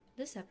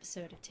This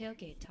episode of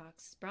Tailgate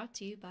Talks is brought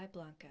to you by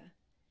Blanca.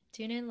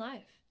 Tune in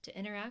live to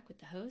interact with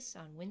the hosts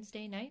on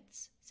Wednesday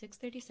nights,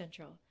 6:30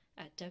 Central,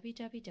 at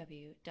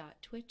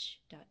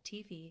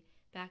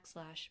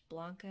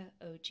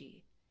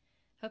www.twitch.tv/BlancaOG.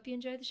 Hope you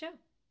enjoy the show.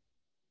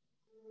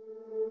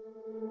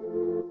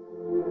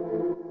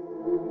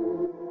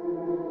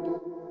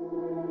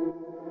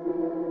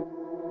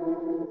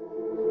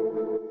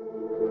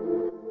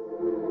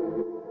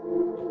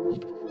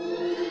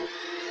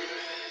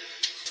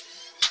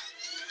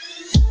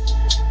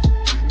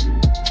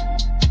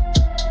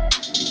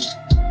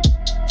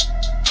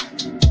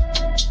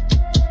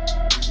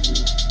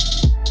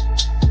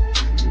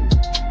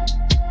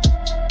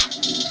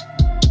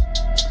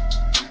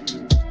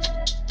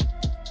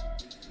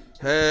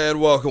 And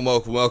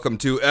welcome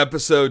to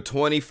episode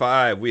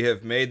 25. We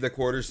have made the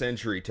quarter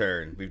century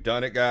turn. We've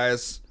done it,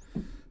 guys.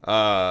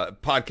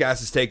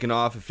 Podcast is taking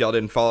off. If y'all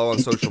didn't follow on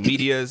social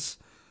medias,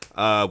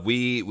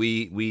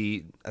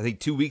 we I think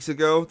 2 weeks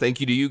ago. Thank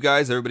you to you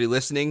guys, everybody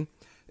listening.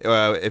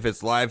 If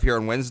it's live here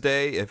on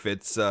Wednesday, if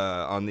it's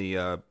on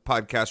the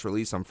podcast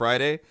release on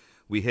Friday,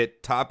 we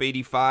hit top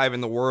 85 in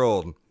the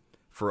world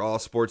for all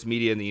sports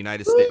media in the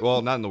United States.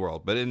 Well, not in the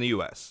world, but in the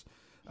U.S.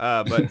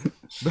 But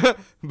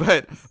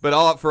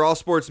all for all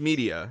sports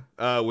media,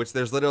 which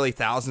there's literally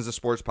thousands of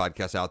sports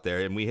podcasts out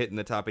there, and we hit in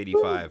the top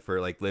 85 for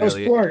like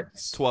literally a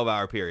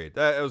 12-hour period.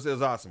 It was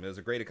awesome. It was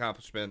a great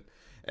accomplishment,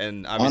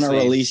 and obviously, on a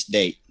release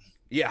date.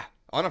 Yeah,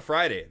 on a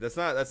Friday. That's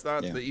not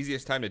the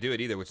easiest time to do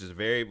it either. Which is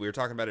we were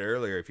talking about it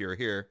earlier. If you were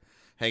here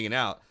hanging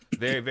out,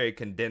 very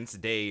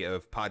condensed day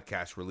of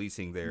podcasts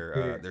releasing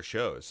their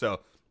shows.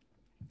 So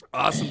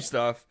awesome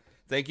stuff.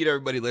 Thank you to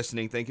everybody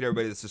listening. Thank you to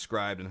everybody that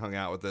subscribed and hung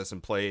out with us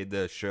and played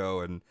the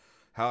show and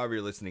however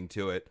you're listening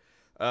to it.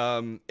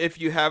 If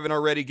you haven't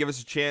already, give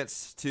us a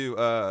chance to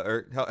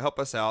or help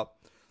us out.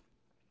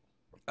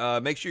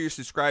 Make sure you're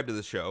subscribed to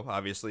the show.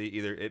 Obviously,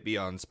 either it be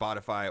on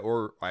Spotify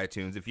or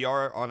iTunes. If you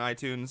are on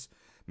iTunes,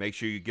 make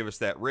sure you give us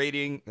that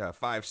rating,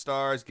 5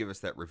 stars. Give us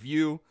that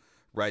review.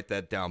 Write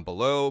that down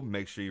below.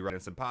 Make sure you write in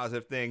some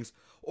positive things.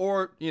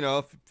 Or,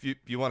 if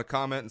you want to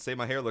comment and say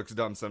my hair looks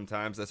dumb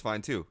sometimes, that's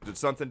fine too. There's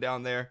something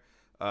down there.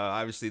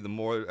 Obviously, the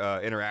more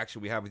interaction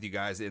we have with you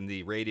guys in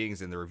the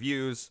ratings and the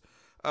reviews,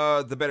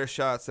 the better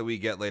shots that we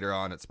get later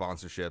on at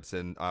sponsorships.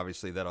 And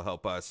obviously, that'll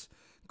help us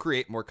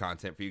create more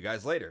content for you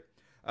guys later.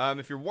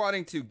 If you're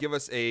wanting to give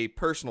us a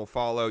personal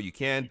follow, you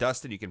can.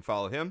 Dustin, you can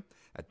follow him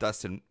at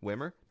Dustin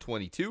Wimmer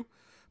 22.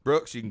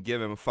 Brooks, you can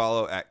give him a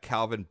follow at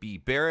Calvin B.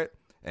 Barrett.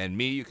 And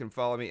me, you can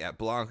follow me at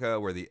Blanca,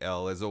 where the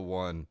L is a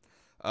 1.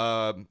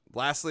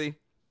 Lastly,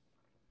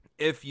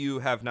 if you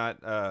have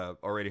not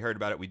already heard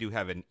about it, we do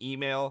have an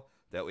email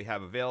that we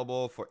have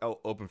available for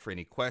open for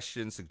any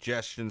questions,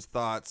 suggestions,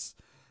 thoughts,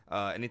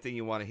 anything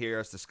you want to hear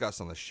us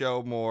discuss on the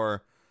show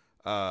more,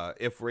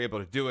 if we're able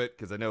to do it,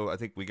 because I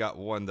think we got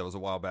one that was a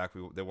while back.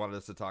 They wanted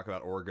us to talk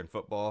about Oregon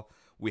football.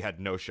 We had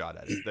no shot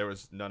at it.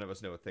 None of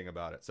us knew a thing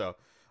about it. So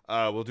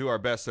we'll do our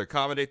best to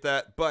accommodate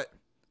that. But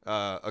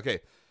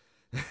okay.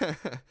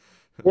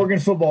 Oregon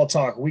football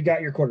talk. We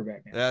got your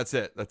quarterback now. That's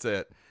it.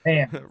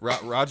 Damn.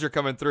 Roger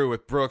coming through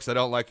with Brooks. I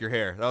don't like your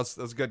hair. That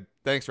was good.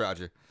 Thanks,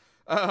 Roger.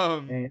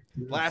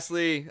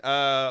 Lastly,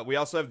 we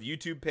also have the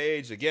YouTube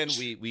page. Again,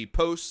 we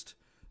post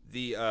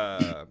the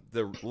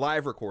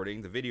live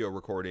recording, the video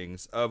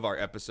recordings of our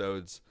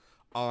episodes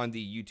on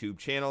the YouTube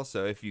channel.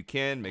 So if you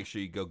can, make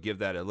sure you go give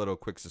that a little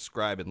quick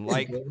subscribe and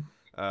like.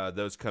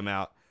 Those come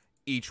out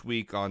each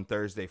week on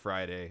Thursday,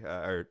 Friday.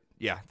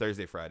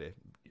 Thursday, Friday.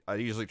 I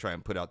usually try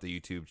and put out the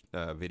YouTube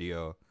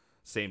video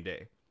same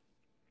day.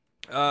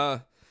 So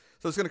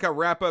it's going to kind of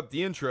wrap up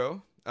the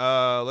intro.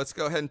 Let's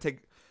go ahead and take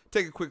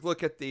a quick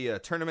look at the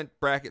tournament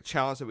bracket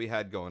challenge that we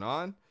had going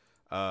on.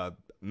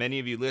 Many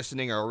of you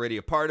listening are already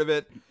a part of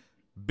it.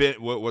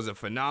 What was a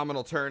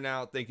phenomenal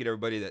turnout. Thank you to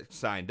everybody that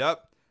signed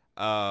up.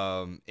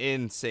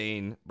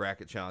 Insane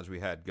bracket challenge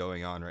we had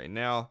going on right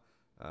now.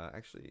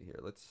 Actually, here,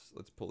 let's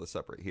pull this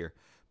up right here.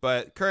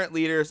 But current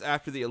leaders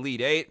after the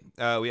Elite Eight,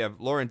 we have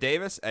Lauren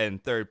Davis in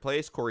third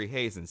place, Corey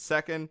Hayes in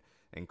second,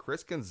 and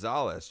Chris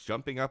Gonzalez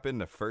jumping up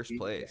into first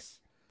place.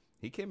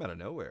 He came out of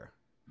nowhere.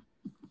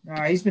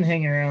 He's been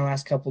hanging around the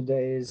last couple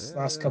days,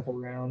 last couple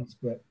rounds,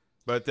 but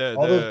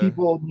all those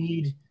people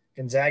need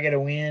Gonzaga to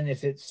win.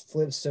 If it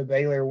flips to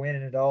Baylor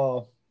winning it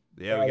all,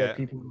 we got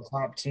people in the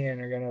top 10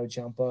 are going to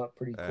jump up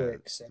pretty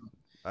quick. So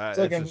it's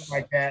looking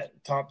like that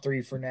top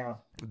 3 for now.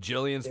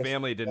 Jillian's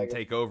family didn't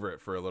take over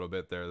it for a little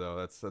bit there, though.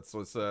 That's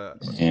what's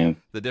the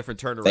different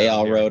turnaround. They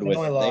all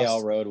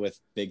rode with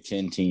Big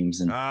Ten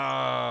teams, and they're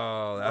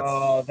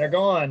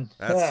gone.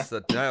 That's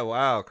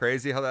wow,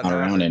 crazy how that not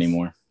happens. Around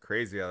anymore.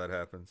 Crazy how that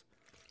happens.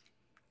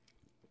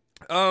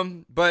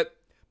 But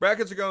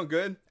brackets are going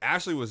good.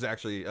 Ashley was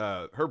actually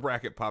her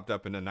bracket popped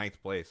up into 9th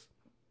place.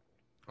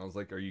 I was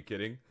like, are you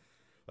kidding?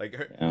 Like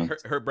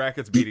her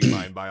bracket's beating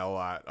mine by a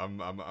lot.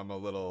 I'm a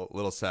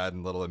little sad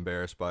and a little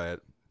embarrassed by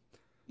it.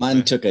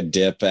 Mine took a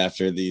dip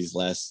after these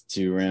last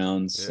 2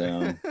 rounds.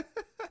 So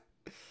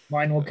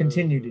mine will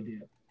continue to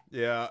dip.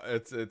 Yeah,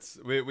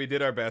 we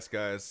did our best,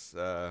 guys.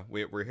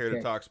 We're here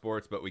to talk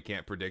sports, but we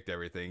can't predict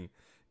everything.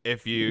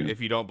 If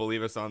you don't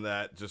believe us on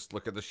that, just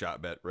look at the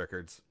shot bet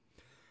records.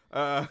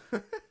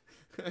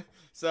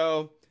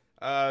 So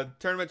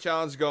tournament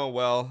challenge is going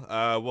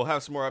well. We'll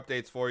have some more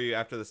updates for you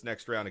after this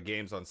next round of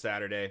games on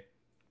Saturday.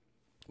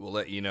 We'll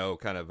let you know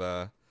kind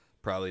of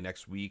probably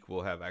next week.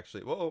 We'll have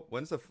actually. Whoa,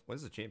 when's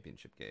the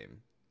championship game?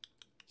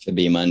 Should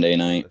be Monday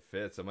night. The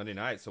 5th, so Monday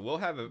night. So we'll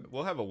have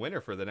a winner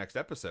for the next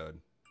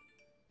episode.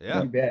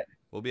 Yeah, you bet.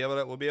 We'll be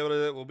able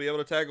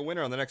to tag a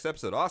winner on the next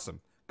episode. Awesome,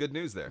 good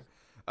news there.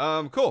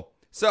 Cool.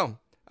 So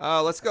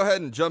let's go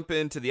ahead and jump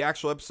into the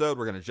actual episode.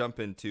 We're gonna jump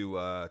into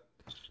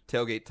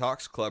Tailgate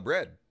Talks Club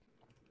Red.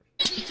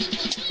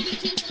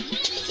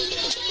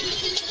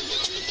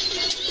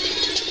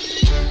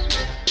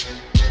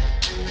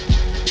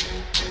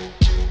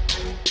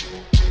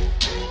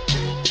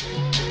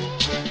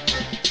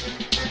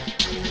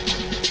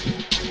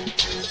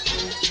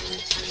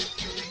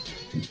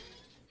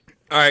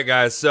 All right,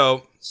 guys.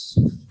 So,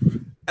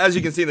 as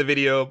you can see in the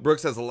video,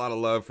 Brooks has a lot of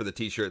love for the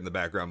T-shirt in the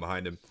background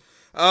behind him.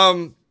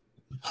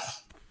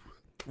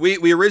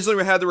 We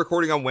originally had the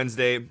recording on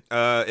Wednesday.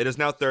 It is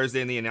now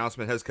Thursday, and the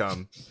announcement has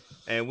come.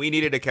 And we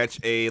needed to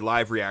catch a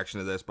live reaction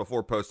to this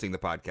before posting the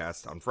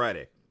podcast on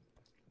Friday.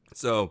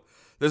 So,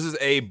 this is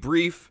a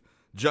brief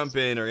jump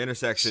in or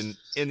intersection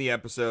in the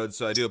episode.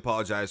 So, I do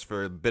apologize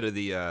for a bit of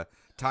the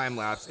time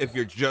lapse if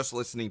you're just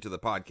listening to the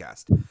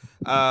podcast.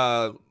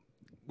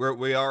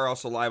 We are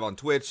also live on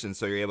Twitch, and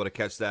so you're able to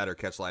catch that or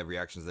catch live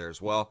reactions there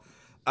as well.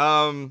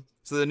 So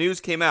the news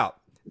came out,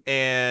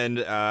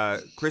 and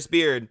Chris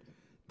Beard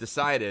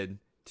decided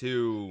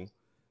to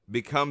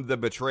become the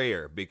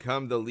betrayer,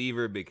 become the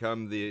leaver,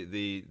 become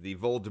the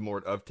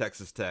Voldemort of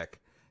Texas Tech,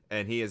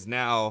 and he is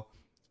now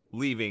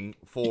leaving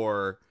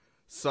for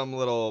some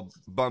little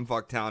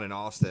bumfuck town in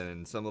Austin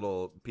and some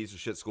little piece of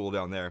shit school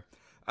down there.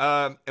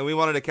 And we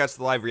wanted to catch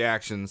the live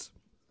reactions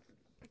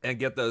and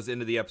get those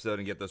into the episode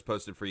and get those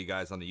posted for you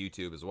guys on the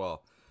YouTube as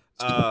well.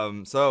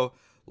 So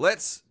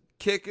let's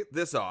kick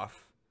this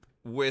off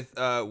with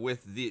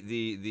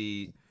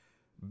the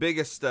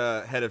biggest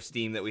head of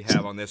steam that we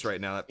have on this right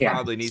now that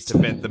probably needs to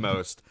vent the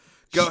most.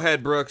 Go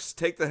ahead, Brooks.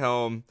 Take the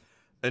helm.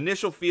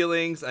 Initial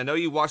feelings. I know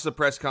you watched the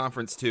press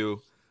conference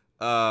too.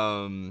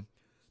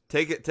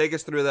 Take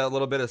us through that a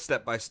little bit of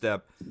step by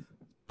step.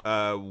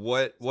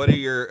 What are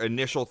your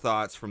initial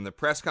thoughts from the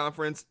press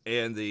conference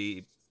and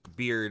the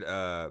Beard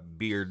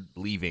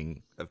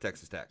leaving of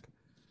Texas Tech?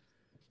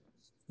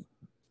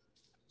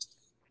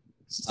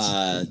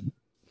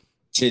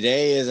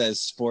 Today is as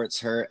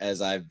sports hurt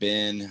as I've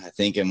been, I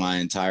think, in my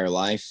entire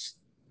life.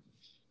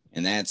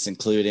 And that's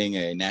including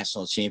a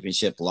national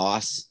championship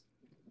loss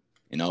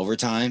in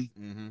overtime.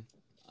 Mm-hmm.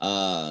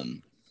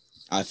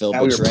 I feel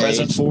betrayed. We were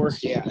present for.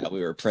 That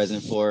we were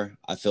present for.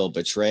 I feel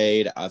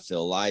betrayed. I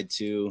feel lied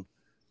to.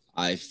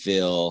 I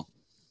feel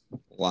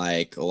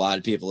like a lot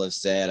of people have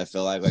said, I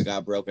feel like I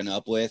got broken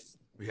up with.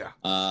 Yeah.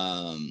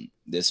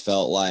 This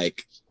felt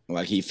like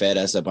he fed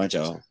us a bunch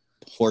of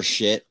horse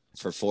shit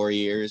for 4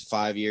 years,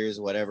 5 years,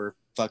 whatever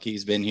fuck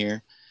he's been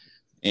here.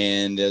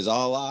 And it was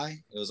all a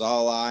lie. It was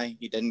all a lie.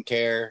 He doesn't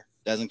care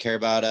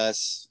about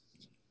us.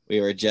 We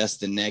were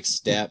just the next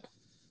step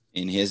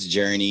in his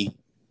journey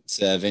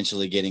to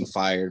eventually getting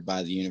fired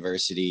by the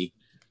University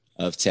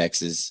of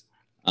Texas.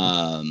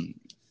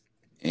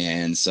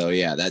 And so,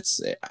 yeah,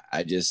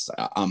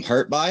 I'm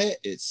hurt by it.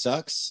 It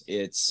sucks.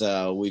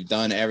 We've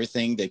done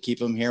everything to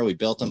keep him here. We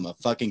built him a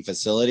fucking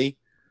facility.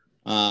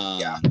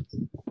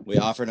 We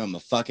offered him a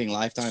fucking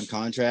lifetime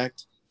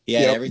contract. He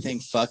had everything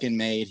fucking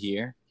made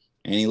here,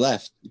 and he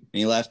left. And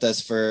he left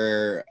us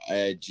for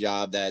a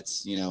job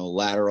that's,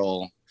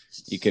 lateral.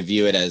 You could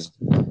view it as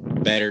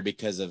better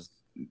because of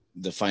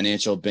the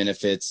financial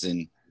benefits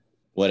and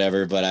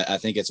whatever, but I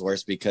think it's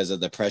worse because of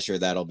the pressure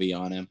that'll be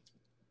on him.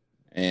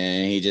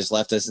 And he just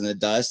left us in the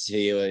dust.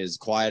 He was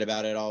quiet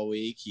about it all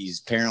week.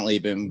 He's apparently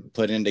been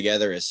putting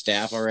together his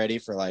staff already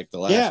for like the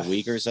last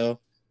week or so.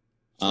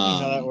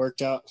 How that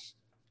worked out.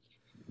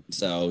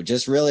 So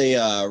just really,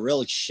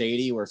 really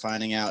shady. We're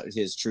finding out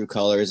his true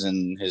colors,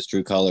 and his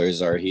true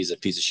colors are he's a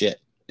piece of shit.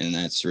 And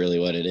that's really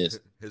what it is.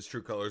 His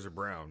true colors are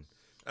brown.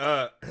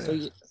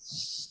 So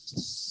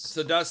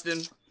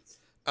Dustin,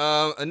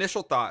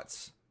 initial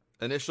thoughts,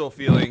 initial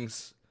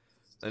feelings,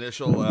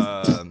 initial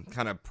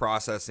kind of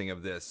processing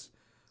of this.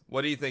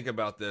 What do you think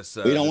about this?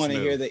 We don't want to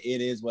hear that it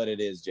is what it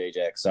is,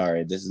 J-Jack.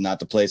 Sorry, this is not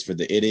the place for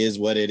the it is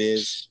what it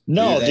is.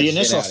 No, the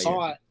initial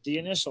thought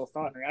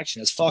and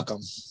reaction is fuck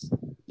him.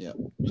 Yeah.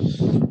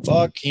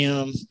 Fuck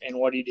him and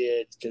what he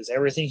did, because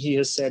everything he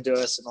has said to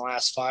us in the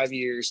last 5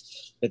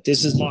 years, that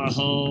this is my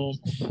home,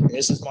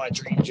 this is my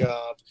dream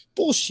job.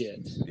 Bullshit.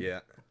 Yeah.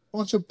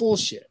 Bunch of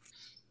bullshit.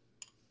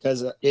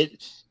 Because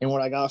and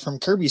what I got from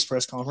Kirby's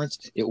press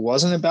conference, it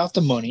wasn't about the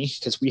money,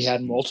 because we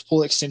had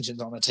multiple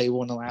extensions on the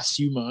table in the last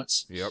few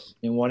months. Yep.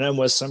 And one of them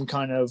was some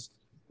kind of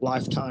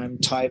lifetime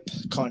type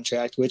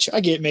contract, which I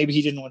get. Maybe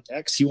he didn't want that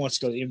because he wants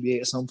to go to the NBA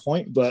at some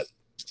point, but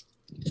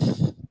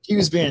he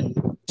was being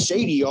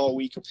shady all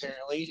week,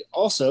 apparently.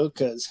 Also,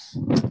 because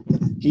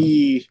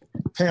he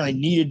apparently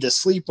needed to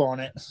sleep on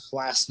it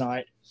last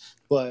night,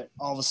 but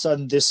all of a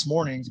sudden this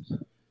morning,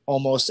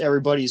 almost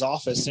everybody's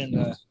office in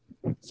the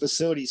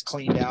facilities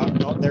cleaned out,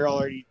 and they're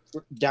already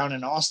down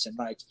in Austin.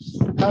 Like,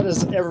 how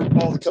does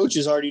all the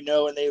coaches already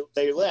know and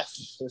they left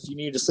if you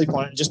needed to sleep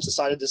on it and just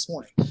decided this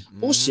morning?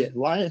 Bullshit.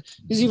 Lying.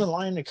 He's even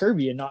lying to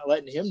Kirby and not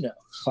letting him know.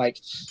 Like,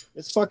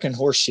 it's fucking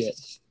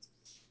horseshit.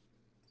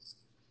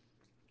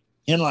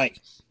 And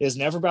like, it was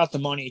never about the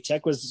money.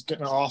 Tech was going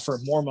to offer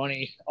more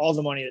money, all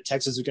the money that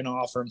Texas was going to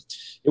offer him.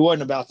 It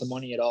wasn't about the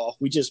money at all.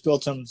 We just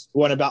built them. It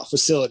wasn't about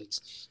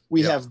facilities.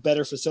 We have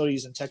better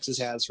facilities than Texas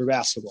has for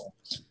basketball.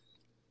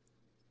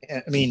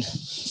 I mean,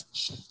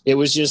 it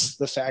was just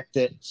the fact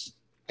that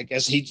I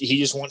guess he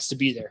just wants to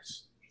be there.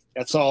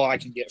 That's all I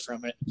can get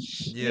from it.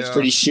 Yeah. It's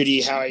pretty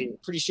shitty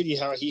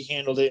how he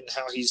handled it and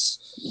how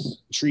he's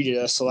treated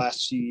us the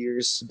last few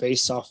years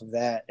based off of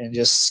that, and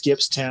just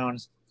skips town.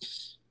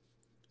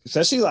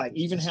 Especially like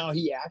even how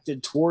he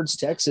acted towards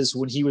Texas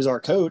when he was our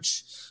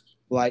coach,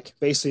 like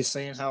basically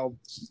saying how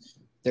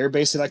they're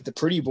basically like the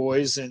pretty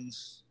boys and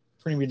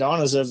prima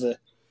donnas of the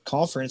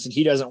conference, and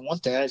he doesn't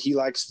want that. He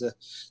likes the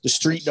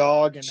street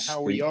dog and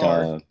how we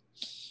are.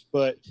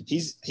 But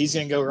he's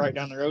gonna go right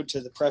down the road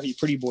to the Prevy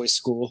Pretty Boys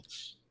school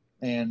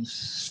and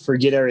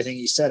forget everything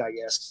he said, I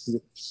guess.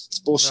 It's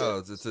bullshit.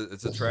 No,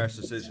 it's a trash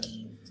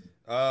decision.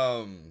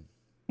 What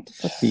the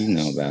fuck do you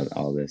know about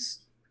all this?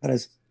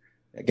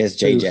 I guess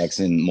Jay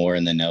Jackson more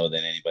in the know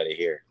than anybody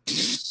here.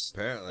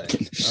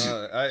 Apparently.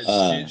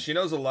 She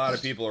knows a lot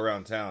of people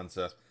around town,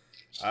 so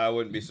I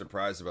wouldn't be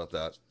surprised about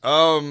that.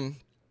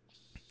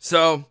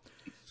 So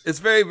it's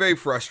very, very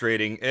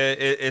frustrating.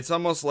 It's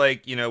almost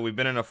like, we've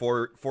been in a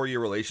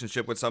four-year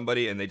relationship with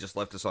somebody and they just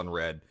left us on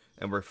red,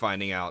 and we're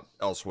finding out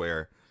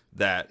elsewhere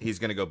that he's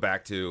going to go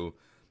back to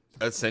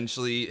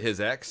essentially his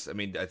ex. I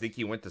mean, I think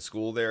he went to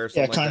school there or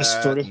something like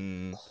that. Sort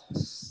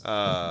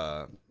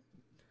of.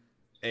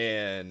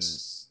 And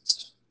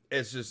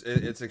it's just,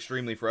 it's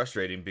extremely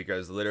frustrating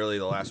because literally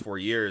the last 4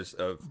 years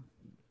of,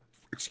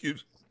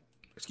 excuse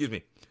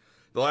me,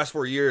 the last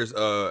 4 years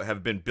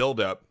have been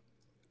build up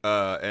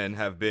and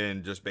have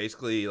been just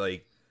basically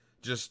like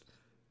just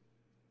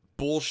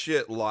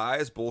bullshit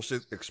lies,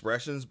 bullshit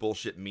expressions,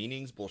 bullshit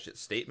meanings, bullshit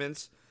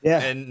statements.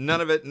 Yeah. And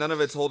none of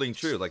it's holding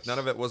true. Like none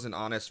of it was an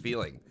honest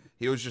feeling.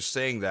 He was just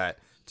saying that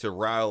to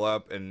rile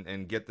up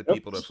and get the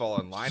people to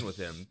fall in line with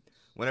him,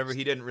 whenever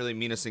he didn't really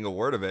mean a single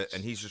word of it,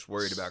 and he's just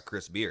worried about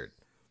Chris Beard.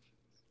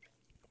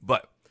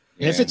 But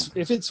if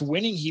it's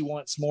winning, he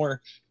wants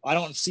more. I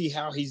don't see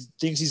how he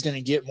thinks he's going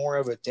to get more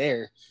of it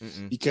there,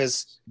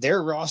 because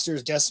their roster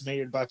is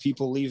decimated by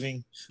people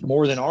leaving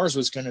more than ours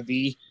was going to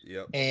be.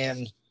 Yep.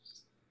 And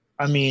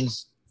I mean,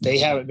 they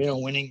haven't been a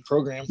winning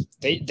program.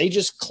 They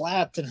just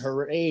clapped and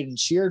hooray and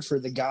cheered for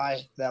the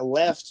guy that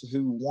left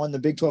who won the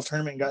Big 12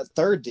 tournament and got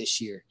third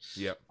this year.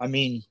 Yep. I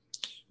mean,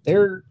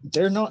 they're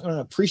not going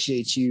to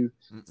appreciate you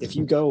if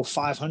you go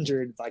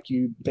 500 like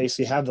you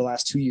basically have the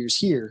last 2 years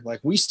here. Like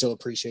we still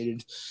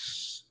appreciated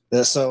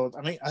that. So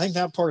I mean, I think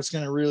that part's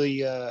going to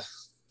really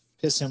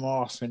piss him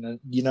off in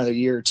another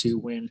year or two,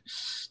 when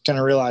kind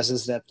of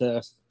realizes that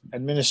the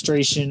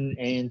administration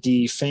and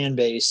the fan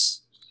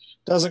base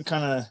doesn't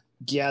kind of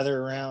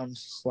gather around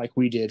like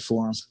we did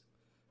for him.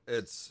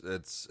 It's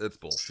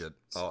bullshit.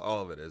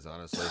 All of it is,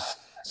 honestly.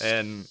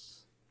 And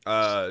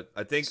I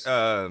think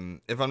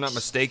if I'm not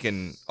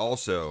mistaken,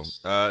 also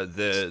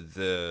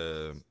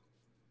the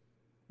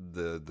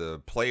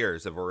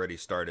players have already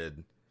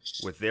started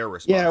with their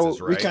responses.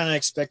 Yeah, we kind of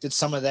expected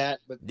some of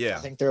that, but I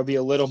think there'll be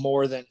a little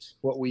more than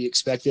what we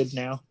expected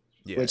now,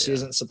 which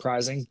isn't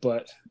surprising,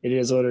 but it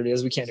is what it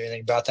is. We can't do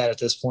anything about that at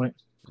this point.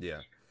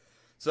 Yeah.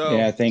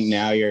 So I think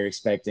now you're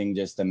expecting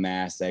just a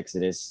mass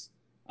exodus,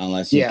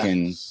 unless you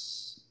can,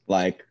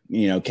 like,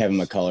 Kevin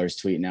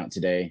McCullough's tweeting out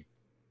today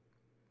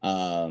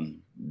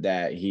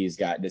that he's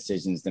got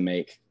decisions to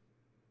make.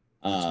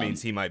 Which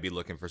means he might be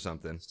looking for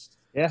something.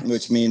 Yeah.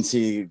 Which means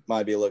he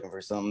might be looking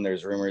for something.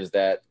 There's rumors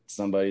that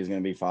somebody's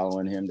going to be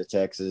following him to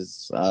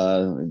Texas.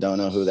 Don't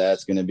know who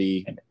that's going to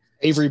be.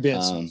 Avery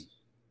Benson.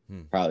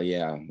 Probably,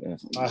 yeah.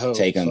 I hope.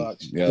 Take him.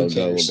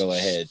 Go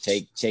ahead.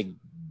 Take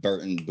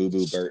Burton, Boo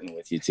Boo Burton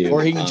with you too.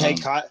 Or he can take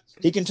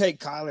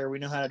Kyler. We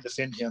know how to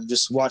defend him.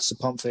 Just watch the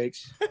pump fake.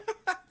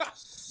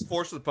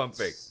 Force the pump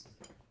fake.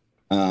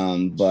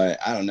 But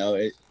I don't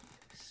know.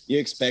 You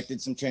expected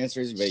some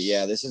transfers, but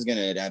this is going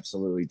to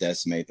absolutely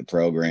decimate the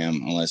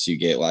program unless you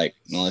get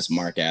unless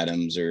Mark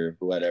Adams or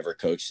whatever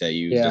coach that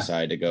you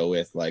decide to go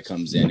with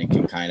comes in and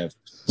can kind of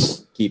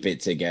keep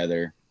it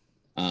together.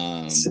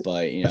 But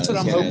that's what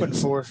I'm hoping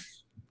for.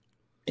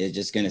 It's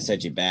just going to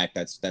set you back.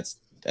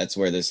 That's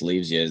where this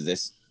leaves you. Is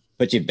this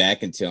put you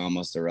back into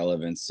almost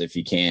irrelevance if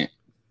you can't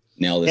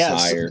nail this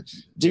higher.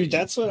 Dude,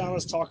 that's what I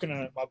was talking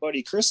to my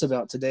buddy Chris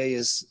about today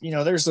is,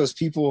 there's those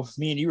people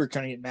me and you were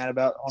kind of getting mad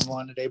about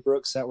online today,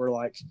 Brooks, that were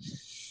like,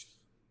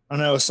 I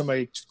know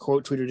somebody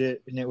quote tweeted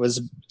it and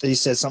he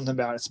said something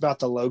about it's about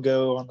the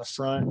logo on the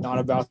front, not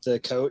about the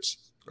coach.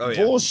 Oh,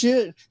 yeah.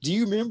 Bullshit. Do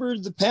you remember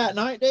the Pat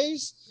Knight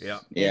days? Yeah.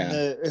 Yeah. And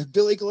the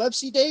Billy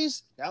Gillespie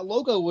days? That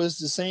logo was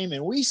the same,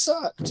 and we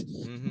sucked.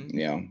 Mm-hmm.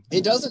 Yeah.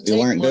 It doesn't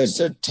take much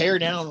to tear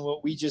down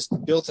what we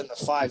just built in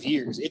the 5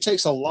 years. It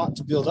takes a lot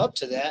to build up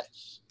to that,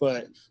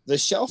 but the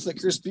shelf that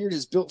Chris Beard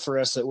has built for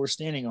us that we're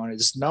standing on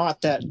is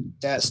not that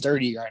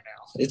sturdy right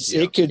now.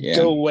 It could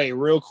go away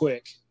real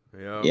quick.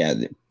 Yeah. Yeah.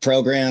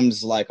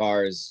 Programs like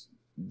ours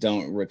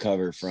don't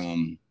recover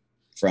from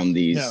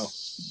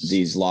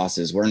these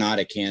losses. We're not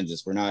at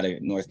Kansas. We're not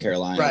at North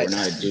Carolina. Right. We're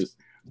not at Duke.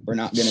 We're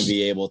not going to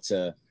be able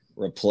to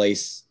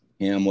replace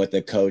him with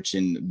a coach,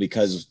 and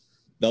because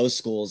those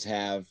schools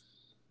have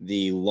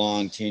the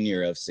long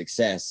tenure of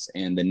success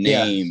and the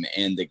name,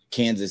 and the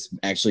Kansas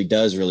actually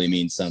does really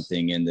mean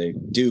something, and the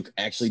Duke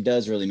actually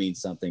does really mean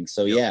something.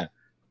 So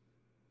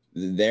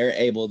they're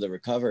able to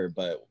recover,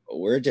 but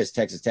we're just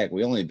Texas Tech.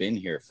 We only been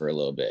here for a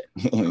little bit.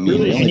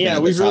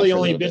 We've really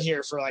only been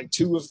here for like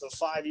 2 of the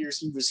 5 years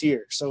he was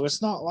here. So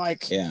it's not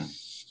like,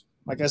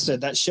 like I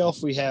said, that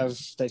shelf we have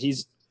that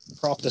he's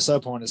propped us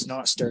up on is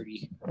not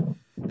sturdy.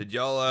 Did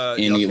y'all?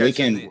 And we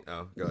can.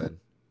 Go ahead.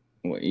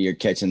 You're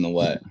catching the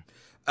what?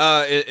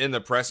 In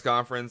the press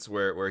conference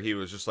where he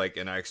was just like,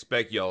 and I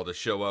expect y'all to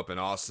show up in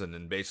Austin,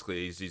 and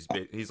basically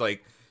he's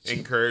like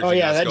encouraging. Oh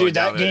yeah, us that going dude,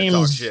 down that there to game.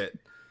 Talk shit.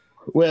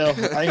 Well, I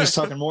think he's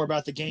talking more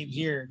about the game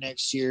here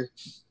next year.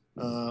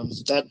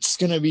 That's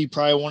going to be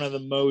probably one of the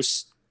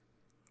most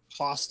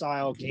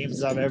hostile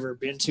games I've ever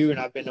been to, and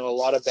I've been to a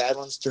lot of bad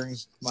ones during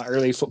my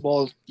early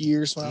football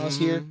years when I was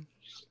here in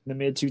the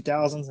mid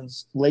 2000s and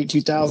late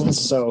 2000s.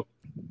 So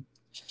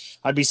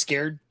I'd be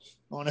scared,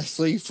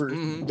 honestly, for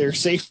their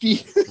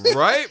safety.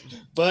 Right.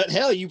 But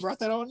hell, you brought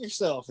that on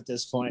yourself at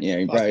this point. Yeah,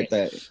 you brought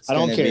that. I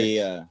don't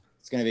care.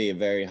 It's going to be a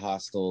very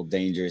hostile,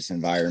 dangerous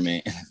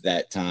environment at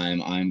that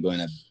time. I'm going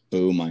to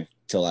boo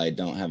till I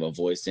don't have a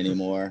voice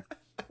anymore.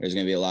 There's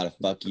going to be a lot of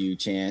fuck you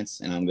chants,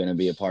 and I'm going to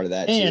be a part of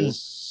that too.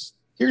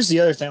 Here's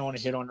the other thing I want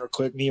to hit on real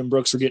quick. Me and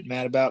Brooks were getting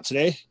mad about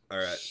today. All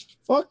right.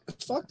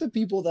 Fuck the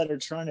people that are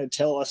trying to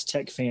tell us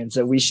Tech fans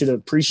that we should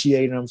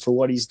appreciate him for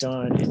what he's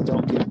done and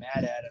don't get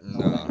mad at him.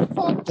 No.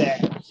 Fuck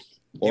that.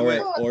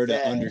 Or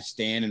to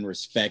understand and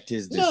respect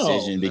his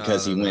decision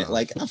because he went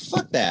like,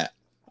 fuck that.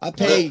 I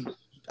pay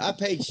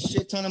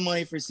shit ton of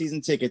money for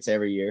season tickets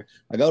every year.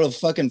 I go to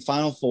fucking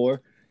Final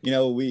Four. You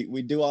know,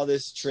 we do all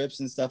this trips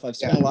and stuff. I've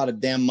spent a lot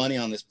of damn money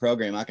on this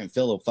program. I can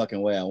feel the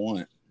fucking way I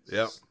want.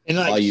 Yep. And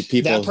like, all you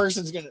people, that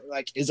person's gonna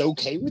is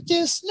okay with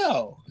this?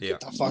 No. Yeah. Get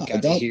the fuck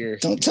out of here.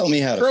 Don't tell me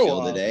how to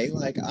feel today.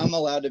 Like, I'm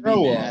allowed to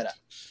be mad.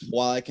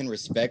 While I can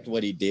respect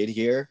what he did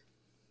here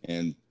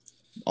and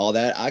all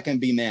that, I can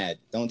be mad.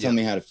 Don't tell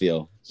me how to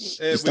feel.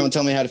 Just don't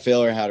tell me how to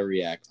feel or how to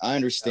react. I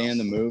understand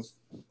the move,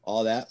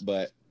 all that,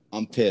 but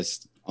I'm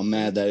pissed. I'm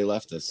mad that he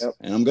left us,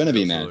 and I'm gonna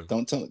be mad.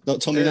 Don't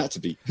tell me not to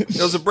be.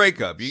 It was a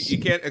breakup. You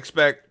can't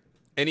expect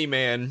any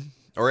man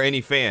or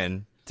any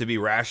fan to be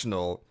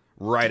rational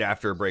right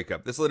after a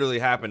breakup. This literally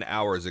happened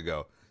hours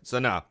ago. So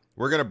now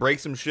we're gonna break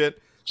some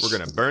shit. We're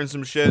gonna burn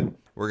some shit.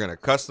 We're gonna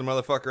cuss the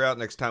motherfucker out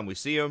next time we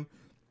see him.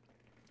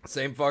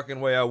 Same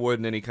fucking way I would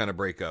in any kind of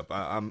breakup.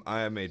 I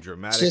am a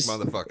dramatic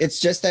motherfucker.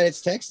 It's just that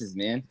it's Texas,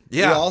 man.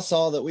 Yeah. We all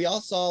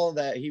saw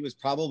that he was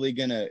probably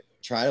gonna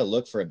try to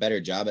look for a better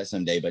job at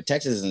someday, but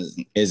Texas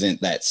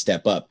isn't that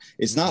step up.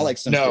 It's not like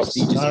some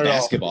prestigious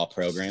basketball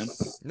program.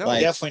 No,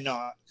 definitely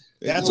not.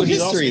 That's what he's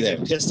also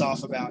getting pissed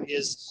off about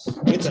is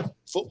it's a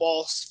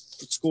football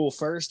school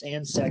first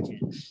and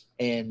second.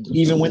 And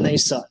even when they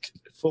suck,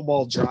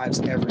 football drives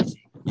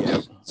everything.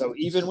 Yeah. So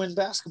even when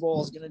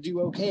basketball is going to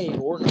do okay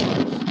or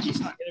not, he's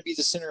not going to be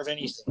the center of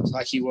anything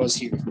like he was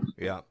here.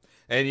 Yeah.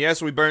 And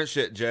yes, we burnt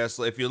shit, Jess.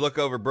 If you look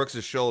over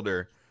Brooks's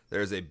shoulder,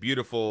 there's a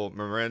beautiful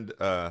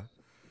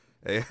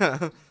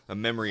a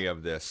memory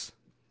of this.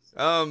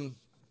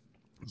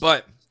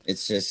 But it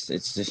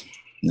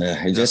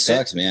just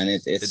sucks, man.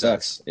 It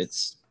sucks.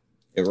 It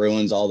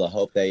ruins all the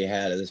hope that you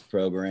had of this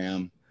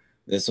program.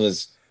 This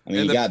was,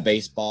 you got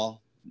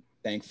baseball,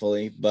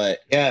 thankfully, but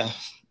at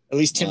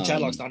least Tim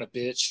Tadlock's not a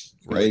bitch.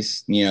 Right. At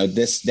least,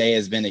 this day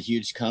has been a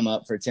huge come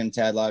up for Tim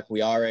Tadlock.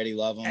 We already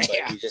love him,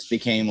 but he just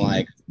became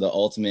like the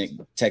ultimate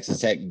Texas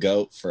Tech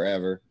GOAT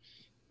forever.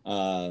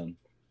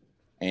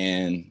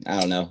 And I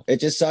don't know. It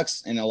just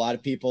sucks. And a lot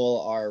of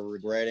people are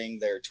regretting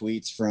their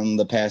tweets from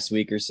the past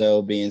week or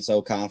so, being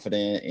so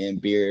confident in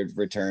Beard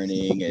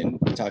returning and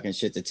talking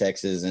shit to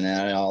Texas. And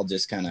it all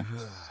just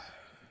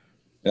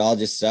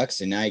sucks.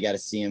 And now you got to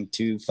see him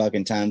 2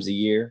 fucking times a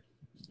year.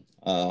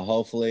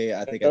 Hopefully,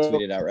 I think I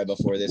tweeted out right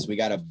before this. We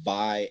got to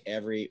buy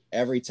every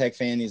Tech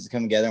fan needs to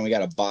come together, and we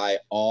got to buy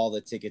all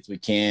the tickets we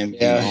can.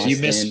 Yeah,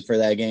 you missed for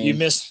that game. You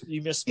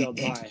misspelled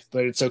buy,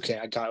 but it's okay.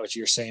 I got what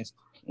you're saying.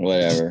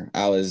 Whatever.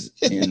 I was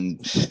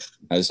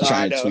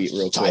trying to tweet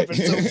real quick. Typing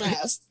so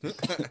fast.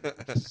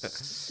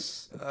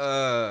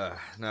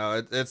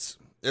 No,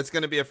 it's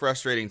going to be a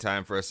frustrating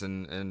time for us,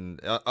 and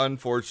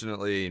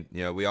unfortunately,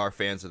 we are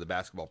fans of the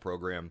basketball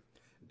program,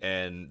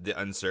 and the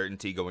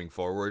uncertainty going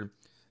forward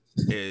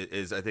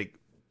is I think,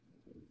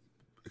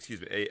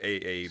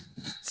 a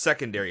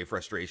secondary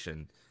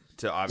frustration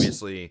to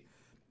obviously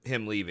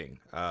him leaving.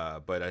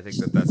 But I think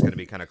that's going to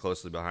be kind of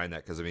closely behind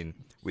that because, I mean,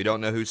 we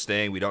don't know who's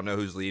staying. We don't know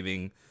who's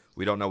leaving.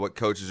 We don't know what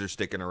coaches are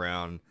sticking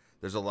around.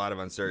 There's a lot of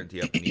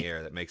uncertainty up in the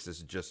air that makes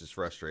this just as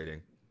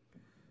frustrating.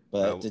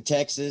 But the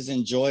Texans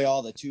enjoy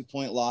all the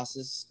 2-point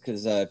losses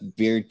because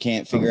Beard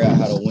can't figure out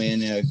how to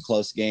win a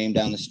close game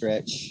down the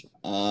stretch.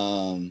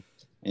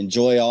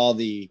 Enjoy all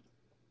the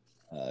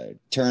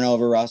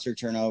roster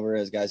turnover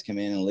as guys come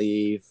in and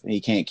leave.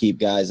 He can't keep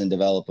guys and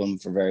develop them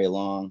for very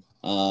long.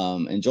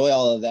 Enjoy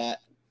all of that.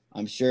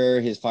 I'm sure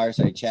his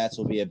fireside chats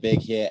will be a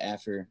big hit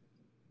after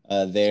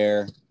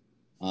after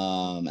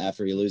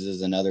he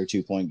loses another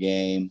 2-point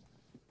game.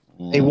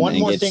 Hey, one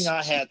more thing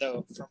I had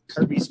though from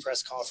Kirby's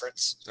press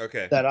conference.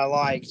 Okay. That I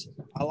liked.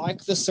 I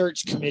like the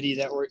search committee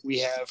that we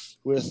have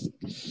with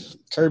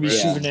Kirby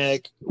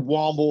Shuvanek,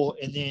 Womble,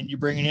 and then you're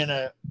bringing in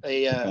a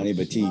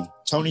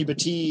Tony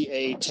Battie,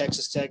 a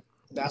Texas Tech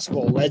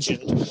basketball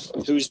legend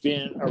who's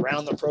been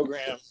around the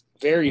program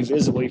very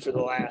visibly for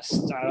the last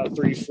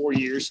 3-4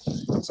 years.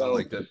 So I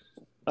like that.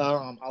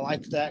 I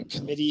like that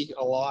committee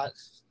a lot.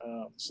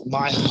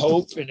 My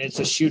hope, and it's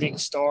a shooting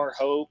star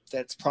hope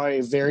that's probably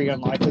very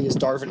unlikely, is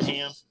Darvin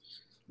Ham,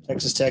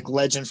 Texas Tech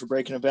legend for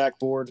breaking a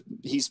backboard.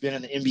 He's been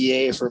in the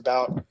NBA for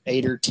about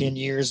 8 or 10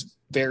 years,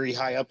 very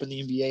high up in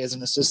the NBA as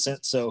an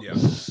assistant. So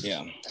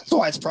yeah, that's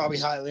why it's probably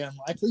highly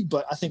unlikely,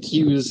 but I think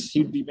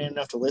he'd be man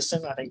enough to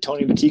listen. I think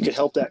Tony Battie could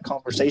help that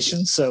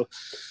conversation. So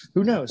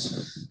who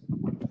knows?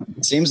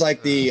 Seems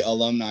like the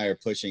alumni are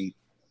pushing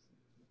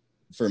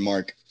for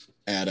Mark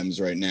Adams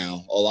right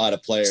now. A lot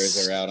of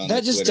players are out on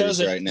the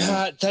Twitters right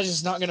now. That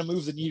is not going to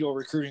move the needle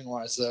recruiting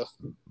wise, though.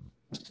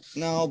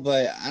 No,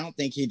 but I don't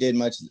think he did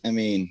much. I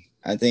mean,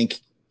 I think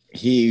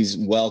he's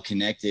well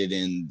connected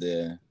in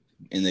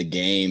the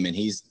game, and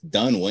he's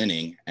done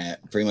winning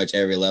at pretty much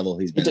every level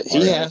he's been.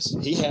 He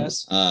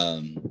has.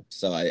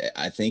 So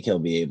I think he'll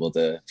be able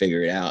to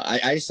figure it out.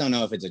 I just don't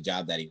know if it's a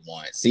job that he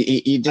wants.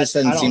 He just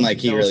doesn't seem like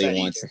he really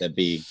wants to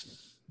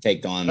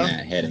take on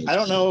that headache. I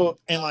don't know.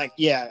 And at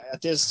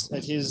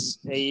his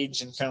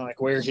age and kind of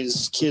like where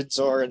his kids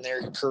are in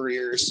their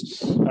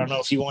careers, I don't know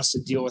if he wants to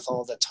deal with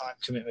all the time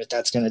commitment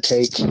that's going to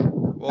take.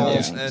 Well,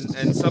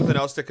 and something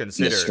else to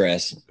consider the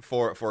stress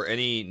for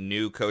any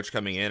new coach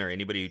coming in or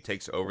anybody who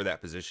takes over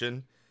that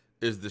position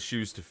is the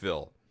shoes to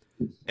fill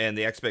and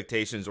the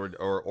expectations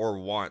or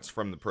wants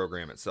from the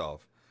program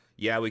itself.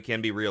 Yeah, we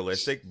can be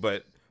realistic,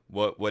 but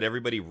what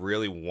everybody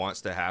really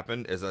wants to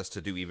happen is us to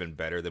do even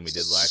better than we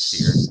did last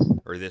year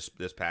or this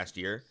past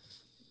year.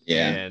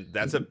 Yeah. And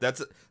that's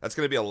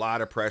going to be a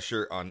lot of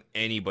pressure on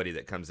anybody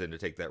that comes in to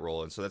take that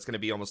role. And so that's going to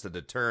be almost a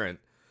deterrent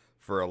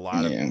for a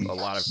lot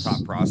of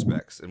top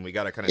prospects. And we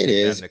got to kind of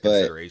take that into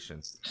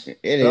consideration.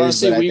 It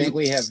is, but I think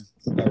we have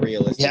a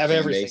realistic we have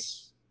everything.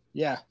 Base.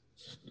 Yeah.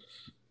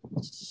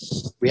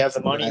 We have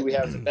the money. We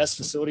have the best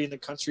facility in the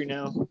country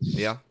now.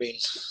 Yeah. I mean,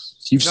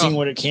 you've seen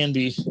what it can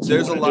be.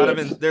 There's a lot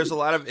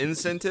of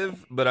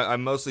incentive, but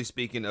I'm mostly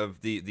speaking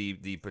of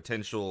the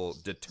potential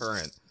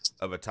deterrent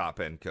of a top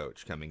end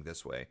coach coming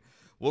this way.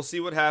 We'll see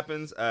what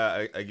happens.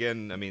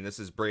 Again, I mean, this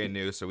is brand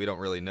new, so we don't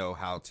really know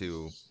how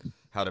to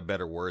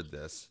better word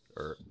this.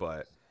 Fuck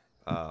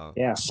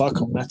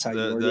them. That's how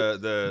you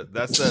word it.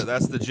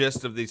 That's the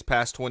gist of these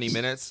past 20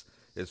 minutes.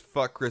 Is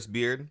fuck Chris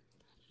Beard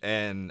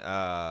and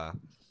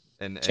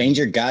change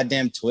your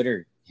goddamn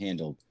Twitter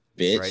handle,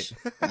 bitch.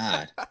 Right.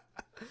 God.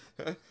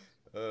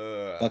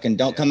 Fucking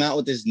don't come out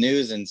with this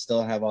news and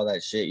still have all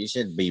that shit. You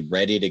should be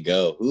ready to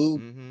go.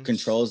 Who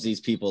controls these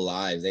people's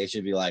lives? They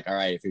should be like, all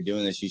right, if you're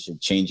doing this, you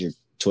should change your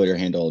Twitter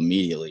handle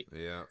immediately.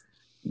 Yeah.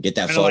 Get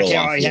that photo like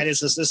how off. He had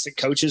his assistant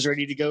coaches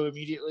ready to go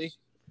immediately.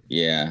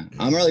 Yeah.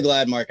 I'm really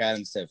glad Mark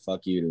Adams said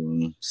fuck you to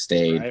him,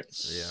 stayed. Right.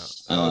 Yeah.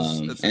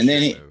 And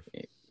then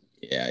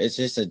it's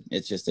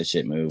just a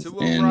shit move.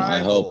 And I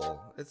hope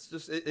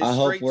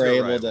we're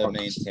able to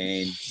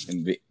maintain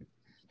and be.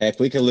 Heck,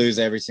 we could lose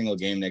every single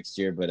game next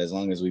year, but as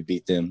long as we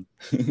beat them,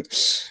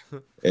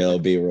 it'll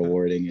be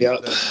rewarding. Yeah,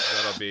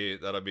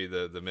 that'll be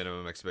the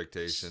minimum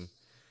expectation.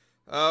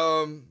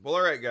 Well,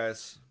 all right,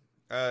 guys.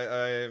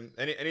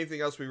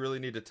 Anything else we really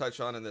need to touch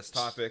on in this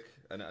topic?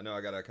 And I know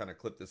I gotta kind of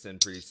clip this in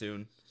pretty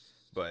soon,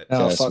 but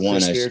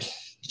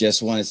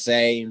just want to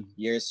say,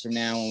 years from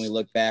now, when we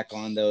look back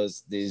on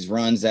these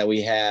runs that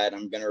we had,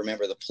 I'm gonna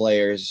remember the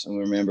players and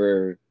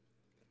remember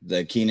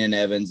the Keenan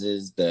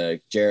Evanses, the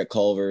Jarrett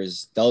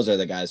Culvers. Those are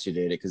the guys who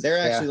did it because they're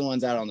actually the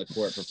ones out on the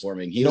court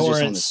performing. He was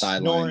just on the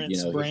sideline.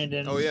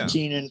 Brandon,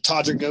 Keenan,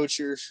 Todrick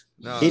Gocher.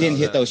 He didn't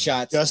hit those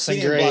shots. Justin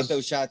he didn't Gray, block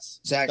those shots.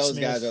 Zach those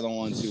Smith. Guys are the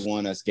ones who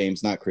won us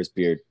games, not Chris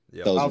Beard.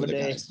 Yep. Those are the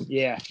guys.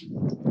 Yeah.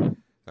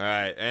 All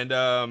right,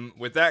 and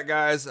with that,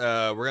 guys,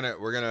 we're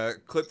gonna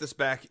clip this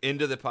back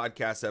into the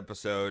podcast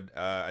episode.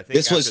 I think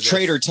this was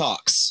Trader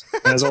Talks,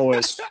 as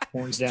always.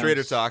 Horns down.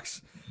 Trader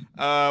Talks.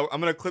 I'm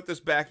gonna clip this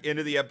back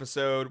into the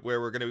episode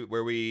where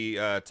we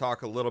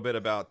talk a little bit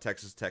about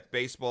Texas Tech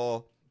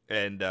baseball,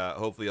 and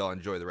hopefully y'all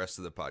enjoy the rest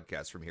of the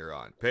podcast from here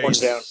on. Peace. Horns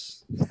down.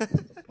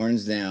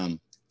 Horns down.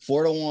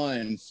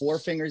 4-1. 4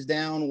 fingers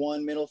down.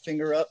 1 middle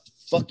finger up.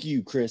 Fuck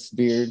you, Chris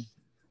Beard.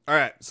 All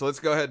right, so let's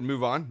go ahead and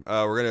move on.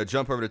 We're gonna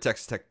jump over to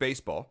Texas Tech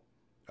baseball.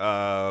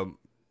 Was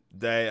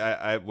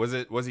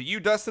it you,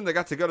 Dustin, that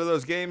got to go to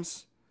those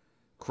games?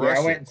 Yeah,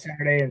 I went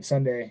Saturday and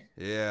Sunday.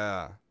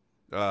 Yeah.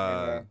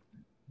 I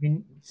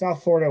mean,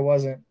 South Florida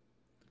wasn't.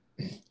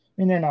 I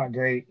mean, they're not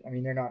great. I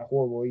mean, they're not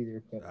horrible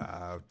either.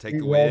 But take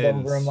we the rolled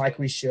wins. over them like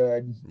we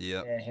should.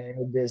 Yeah. And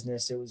handled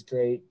business. It was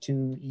great.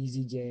 2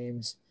 easy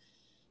games.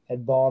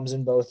 Had bombs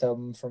in both of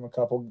them from a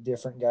couple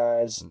different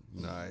guys.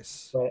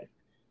 Nice. But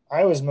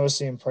I was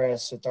mostly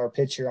impressed with our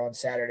pitcher on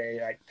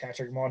Saturday, like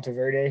Patrick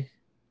Monteverde.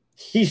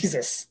 He's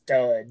a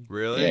stud.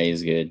 Really? Yeah,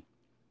 he's good.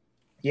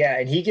 Yeah,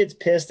 and he gets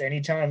pissed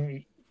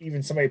anytime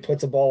even somebody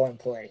puts a ball in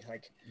play.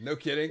 Like, no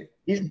kidding.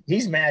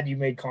 He's mad you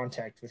made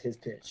contact with his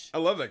pitch. I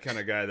love that kind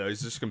of guy though.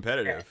 He's just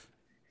competitive.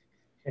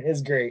 Yeah. It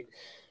is great.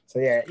 So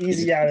yeah,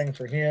 easy outing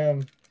for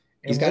him.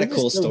 He's got a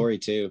cool story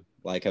too,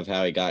 like of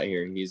how he got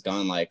here. He's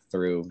gone like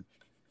through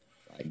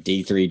like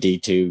D3,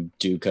 D2,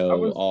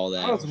 JUCO, all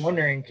that. I was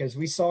wondering because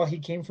we saw he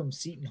came from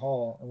Seton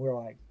Hall, and we're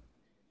like,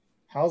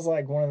 how's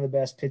like one of the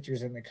best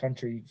pitchers in the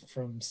country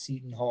from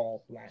Seton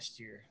Hall last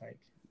year? Like,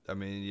 I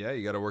mean, yeah,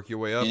 you got to work your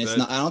way up. And it's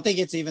not, I don't think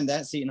it's even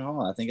that Seton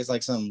Hall. I think it's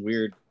like some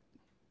weird.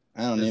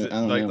 I don't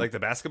know. Like the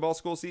basketball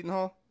school, Seton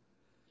Hall.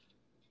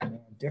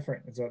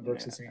 Different is what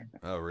Brooks is saying.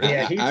 Oh, really?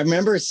 Yeah, I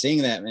remember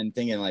seeing that and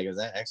thinking like, is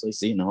that actually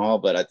Seton Hall?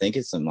 But I think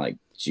it's some like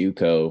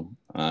JUCO.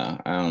 I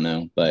don't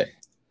know, but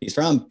he's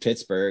from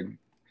Pittsburgh.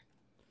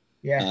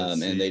 Yeah.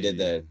 And they did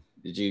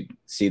did you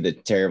see the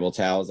terrible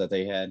towels that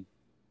they had?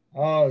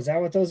 Oh, is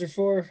that what those are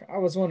for? I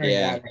was wondering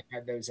why they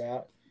had those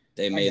out.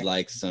 They made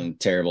like some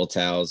terrible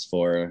towels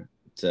for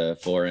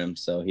him,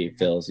 so he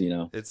feels,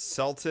 It's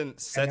Seton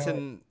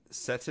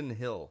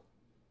Hill.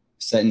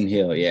 Seton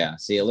Hill, yeah.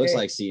 See, it looks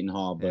like Seton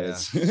Hall, but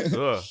it's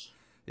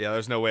yeah,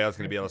 there's no way I was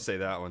going to be able to say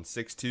that one.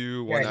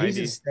 6'2", 190. Yeah, he's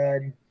a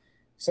stud.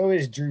 So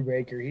is Drew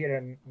Baker. He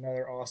had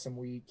another awesome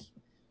week.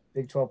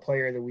 Big 12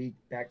 Player of the Week,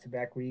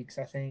 back-to-back weeks,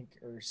 I think,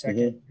 or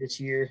second this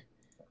year.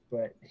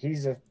 But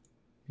he's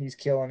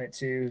killing it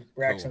too.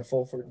 Braxton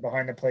Fulford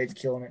behind the plate's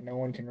killing it. No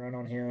one can run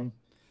on him.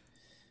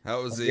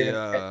 How was the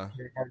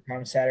hard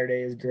time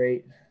Saturday is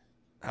great.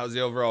 How's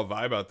the overall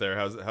vibe out there?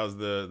 How's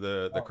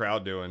the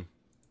crowd doing?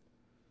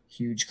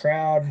 Huge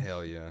crowd.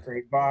 Hell yeah.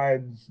 Great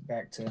vibe.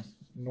 Back to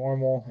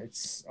normal.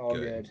 It's all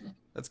good.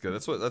 That's good.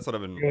 That's what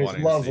I've been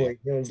wanting to see.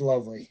 It was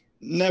lovely.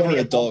 Never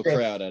a dull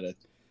crowd at a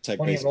Tech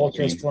baseball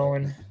game.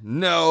 Flowing.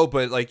 No,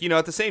 but like,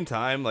 at the same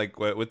time, like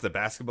with the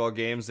basketball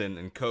games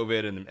and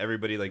COVID and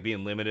everybody like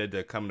being limited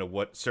to come to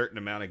what certain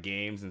amount of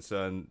games and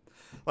so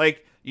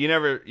like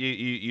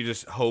you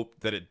just hope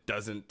that it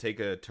doesn't take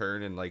a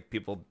turn and like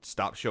people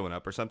stop showing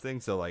up or something.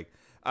 So like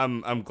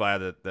I'm glad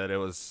that it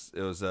was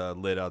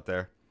lit out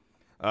there.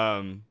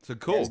 So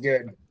cool. It was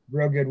good.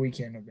 Real good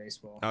weekend of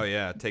baseball. Oh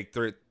yeah, take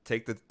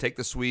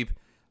the sweep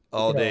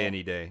all day,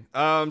 any day.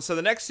 So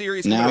the next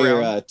series now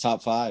you're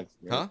top 5,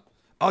 right? Huh?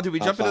 Oh, did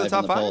we jump into the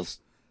top 5?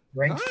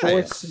 Ranked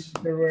 4th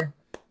everywhere.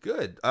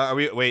 Good. Are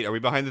we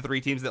behind the 3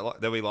 teams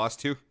that we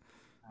lost to?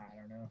 I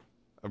don't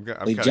know.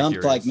 We jumped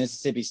curious. Like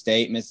Mississippi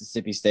State.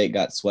 Mississippi State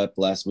got swept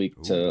last week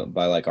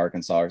by like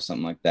Arkansas or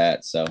something like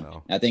that.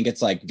 So I think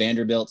it's like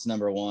Vanderbilt's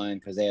number 1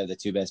 because they have the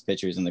 2 best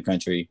pitchers in the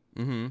country.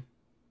 Mm-hmm.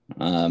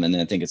 And then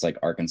I think it's like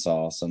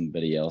Arkansas,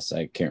 somebody else.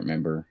 I can't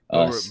remember.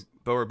 But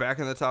we're back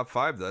in the top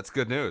 5. That's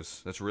good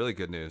news. That's really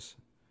good news.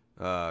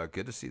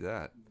 Good to see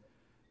that.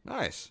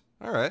 Nice.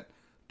 All right.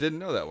 Didn't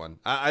know that one.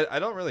 I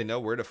don't really know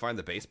where to find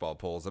the baseball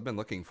polls. I've been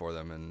looking for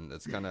them, and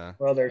it's kind of...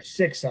 Well, there's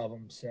 6 of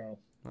them, so...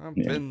 I've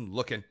been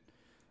looking.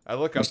 I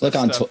look up. Just look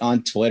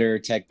on Twitter.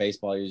 Tech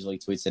Baseball usually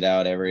tweets it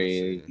out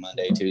every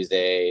Monday,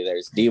 Tuesday.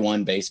 There's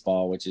D1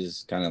 Baseball, which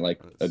is kind of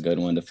like a good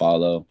one to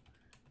follow.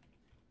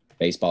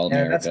 Baseball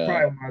America. That's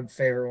probably my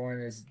favorite one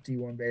is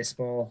D1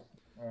 Baseball.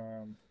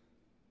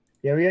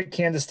 We got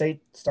Kansas State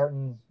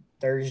starting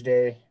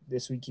Thursday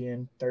this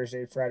weekend.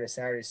 Thursday, Friday,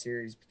 Saturday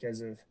series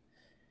because of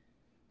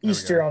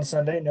Easter on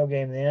Sunday. No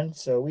game then,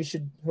 so we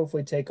should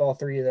hopefully take all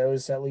 3 of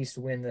those. At least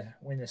win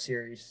the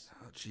series.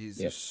 Oh, jeez,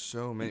 there's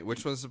so many.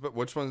 Which one's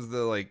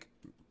the like?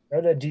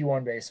 Go to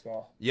D1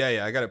 Baseball.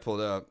 Yeah, I got it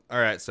pulled up. All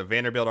right, so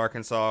Vanderbilt,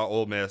 Arkansas,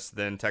 Ole Miss,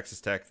 then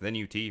Texas Tech, then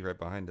UT right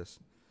behind us.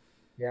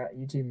 Yeah,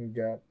 UT moved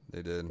up.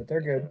 They did. But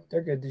they're good.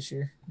 They're good this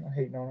year. Not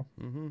hating on them.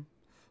 Mm-hmm.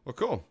 Well,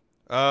 cool.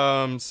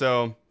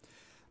 So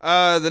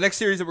the next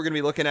series that we're going to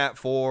be looking at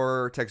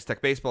for Texas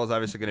Tech baseball is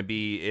obviously going to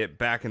be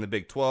back in the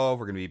Big 12.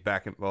 We're going to be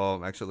back in,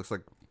 well, actually it looks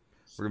like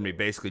we're going to be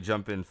basically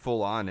jumping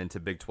full on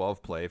into Big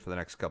 12 play for the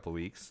next couple of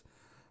weeks.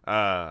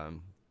 I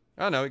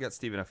don't know. We got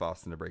Stephen F.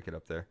 Austin to break it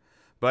up there.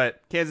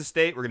 But Kansas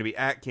State, we're going to be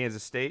at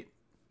Kansas State.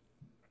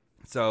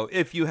 So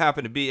if you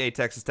happen to be a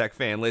Texas Tech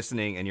fan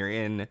listening and you're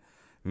in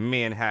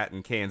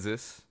Manhattan,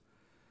 Kansas,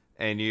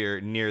 and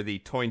you're near the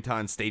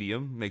Tointon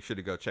Stadium, make sure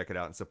to go check it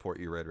out and support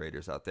your Red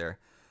Raiders out there.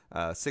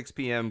 6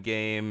 p.m.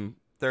 game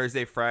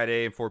Thursday,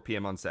 Friday, and 4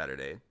 p.m. on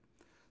Saturday.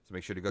 So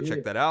make sure to go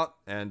check that out,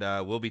 and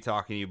we'll be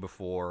talking to you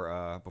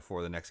before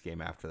the next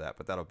game after that.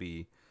 But that'll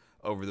be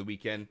over the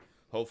weekend.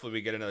 Hopefully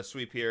we get another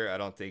sweep here. I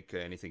don't think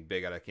anything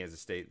big out of Kansas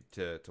State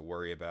to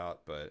worry about,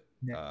 but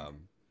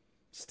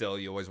still,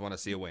 you always want to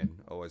see a win.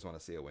 Always want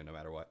to see a win, no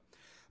matter what.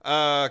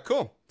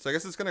 Cool. So I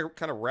guess it's gonna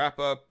kind of wrap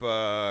up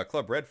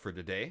Club Red for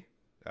today.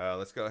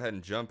 Let's go ahead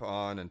and jump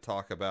on and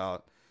talk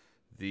about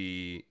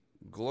the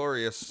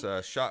glorious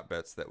shot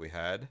bets that we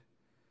had.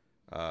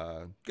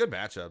 Good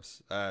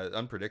matchups.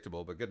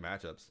 Unpredictable, but good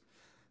matchups.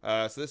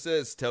 So this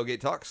is Tailgate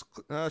Talks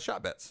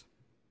shot bets.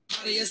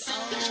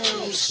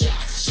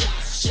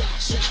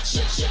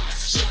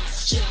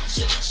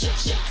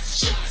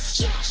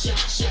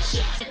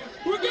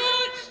 We're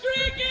going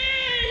streaky!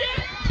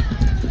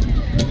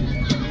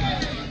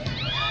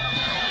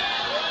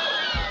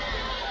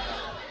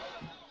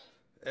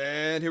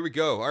 And here we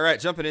go. All right,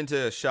 jumping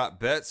into shot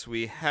bets,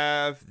 we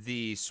have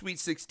the Sweet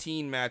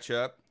 16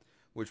 matchup,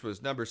 which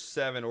was number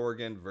 7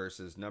 Oregon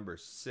versus number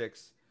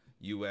 6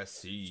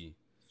 USC.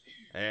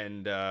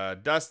 And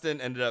Dustin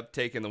ended up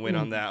taking the win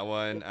on that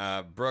one.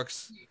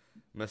 Brooks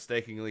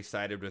mistakenly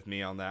sided with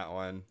me on that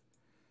one.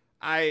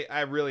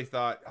 I really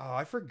thought,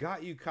 I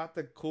forgot you caught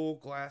the cool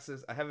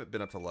glasses. I haven't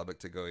been up to Lubbock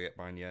to go get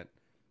mine yet.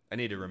 I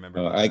need to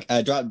remember.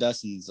 I dropped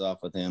Dustin's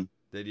off with him.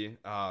 Did you?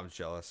 Oh, I'm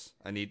jealous.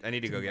 I need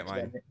to go get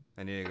mine.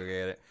 I need to go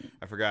get it.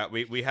 I forgot.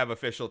 We have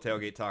official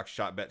Tailgate Talk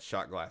shot bet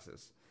shot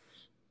glasses.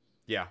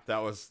 Yeah,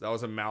 that was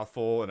a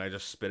mouthful, and I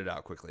just spit it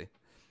out quickly.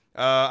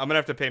 I'm gonna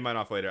have to pay mine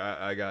off later.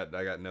 I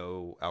got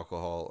no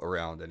alcohol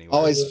around anyway.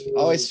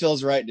 Always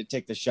feels right to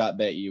take the shot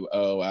bet you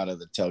owe out of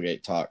the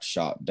Tailgate Talk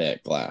shot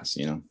bet glass.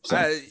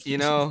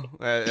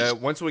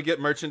 So. Once we get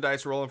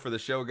merchandise rolling for the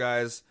show,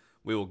 guys,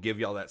 we will give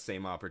y'all that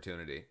same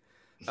opportunity.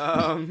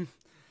 Plenty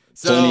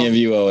of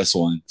you owe us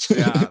one.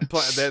 Yeah,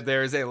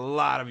 there's a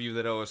lot of you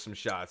that owe us some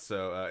shots,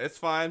 so it's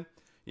fine.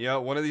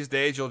 One of these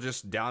days you'll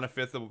just down a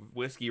fifth of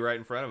whiskey right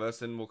in front of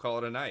us, and we'll call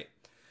it a night.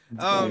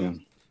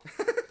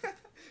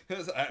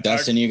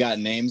 Dustin, you got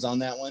names on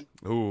that one?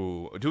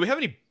 Ooh, do we have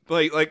any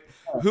like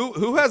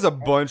who has a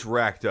bunch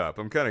racked up?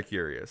 I'm kind of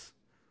curious.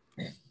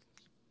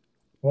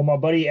 Well, my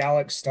buddy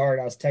Alex Start,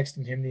 I was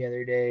texting him the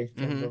other day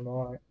from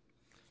Vermont.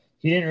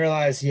 He didn't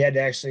realize he had to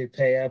actually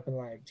pay up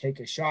and take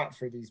a shot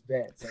for these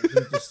bets. He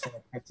just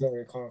kept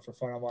over calling for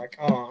fun. I'm like,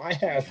 I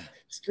have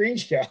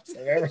screenshots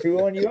of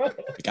everyone you owe.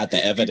 I got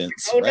the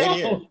evidence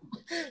here,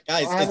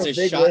 guys. It's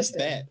a shot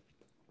bet.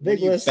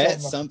 Big you list.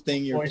 Bet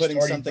something, you're putting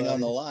something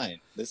on the line.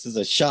 This is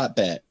a shot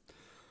bet.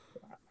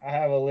 I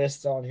have a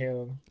list on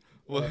him.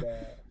 What?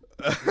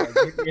 I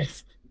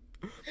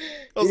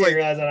was like,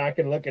 realize that I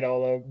can look at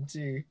all of them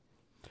too.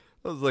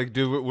 I was like,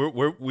 dude,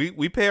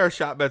 we pay our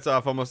shot bets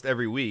off almost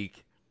every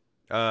week.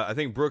 I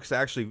think Brooks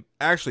actually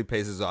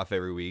pays us off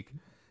every week,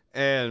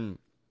 and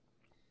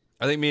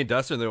I think me and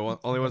Dustin are the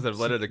only ones that have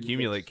let it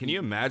accumulate. Can you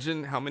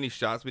imagine how many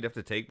shots we'd have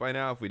to take by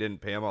now if we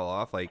didn't pay them all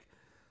off?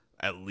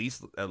 At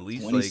least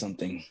 20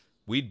 something.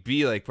 We'd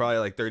be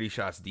probably 30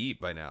 shots deep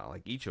by now,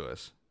 each of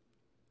us.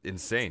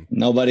 Insane.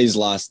 Nobody's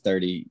lost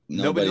 30.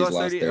 Nobody's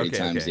lost 30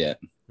 times yet.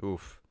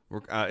 Oof.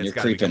 You're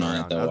creeping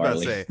on it though. I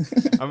was about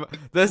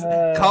to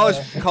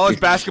say, college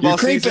basketball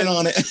season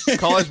on it.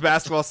 College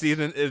basketball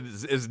season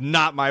is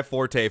not my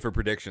forte for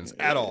predictions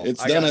at all.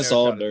 It's done us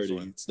all dirty.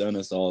 It's done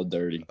us all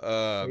dirty.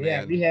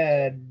 Yeah, we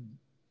had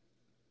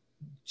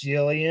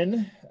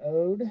Jillian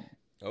owed.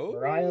 Oh,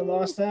 Ryan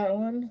lost that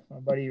one. My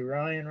buddy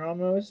Ryan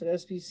Ramos at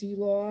SPC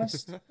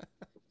lost.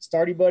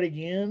 Starty Bud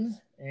again,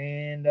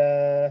 and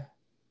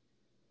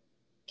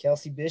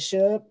Kelsey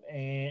Bishop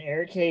and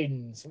Eric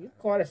Hayden. So we have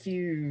quite a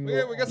few.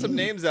 We got some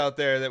names out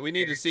there that we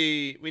need to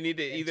see. We need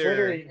to either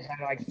Twitter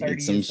had 30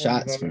 get some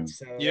shots from.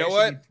 So you know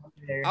what?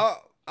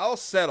 I'll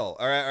settle.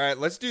 All right.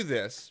 Let's do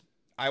this.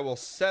 I will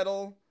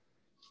settle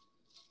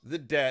the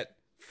debt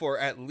for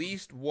at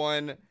least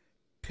one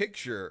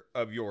picture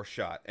of your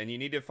shot, and you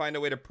need to find a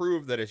way to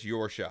prove that it's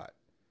your shot.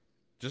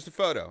 Just a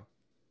photo,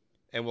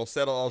 and we'll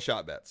settle all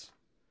shot bets.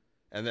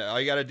 And then all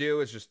you got to do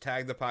is just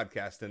tag the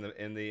podcast in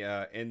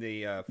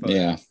the photo.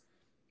 Yeah.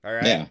 All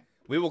right. Yeah.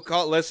 We will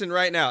listen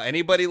right now.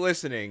 Anybody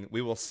listening,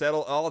 we will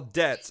settle all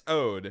debts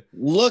owed.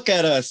 Look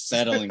at us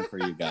settling for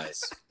you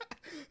guys.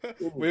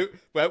 we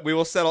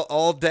will settle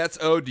all debts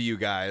owed to you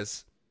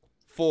guys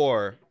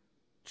for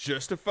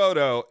just a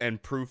photo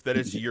and proof that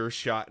it's your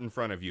shot in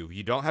front of you.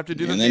 You don't have to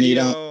do the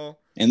video.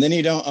 And then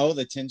you don't owe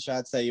the 10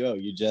 shots that you owe.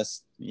 You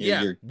just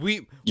your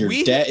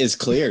debt is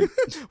cleared.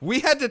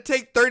 We had to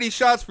take 30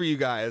 shots for you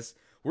guys.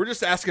 We're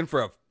just asking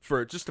for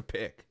just a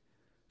pic.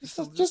 Just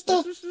a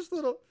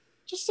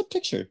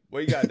picture.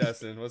 What you got,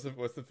 Dustin? What's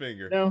the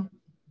finger? No.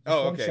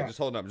 Oh, okay. Just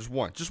hold up. Just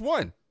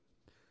one.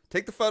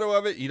 Take the photo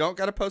of it. You don't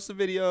got to post the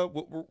video.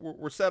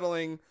 We're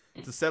settling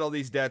to settle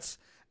these debts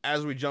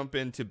as we jump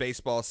into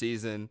baseball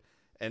season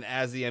and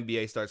as the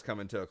NBA starts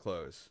coming to a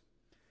close.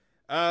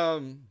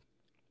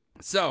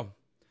 So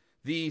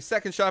the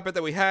second shot bet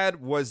that we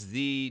had was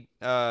the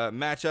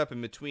matchup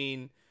in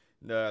between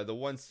the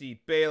 1 seed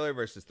Baylor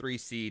versus 3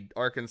 seed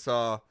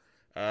Arkansas.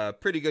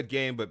 Pretty good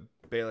game, but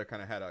Baylor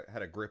kind of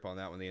had a grip on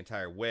that one the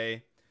entire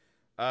way.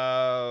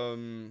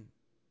 And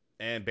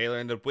Baylor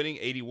ended up winning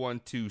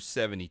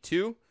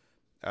 81-72.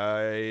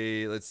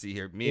 Let's see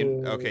here.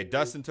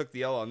 Dustin took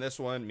the L on this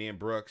one. Me and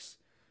Brooks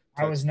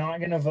I was not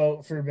going to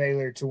vote for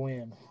Baylor to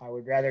win. I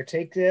would rather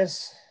take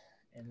this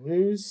and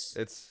lose.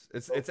 It's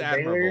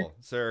admirable, Baylor.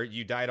 Sir.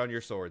 You died on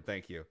your sword.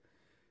 Thank you.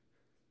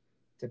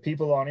 The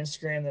people on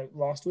Instagram that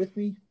lost with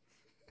me.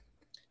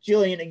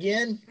 Jillian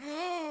again.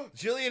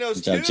 Jillian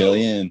knows too.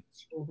 Jillian.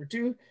 Over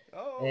 2.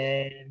 Oh.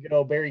 And good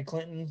old Barry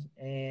Clinton.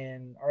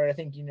 And I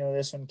think you know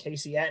this one,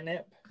 Casey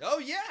Atnep. Oh,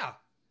 yeah.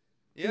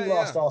 Yeah, he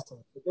lost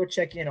also. Go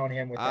check in on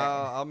him with that.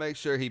 I'll make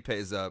sure he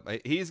pays up.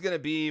 He's going to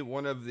be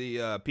one of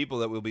the people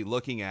that we'll be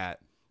looking at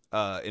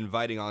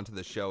inviting onto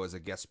the show as a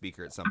guest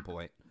speaker at some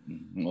point.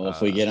 Well,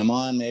 if we get him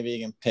on, maybe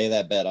you can pay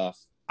that bet off.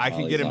 I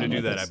can get him to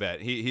do that. I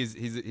bet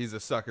he's a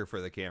sucker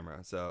for the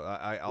camera, so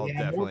I'll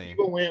definitely. More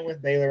people went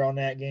with Baylor on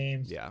that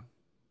game. Yeah,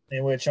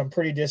 in which I'm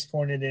pretty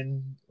disappointed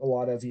in a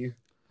lot of you.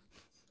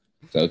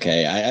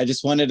 Okay, I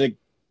just wanted to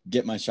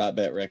get my shot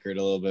bet record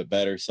a little bit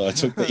better, so I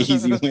took the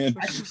easy win.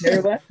 I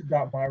care less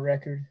about my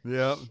record.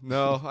 Yeah,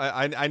 no,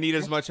 I need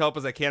as much help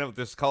as I can with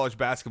this college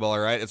basketball. All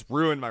right, it's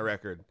ruined my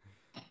record,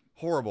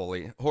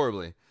 horribly.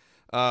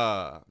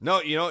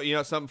 No, you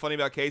know something funny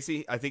about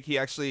Casey? I think he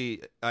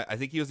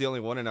was the only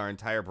one in our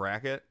entire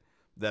bracket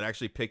that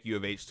actually picked U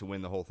of H to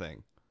win the whole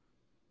thing.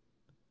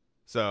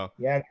 So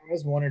yeah, there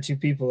was 1 or 2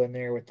 people in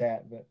there with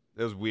that, but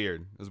it was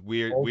weird. It was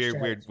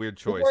weird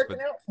choice. Working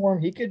out for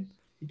him, he could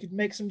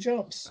make some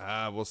jumps.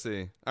 We'll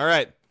see. All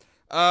right.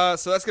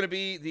 So that's going to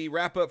be the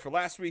wrap up for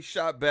last week's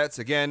shot bets.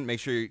 Again, make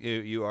sure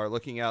you are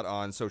looking out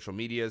on social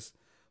medias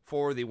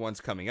for the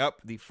ones coming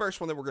up. The first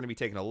one that we're going to be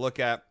taking a look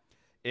at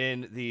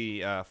in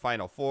the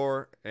Final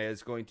Four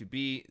is going to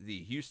be the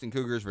Houston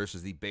Cougars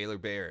versus the Baylor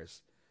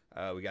Bears.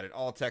 We got an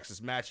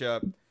all-Texas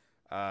matchup.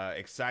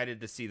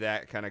 Excited to see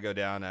that kind of go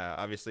down.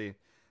 Obviously,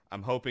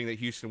 I'm hoping that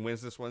Houston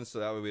wins this one so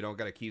that way we don't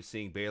got to keep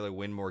seeing Baylor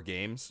win more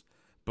games.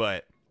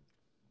 But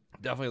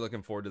definitely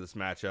looking forward to this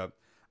matchup.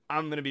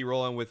 I'm going to be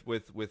rolling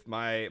with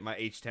my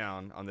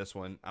H-Town on this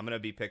one. I'm going to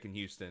be picking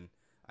Houston.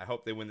 I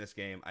hope they win this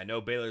game. I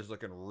know Baylor's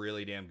looking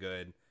really damn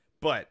good,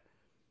 but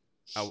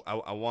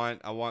I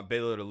want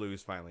Baylor to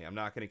lose finally. I'm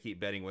not going to keep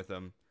betting with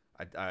them.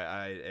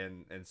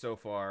 And so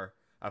far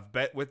I've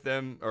bet with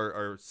them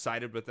or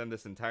sided with them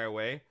this entire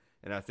way,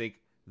 and I think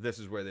this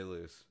is where they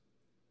lose.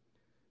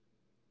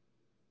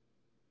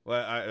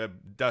 Well,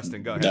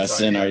 Dustin, go ahead.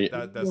 Dustin,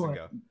 Dustin,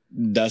 go.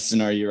 Dustin,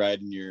 are you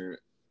riding your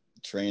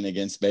train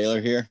against Baylor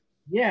here?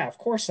 Yeah, of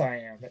course I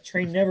am. That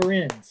train never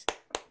ends.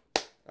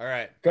 All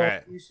right. Go, all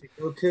right.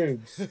 Go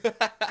Cougs.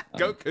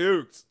 Go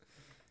Cougs.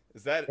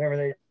 Is that? Whatever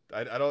they.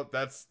 I don't.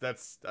 That's.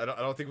 I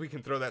don't think we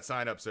can throw that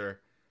sign up, sir.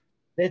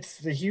 It's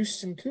the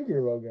Houston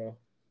Cougar logo.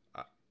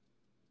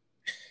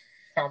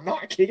 I'm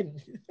not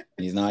kidding.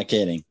 He's not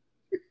kidding.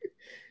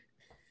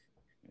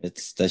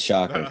 It's the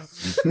shocker.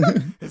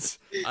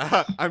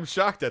 I'm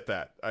shocked at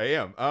that. I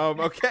am.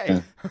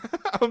 Okay.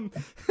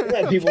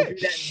 Let people do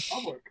that in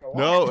public.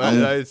 No,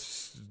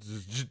 it's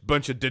just a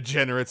bunch of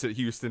degenerates at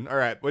Houston. All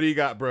right, what do you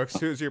got, Brooks?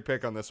 Who's your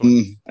pick on this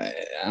one?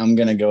 I'm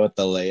gonna go with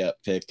the layup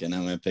pick, and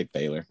I'm gonna pick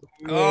Baylor.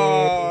 Oh.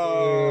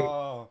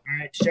 All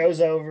right, show's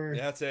over.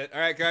 That's it. All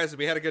right, guys,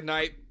 we had a good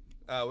night.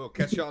 We'll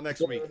catch y'all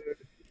next week.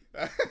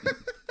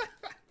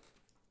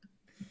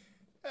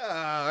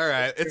 All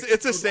right,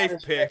 it's a safe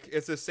pick.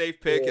 It's a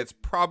safe pick. It's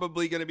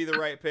probably going to be the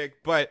right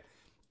pick, but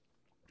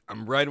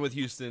I'm riding with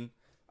Houston.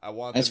 I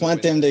just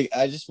want them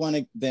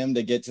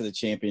to get to the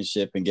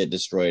championship and get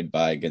destroyed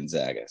by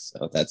Gonzaga.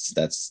 So that's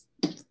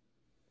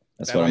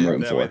what I'm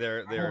rooting for.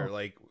 They're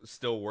like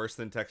still worse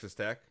than Texas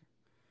Tech,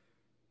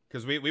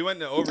 because we went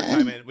to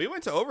overtime and we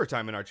went to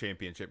overtime in our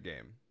championship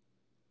game.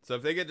 So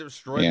if they get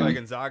destroyed by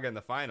Gonzaga in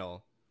the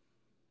final,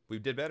 we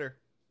did better.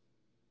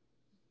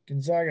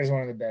 Gonzaga is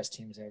one of the best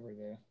teams ever,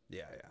 though.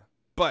 Yeah.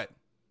 But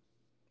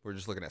we're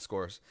just looking at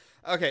scores.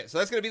 Okay, so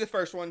that's going to be the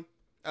first one.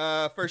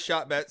 First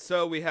shot bet.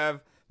 So we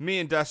have me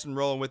and Dustin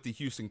rolling with the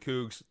Houston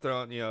Cougs,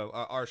 throwing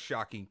our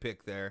shocking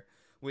pick there.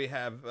 We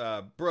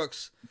have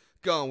Brooks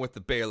going with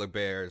the Baylor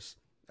Bears.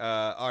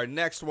 Our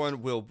next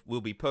one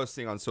we'll be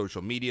posting on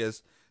social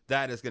medias.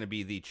 That is going to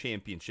be the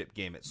championship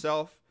game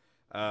itself,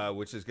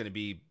 which is going to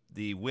be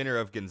the winner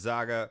of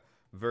Gonzaga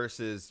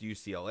versus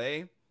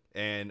UCLA.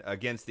 And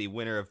against the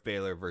winner of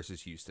Baylor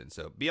versus Houston.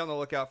 So be on the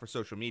lookout for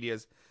social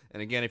medias. And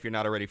again, if you're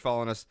not already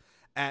following us,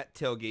 at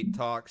Tailgate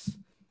Talks.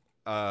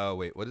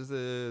 Wait, what is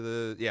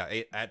at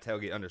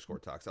Tailgate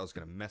 _Talks. I was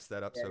going to mess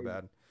that up so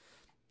bad.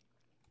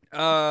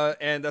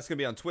 And that's going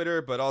to be on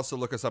Twitter, but also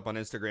look us up on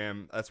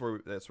Instagram. That's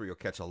where you'll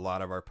catch a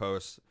lot of our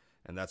posts.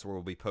 And that's where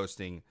we'll be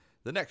posting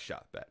the next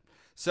shot bet.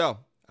 So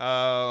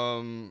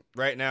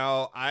right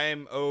now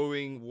I'm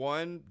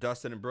 0-1.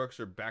 Dustin and Brooks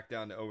are back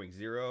down to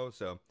 0-0.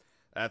 So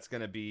that's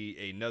going to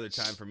be another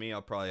time for me.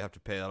 I'll probably have to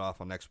pay that off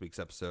on next week's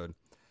episode.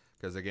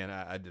 Because, again,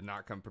 I did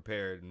not come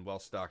prepared and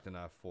well-stocked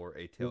enough for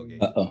a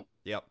tailgate. Uh-oh.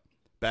 Yep.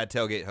 Bad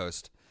tailgate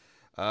host.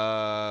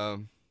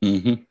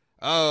 Mm-hmm.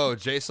 Oh,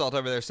 Jay Salt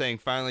over there saying,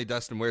 finally,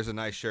 Dustin wears a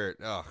nice shirt.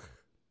 Ugh.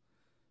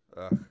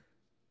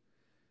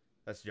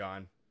 That's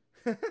John.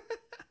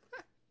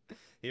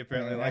 He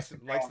apparently likes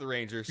the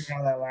Rangers.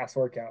 How that last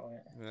workout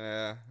went.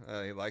 Yeah,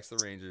 he likes the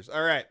Rangers.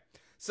 All right.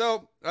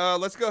 So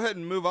let's go ahead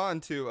and move on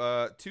to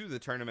the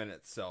tournament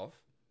itself.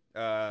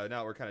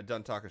 Now we're kind of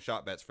done talking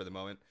shot bets for the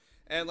moment,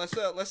 and let's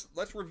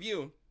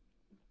review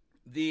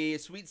the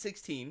Sweet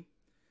 16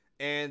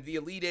 and the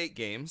Elite 8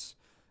 games,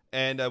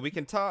 and we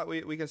can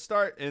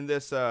start in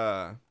this.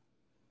 Oh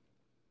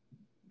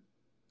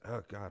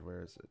God,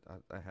 where is it?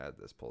 I had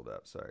this pulled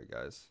up. Sorry,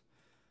 guys.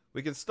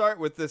 We can start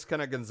with this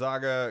kind of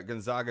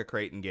Gonzaga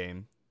Creighton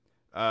game.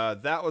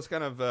 That was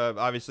kind of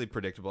obviously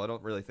predictable. I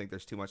don't really think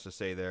there's too much to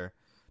say there.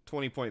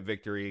 20-point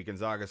victory.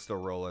 Gonzaga's still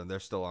rolling. They're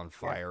still on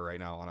fire right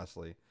now,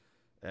 honestly.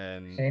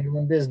 And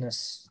handling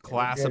business.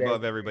 Class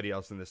above everybody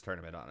else in this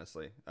tournament,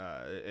 honestly.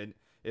 And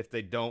if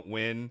they don't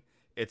win,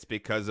 it's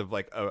because of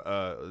like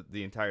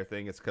the entire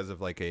thing. It's because of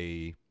like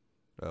a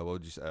what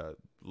would you say,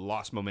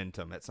 lost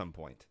momentum at some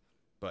point.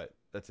 But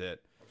that's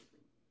it.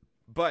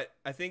 But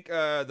I think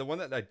the one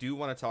that I do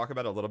want to talk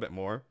about a little bit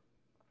more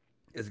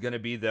is going to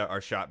be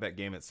our shot bet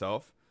game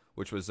itself,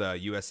 which was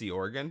USC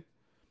Oregon.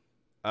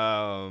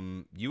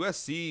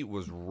 USC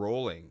was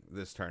rolling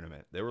this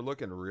tournament. They were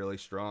looking really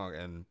strong,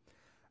 and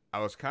I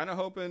was kind of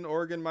hoping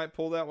Oregon might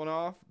pull that one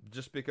off,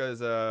 just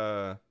because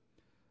I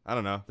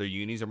don't know, their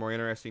unis are more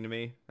interesting to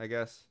me, I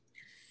guess.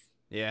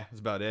 Yeah, that's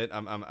about it.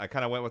 I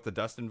kind of went with the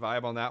Dustin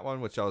vibe on that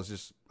one, which I was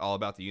just all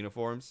about the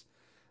uniforms.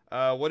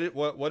 What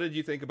did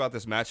you think about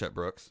this matchup,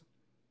 Brooks?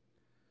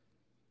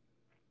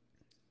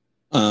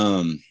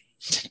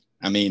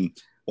 I mean,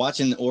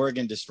 watching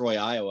Oregon destroy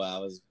Iowa, I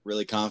was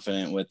really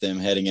confident with them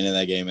heading into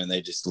that game, and they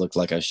just looked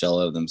like a shell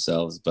of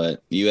themselves.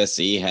 But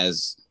USC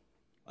has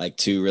like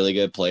two really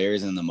good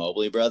players in the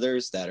Mobley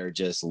brothers that are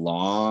just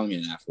long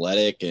and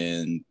athletic,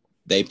 and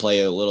they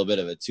play a little bit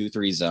of a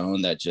 2-3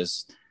 zone that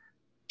just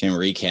can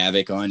wreak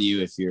havoc on you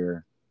if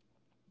you're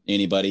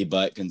anybody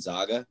but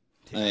Gonzaga.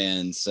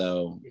 And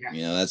so,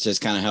 that's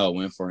just kind of how it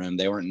went for him.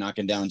 They weren't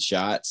knocking down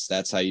shots.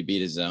 That's how you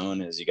beat a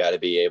zone, is you got to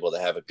be able to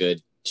have a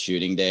good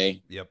shooting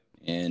day. Yep.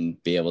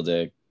 And be able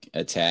to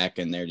attack,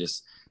 and they're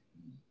just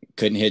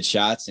couldn't hit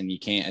shots, and you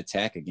can't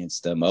attack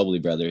against the Mobley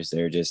brothers.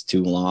 They're just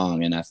too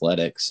long and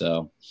athletic.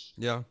 So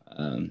yeah,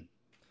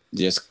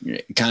 just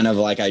kind of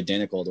like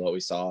identical to what we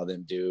saw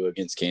them do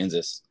against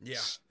Kansas. Yeah,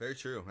 very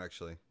true,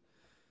 actually.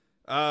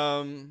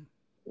 So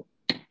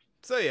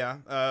yeah,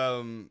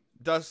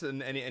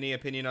 Dustin, any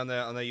opinion on the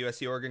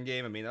USC Oregon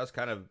game? I mean, that was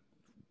kind of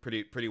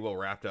pretty well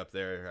wrapped up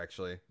there,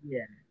 actually.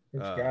 Yeah,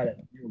 got it.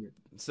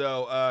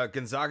 So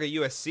Gonzaga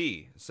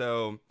USC.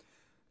 So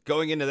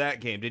going into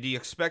that game, did you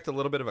expect a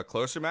little bit of a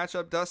closer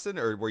matchup, Dustin,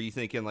 or were you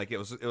thinking like it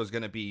was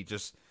going to be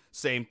just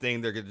same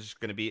thing? They're just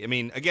going to be, I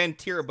mean, again,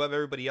 tier above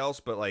everybody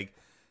else, but like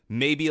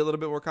maybe a little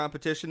bit more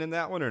competition in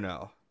that one, or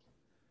no?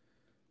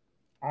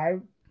 I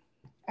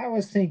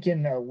was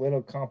thinking a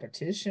little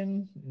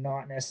competition,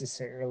 not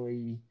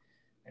necessarily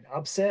an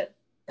upset,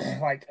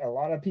 like a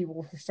lot of people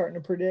were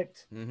starting to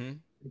predict. Mm-hmm.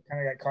 We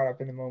kind of got caught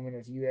up in the moment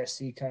of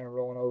USC kind of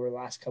rolling over the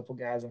last couple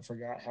guys and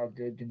forgot how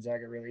good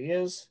Gonzaga really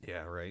is.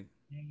 Yeah, right.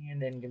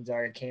 And then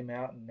Gonzaga came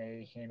out and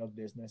they handled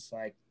business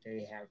like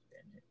they have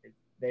been.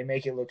 They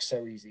make it look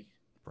so easy.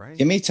 Right.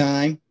 Timmy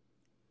time.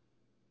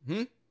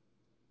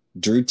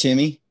 Drew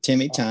Timmy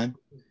time.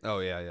 Oh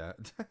yeah.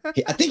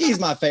 I think he's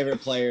my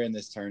favorite player in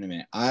this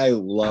tournament. I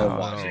love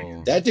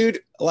watching that dude.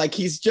 Like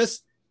he's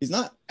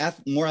not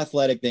more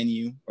athletic than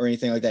you or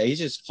anything like that. He's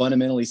just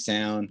fundamentally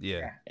sound.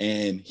 Yeah.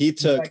 And he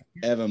took like,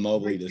 Evan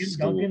Mobley to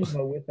school.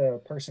 Duncan, with a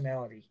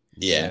personality.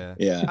 Yeah.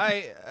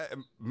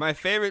 My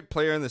favorite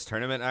player in this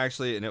tournament,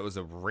 actually, and it was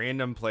a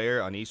random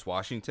player on East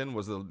Washington,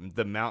 was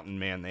the mountain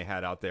man they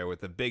had out there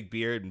with the big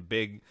beard and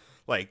big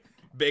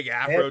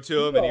afro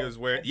to him, and he was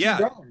wearing.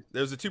 Yeah,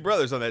 there was the two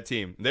brothers on that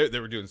team. They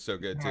were doing so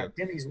good too.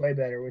 Timmy's way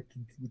better with.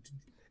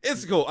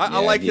 It's cool.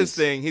 I like his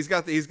thing. He's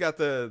got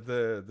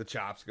the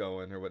chops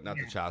going, or what? Not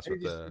the chops,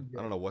 but I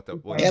don't know what the.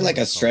 He had like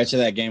a stretch of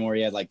that game where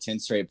he had like 10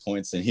 straight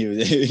points, and he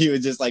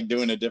was just like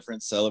doing a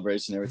different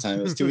celebration every time.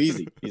 It was too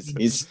easy.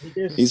 He's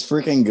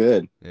freaking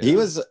good. Yeah. He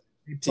was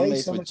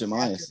teammates with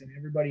Jemias.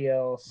 Everybody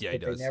else. Yeah, he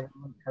does. They never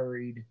look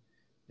hurried.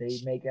 They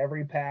make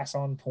every pass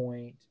on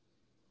point.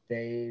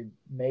 They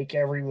make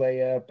every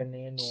layup and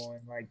end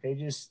one. Like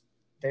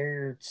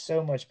they're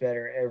so much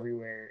better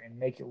everywhere and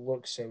make it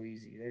look so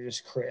easy. They're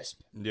just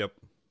crisp. Yep.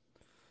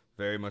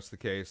 Very much the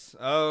case.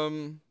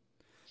 No,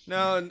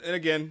 and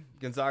again,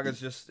 Gonzaga's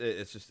just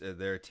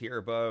they're a tier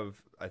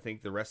above, I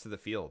think, the rest of the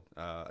field.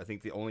 I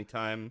think the only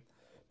time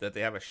that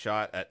they have a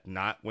shot at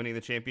not winning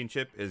the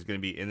championship is going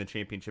to be in the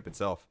championship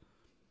itself.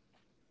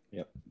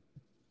 Yep.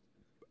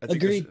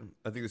 Agreed.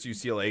 I think this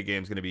UCLA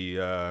game is going to be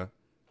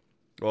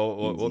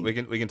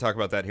we can talk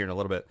about that here in a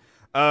little bit.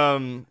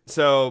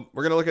 So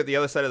we're gonna look at the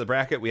other side of the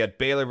bracket. We had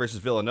Baylor versus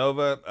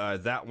Villanova.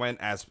 That went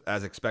as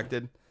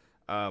expected.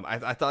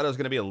 I thought it was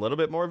gonna be a little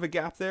bit more of a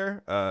gap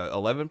there.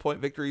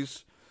 11-point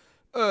victories,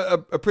 a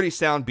pretty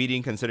sound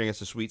beating considering it's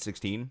a Sweet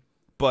 16.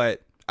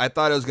 But I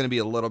thought it was gonna be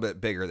a little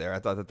bit bigger there. I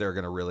thought that they were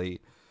gonna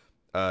really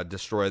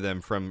destroy them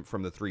from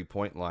the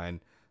 3-point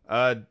line.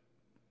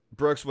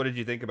 Brooks, what did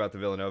you think about the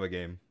Villanova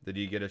game? Did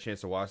you get a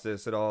chance to watch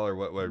this at all, or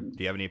what do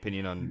you have any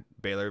opinion on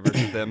Baylor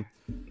versus them?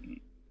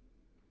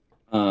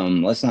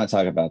 Let's not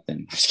talk about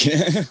them. Just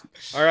kidding.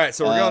 All right,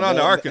 so we're going on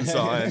to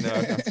Arkansas.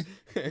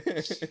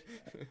 And,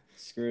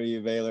 screw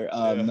you, Baylor.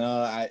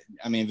 No,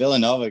 I mean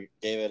Villanova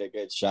gave it a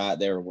good shot.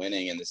 They were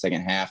winning in the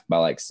second half by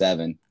like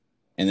 7,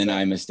 and then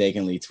I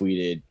mistakenly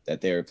tweeted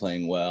that they were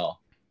playing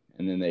well,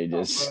 and then they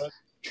just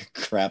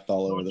crapped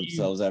all over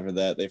themselves after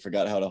that. They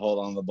forgot how to hold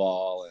on the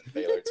ball, and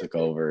Baylor took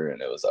over,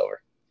 and it was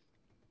over.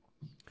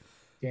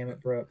 Damn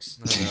it, Brooks.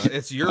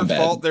 It's your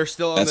fault they're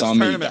still in this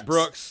tournament,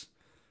 Brooks.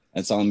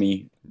 That's on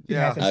me.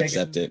 Yeah, I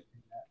accept it.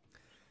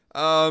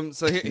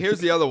 So here's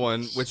the other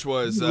one, which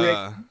was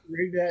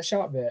rigged that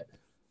shot bet.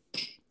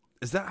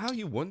 Is that how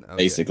you won? Okay.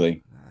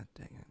 Basically. Ah,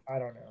 dang it. I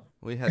don't know.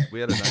 We had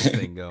a nice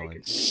thing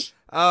going.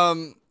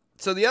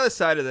 So the other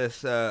side of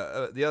this,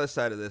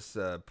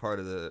 part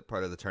of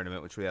the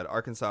tournament, which we had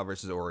Arkansas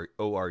versus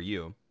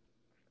ORU.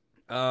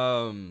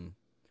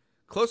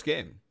 Close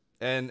game,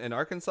 and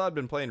Arkansas had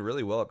been playing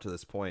really well up to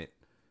this point.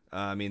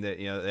 I mean,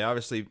 they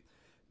obviously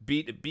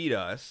beat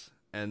us,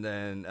 and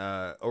then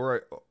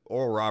Oral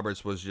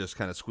Roberts was just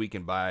kind of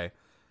squeaking by,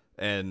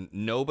 and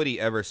nobody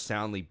ever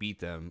soundly beat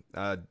them.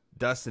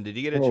 Dustin, did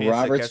you get a chance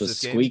Roberts to catch was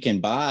this game? squeaking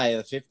by.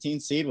 The 15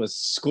 seed was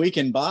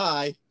squeaking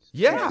by.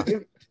 Yeah.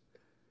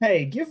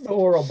 Hey, give the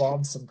Oral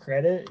Bombs some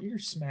credit. You're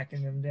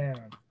smacking them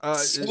down.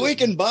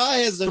 Squeaking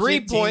by as the 3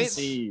 15 points.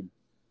 seed.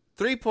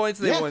 3 points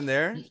they won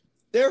there.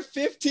 They're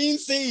 15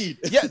 seed.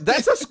 Yeah,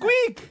 that's a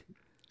squeak.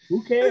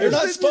 Who cares? They're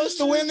not supposed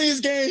to win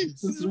these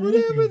games.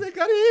 Whatever, they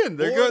got in.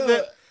 They're Florida,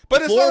 good.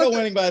 But it's Florida not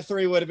winning by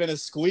 3 would have been a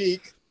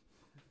squeak.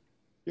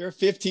 You're a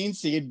 15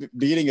 seed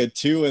beating a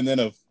 2 and then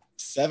a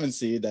 7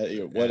 seed.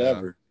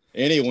 Whatever.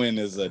 Yeah. Any win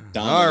is a domination.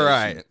 All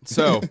right.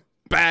 So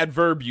bad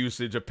verb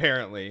usage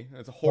apparently.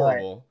 That's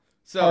horrible. Right.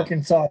 So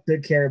Arkansas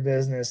took care of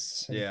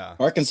business. Yeah.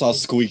 Arkansas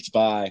squeaked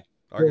by.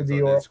 Arkansas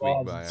did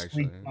squeak by, actually.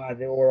 Squeaked by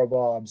the Oral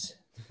Bobs.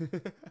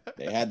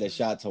 They had the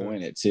shot to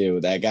win it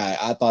too. That guy,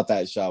 I thought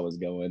that shot was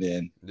going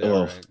in.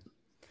 Yeah,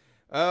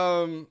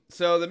 right.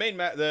 So the main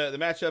the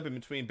matchup in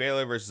between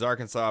Baylor versus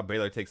Arkansas,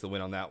 Baylor takes the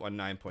win on that one,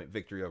 9-point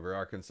victory over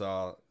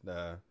Arkansas.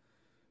 The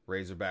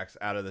Razorbacks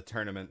out of the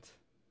tournament.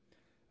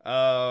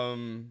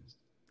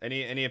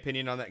 Any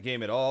opinion on that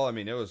game at all? I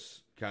mean, it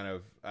was kind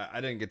of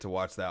I didn't get to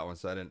watch that one,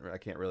 so I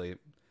can't really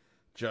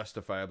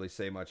justifiably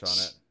say much on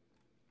it.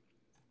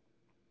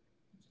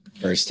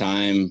 First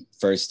time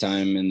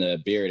in the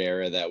Beard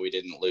era that we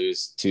didn't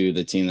lose to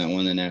the team that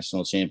won the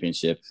national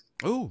championship.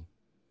 Ooh.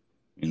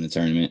 In the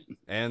tournament.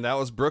 And that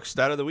was Brooks'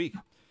 stat of the week.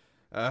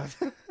 All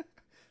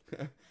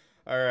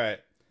right.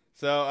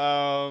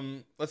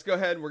 So let's go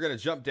ahead and we're going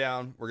to jump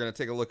down. We're going to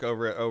take a look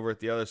over at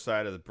the other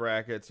side of the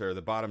brackets, or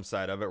the bottom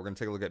side of it. We're going to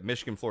take a look at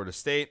Michigan, Florida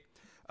State.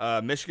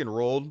 Michigan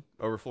rolled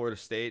over Florida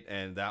State,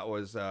 and that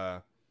was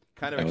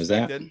kind of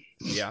expected.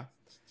 Yeah.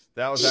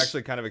 That was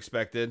actually kind of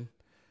expected.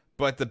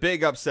 But the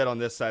big upset on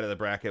this side of the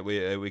bracket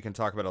we can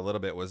talk about a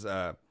little bit was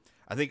I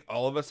think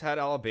all of us had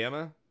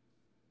Alabama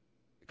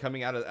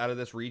coming out of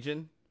this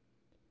region,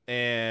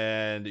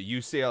 and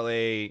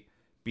UCLA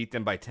beat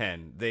them by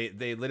 10.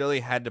 They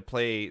literally had to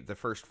play the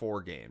first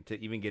 4 game to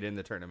even get in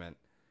the tournament,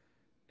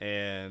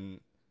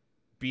 and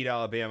beat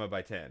Alabama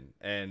by 10.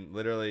 And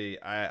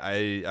literally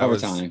I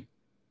overtime.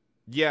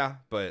 Yeah,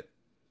 but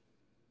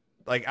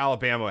like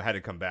Alabama had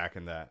to come back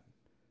in that.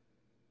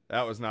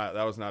 That was not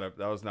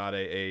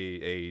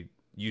a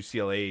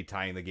UCLA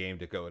tying the game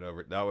to go it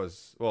over. That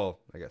was, well,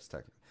 I guess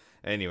technically.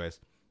 Anyways,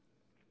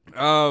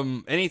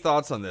 any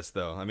thoughts on this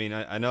though? I mean,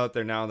 I know that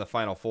they're now in the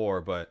Final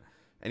Four, but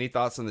any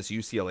thoughts on this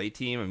UCLA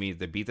team? I mean,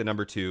 they beat the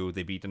number 2,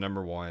 they beat the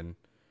number 1.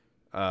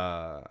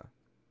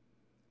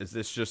 Is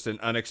this just an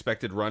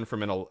unexpected run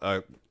from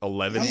an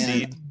 11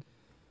 seed?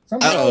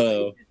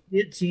 Somehow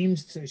get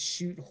teams to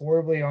shoot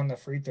horribly on the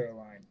free throw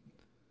line.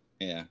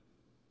 Yeah,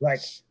 like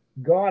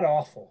god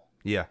awful.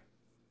 Yeah.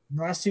 In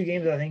the last 2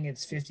 games, I think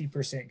it's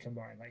 50%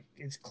 combined. Like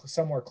it's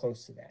somewhere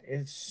close to that.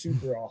 It's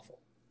super awful.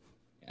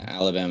 Yeah,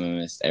 Alabama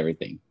missed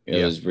everything.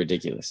 It was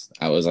ridiculous.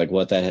 I was like,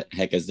 "What the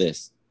heck is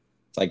this?"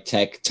 It's like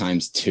Tech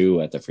times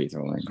 2 at the free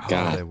throw line.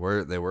 God,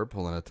 they were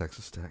pulling a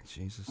Texas Tech.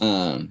 Jesus.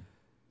 No,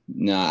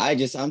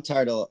 I'm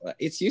tired of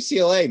it's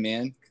UCLA,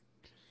 man.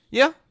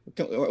 Yeah,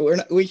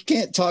 we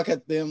can't talk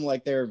at them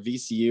like they're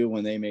VCU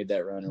when they made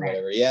that run or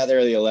whatever. Yeah,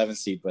 they're the 11th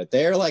seed, but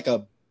they're like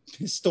a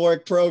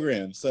historic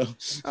program. So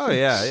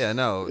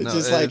no, it's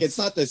just like it's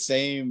not the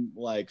same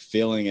like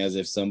feeling as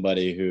if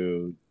somebody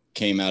who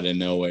came out of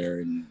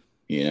nowhere and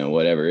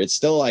whatever. It's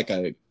still like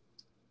a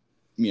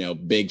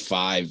Big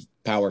 5,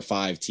 Power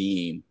 5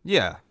 team.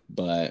 Yeah,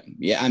 but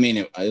yeah, I mean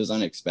it was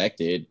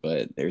unexpected,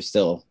 but they're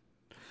still.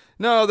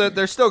 No,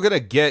 they're still going to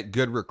get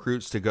good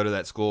recruits to go to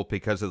that school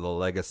because of the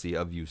legacy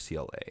of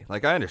UCLA.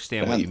 Like, I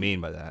understand what you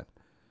mean by that.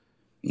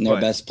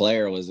 Their best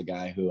player was a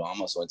guy who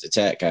almost went to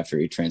Tech after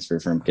he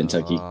transferred from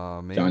Kentucky,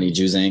 Johnny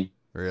Juzang.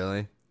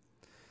 Really?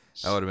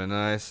 That would have been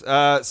nice.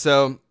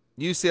 So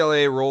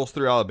UCLA rolls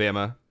through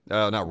Alabama.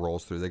 Not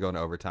rolls through. They go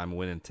into overtime,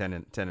 winning 10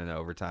 in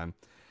overtime.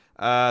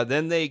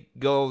 Then they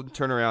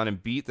turn around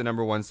and beat the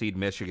number 1 seed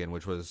Michigan,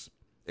 which was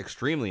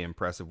extremely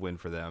impressive win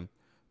for them.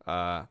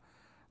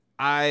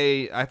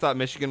 I thought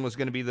Michigan was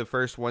going to be the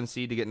first 1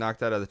 seed to get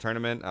knocked out of the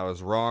tournament. I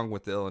was wrong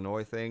with the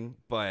Illinois thing,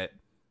 but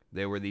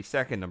they were the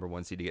second number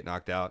 1 seed to get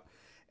knocked out.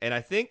 And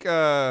I think,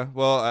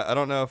 well, I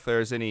don't know if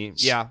there's any.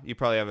 Yeah, you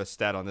probably have a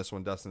stat on this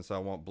one, Dustin, so I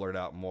won't blurt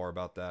out more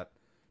about that.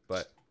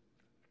 But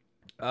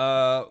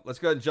let's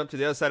go ahead and jump to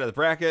the other side of the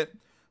bracket.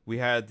 We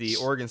had the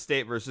Oregon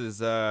State versus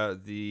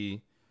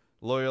the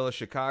Loyola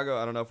Chicago.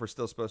 I don't know if we're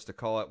still supposed to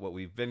call it what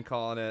we've been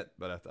calling it,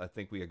 but I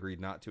think we agreed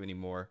not to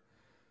anymore.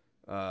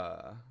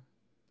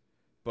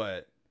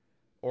 But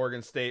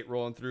Oregon State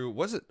rolling through.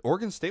 Was it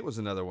Oregon State was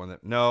another one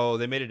that? No,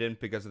 they made it in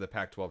because of the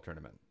Pac-12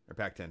 tournament or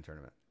Pac-10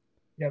 tournament.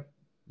 Yep.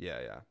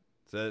 Yeah.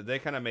 So they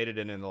kind of made it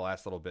in the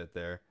last little bit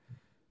there.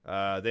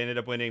 They ended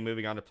up winning,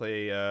 moving on to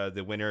play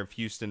the winner of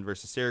Houston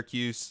versus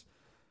Syracuse.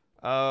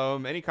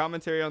 Any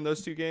commentary on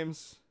those two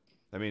games?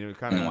 I mean, we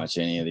kind I of didn't watch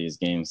any of these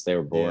games. They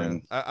were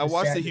boring. Yeah. I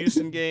watched the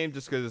Houston game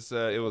just because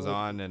it was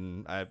on,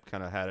 and I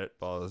kind of had it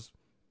while I was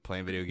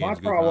playing video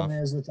games. My problem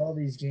is with all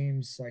these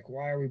games, like,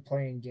 why are we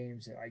playing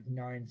games at like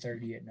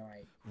 9:30 at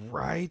night?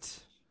 Right.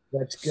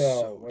 Let's go.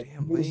 So Like,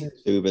 damn late.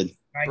 Stupid.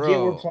 I Bro.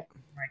 get we're playing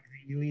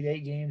like the Elite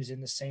Eight games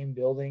in the same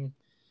building,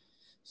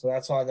 so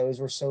that's why those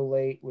were so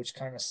late, which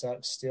kind of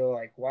sucks. Still,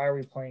 like, why are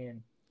we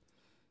playing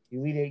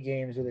Elite Eight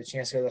games with a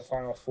chance to go to the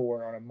Final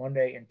Four on a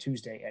Monday and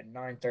Tuesday at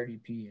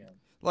 9:30 p.m.?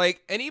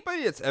 Like,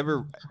 anybody that's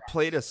ever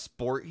played a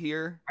sport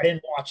here, I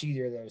didn't watch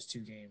either of those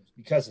two games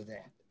because of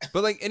that.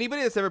 but like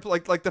anybody that's ever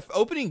like the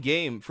opening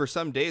game for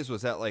some days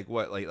was at like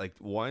what, like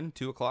 1,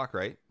 2 o'clock,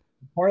 right?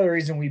 Part of the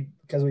reason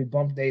because we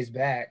bumped days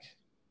back,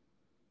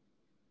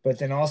 but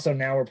then also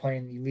now we're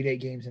playing Elite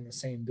Eight games in the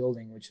same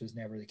building, which was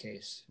never the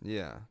case.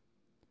 Yeah.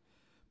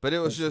 But it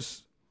was That's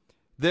just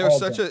there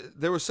was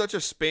all such a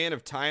span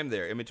of time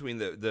there in between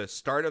the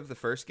start of the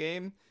first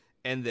game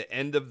and the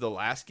end of the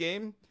last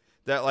game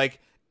that, like,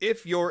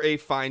 if you're a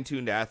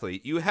fine-tuned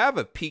athlete, you have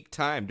a peak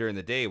time during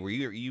the day where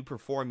you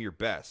perform your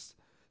best.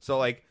 So,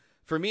 like,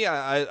 for me,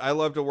 I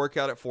love to work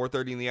out at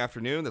 4:30 in the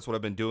afternoon. That's what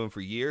I've been doing for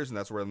years, and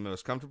that's where I'm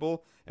most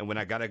comfortable. And when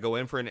I got to go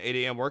in for an 8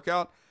 a.m.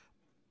 workout,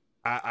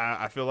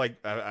 I feel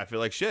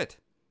like shit.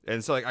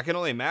 And so, like, I can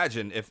only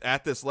imagine if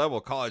at this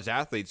level, college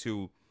athletes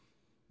who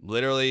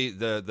literally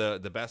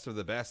the best of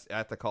the best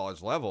at the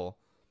college level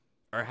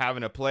are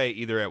having to play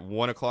either at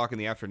 1 o'clock in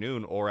the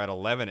afternoon or at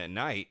 11 at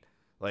night.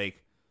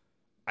 Like,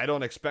 I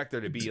don't expect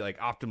there to be like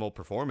optimal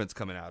performance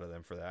coming out of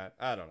them for that.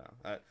 I don't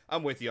know.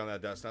 I'm with you on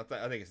that, Dustin.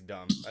 I think it's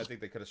dumb. I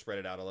think they could have spread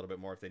it out a little bit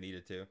more if they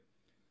needed to.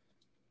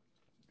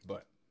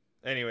 But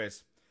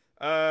anyways,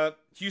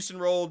 Houston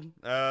rolled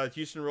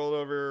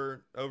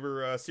over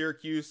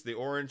Syracuse. The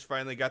Orange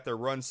finally got their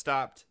run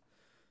stopped.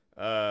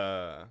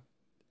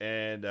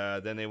 And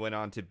then they went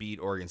on to beat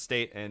Oregon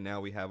State, and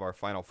now we have our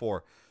Final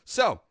Four.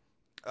 So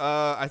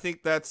I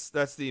think that's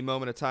the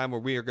moment of time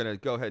where we are going to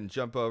go ahead and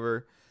jump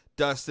over.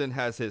 Dustin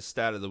has his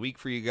stat of the week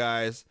for you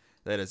guys.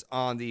 That is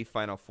on the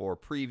Final Four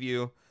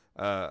preview.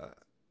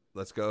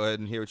 Let's go ahead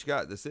and hear what you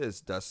got. This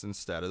is Dustin's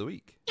stat of the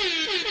week.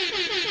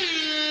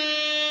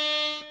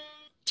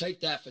 Take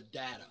that for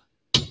data.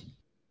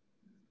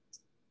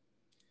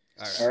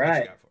 All right. What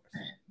you got for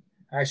us?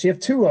 I actually have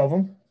two of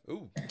them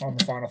Ooh. on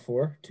the Final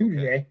Four, two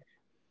today.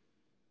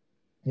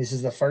 This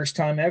is the first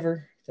time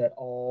ever that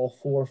all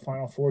four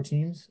Final Four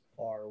teams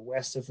are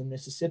west of the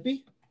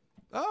Mississippi.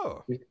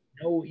 Oh.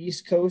 No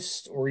East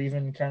Coast or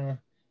even kind of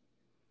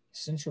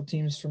central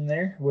teams from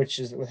there, which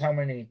is with how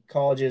many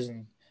colleges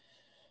and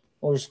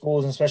older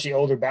schools, and especially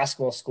older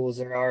basketball schools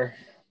there are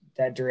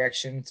that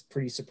direction. It's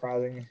pretty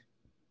surprising.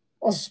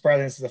 Also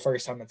surprising this is the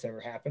first time it's ever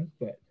happened,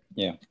 but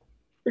yeah,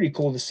 pretty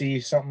cool to see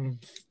something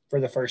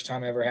for the first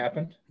time ever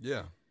happen.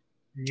 Yeah.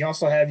 And you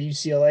also have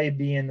UCLA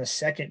being the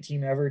second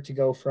team ever to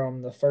go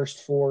from the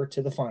first four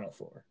to the Final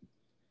Four.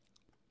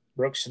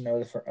 Brooks should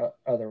know the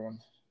other one.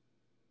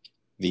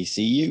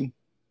 VCU.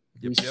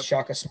 Yep.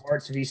 Shaka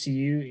Smart's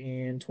VCU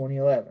in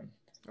 2011.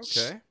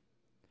 Okay.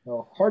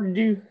 So hard to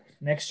do.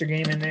 An extra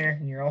game in there,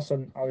 and you're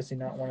also obviously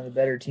not one of the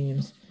better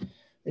teams.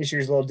 This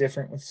year's a little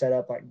different with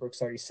setup, like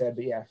Brooks already said.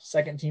 But yeah,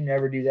 second team to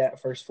ever do that.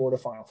 First four to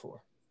Final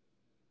Four.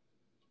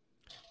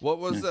 What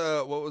was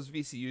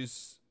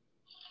VCU's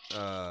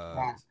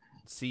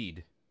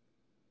seed?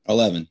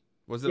 11.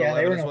 Was it Yeah,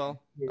 they 11 were as in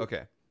well? yeah.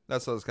 Okay.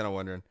 That's what I was kind of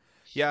wondering.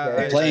 Yeah,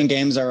 Yeah. The playing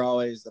games are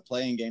always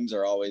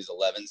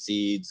 11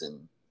 seeds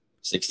and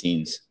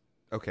 16s.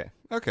 Okay.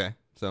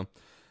 So,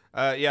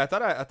 yeah, I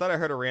thought I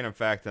heard a random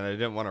fact, and I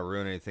didn't want to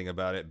ruin anything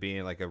about it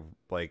being like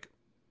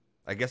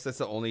I guess that's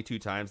the only two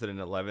times that an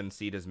 11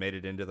 seed has made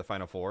it into the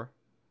Final Four.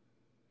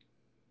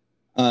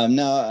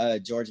 No,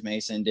 George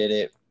Mason did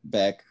it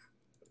back.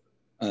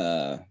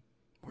 Where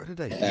did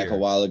I Back hear? a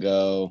while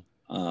ago.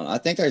 I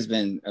think there's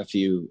been a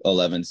few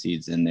 11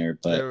 seeds in there,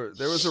 but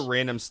There was a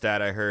random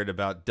stat I heard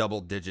about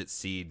double-digit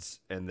seeds,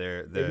 and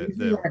Usually, like,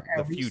 the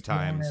at few least one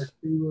times. or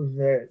two of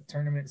the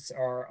tournaments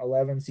are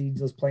 11 seeds,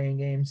 those playing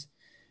games,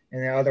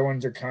 and the other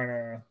ones are kind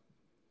of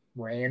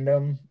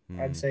random.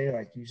 I'd say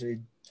like usually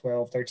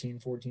 12, 13,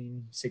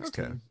 14,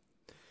 16. Okay.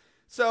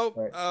 So,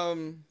 Right.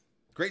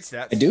 Great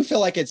stats. I do feel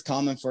like it's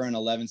common for an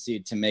 11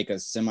 seed to make a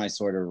semi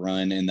sort of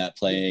run in that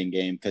playing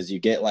game because you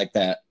get like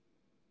that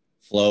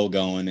flow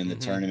going in the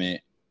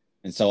tournament.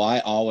 And so I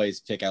always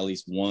pick at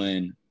least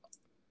one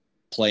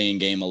playing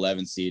game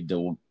 11 seed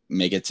to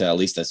make it to at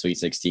least a Sweet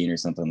 16 or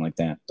something like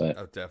that.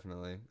 But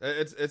definitely.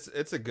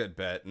 It's a good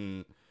bet,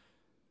 and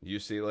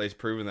UCLA's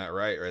proven that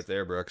right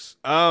there, Brooks.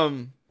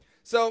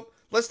 So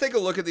let's take a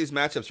look at these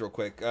matchups real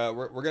quick.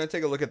 We're going to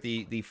take a look at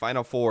the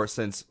Final Four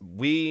since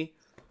we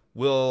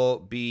will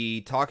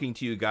be talking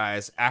to you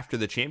guys after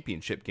the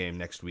championship game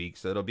next week.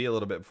 So it'll be a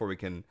little bit before we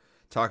can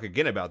talk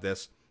again about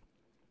this.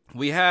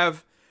 We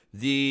have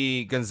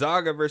the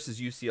Gonzaga versus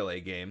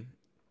UCLA game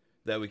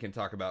that we can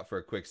talk about for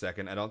a quick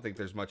second. I don't think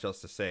there's much else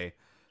to say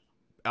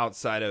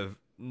outside of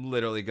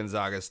literally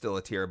Gonzaga is still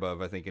a tier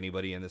above, I think,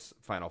 anybody in this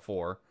Final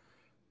Four.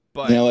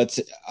 But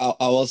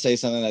I will say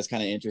something that's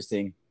kind of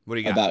interesting. What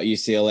do you got about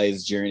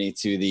UCLA's journey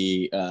to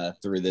the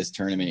through this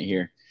tournament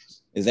here?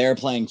 Is they're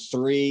playing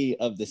 3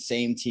 of the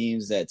same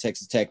teams that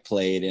Texas Tech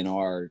played in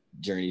our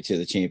journey to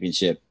the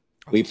championship.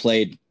 We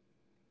played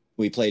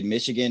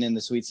Michigan in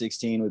the Sweet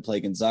 16. We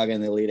played Gonzaga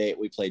in the Elite 8.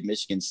 We played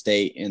Michigan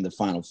State in the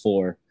Final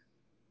Four.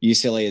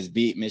 UCLA has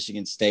beat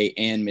Michigan State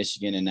and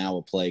Michigan, and now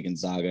will play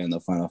Gonzaga in the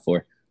Final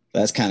Four.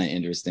 That's kind of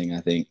interesting, I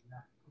think.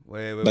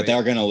 But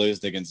they're going to lose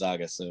to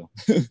Gonzaga, so.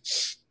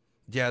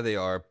 Yeah, they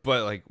are.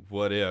 But, like,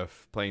 what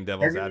if playing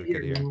devil's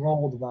advocate here?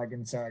 Rolled by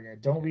Gonzaga.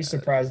 Don't be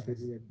surprised if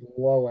this is a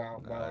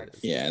blowout.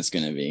 Yeah, it's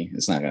going to be.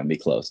 It's not going to be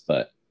close.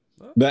 But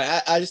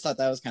I just thought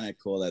that was kind of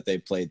cool that they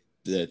played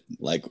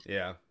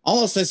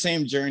almost the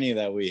same journey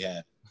that we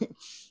had.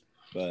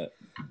 But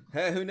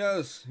hey, who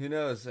knows? Who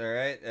knows? All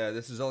right.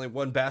 This is only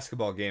one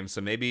basketball game,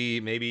 so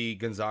maybe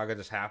Gonzaga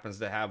just happens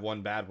to have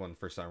one bad one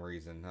for some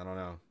reason. I don't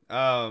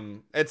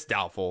know. It's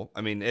doubtful.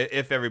 I mean,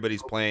 if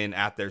everybody's playing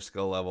at their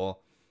skill level,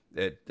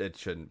 it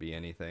shouldn't be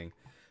anything.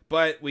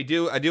 But I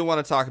do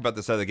want to talk about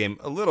this other game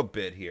a little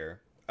bit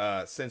here,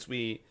 since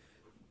we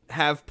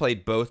have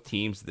played both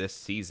teams this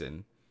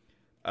season.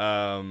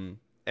 And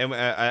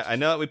I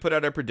know that we put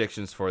out our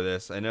predictions for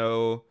this. I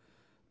know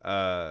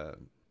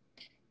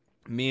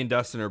me and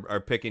Dustin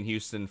are picking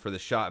Houston for the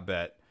shot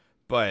bet,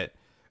 but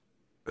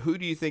who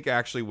do you think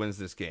actually wins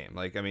this game?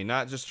 Like, I mean,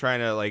 not just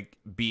trying to like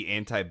be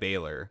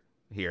anti-Baylor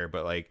here,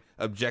 but like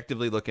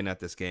objectively looking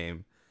at this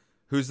game,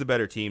 who's the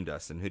better team,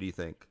 Dustin? Who do you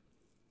think?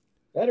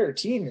 Better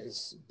team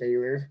is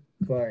Baylor,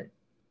 but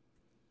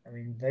I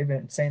mean, they've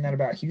been saying that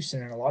about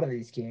Houston in a lot of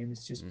these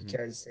games just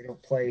because they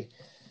don't play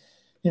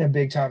in a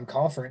big time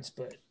conference,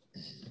 but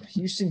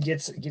Houston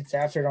gets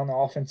after it on the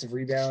offensive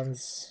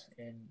rebounds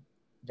and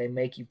they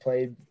make you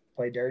play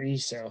dirty,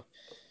 so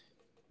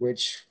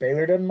which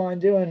Baylor doesn't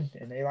mind doing,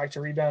 and they like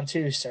to rebound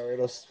too, so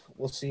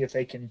we'll see if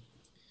they can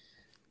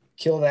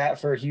kill that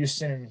for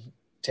Houston and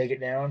take it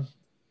down,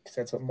 because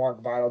that's what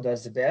Mark Vital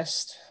does the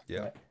best. Yeah.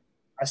 But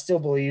I still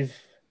believe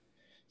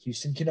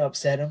Houston can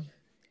upset them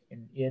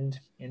and end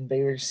in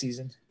Baylor's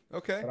season.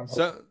 Okay.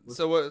 So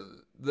what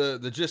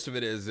the gist of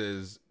it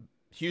is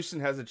Houston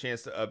has a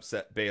chance to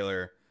upset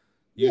Baylor.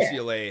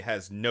 UCLA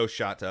has no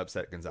shot to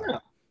upset Gonzaga. No.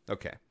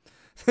 Okay.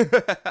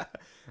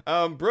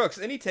 Brooks,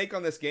 any take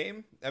on this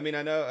game? I mean,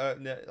 I know,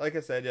 like I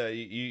said,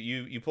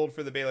 you pulled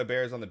for the Baylor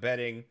Bears on the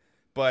betting,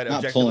 but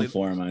not pulling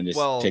for him. I just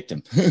picked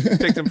him.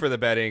 Picked him for the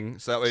betting,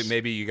 so that way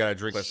maybe you got to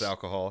drink less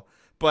alcohol.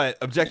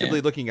 But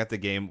objectively looking at the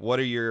game, what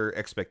are your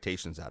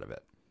expectations out of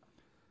it?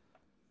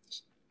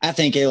 I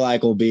think it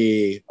will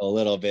be a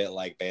little bit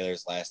like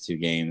Baylor's last 2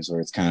 games, where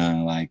it's kind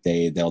of like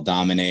they'll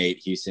dominate.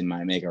 Houston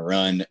might make a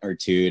run or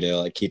two to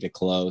like keep it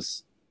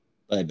close,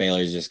 but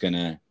Baylor's just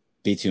gonna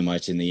be too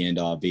much in the end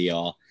all be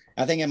all.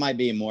 I think it might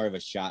be more of a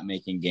shot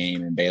making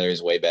game, and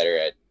Baylor's way better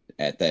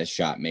at that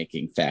shot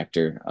making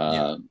factor.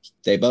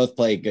 They both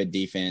play good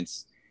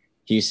defense.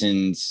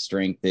 Houston's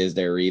strength is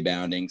their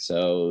rebounding,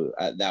 so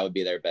that would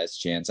be their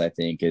best chance, I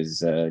think,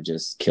 is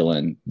just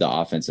killing the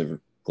offensive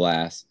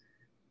glass.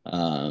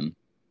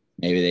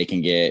 Maybe they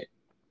can get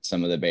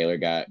some of the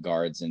Baylor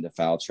guards into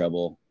foul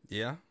trouble.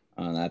 Yeah.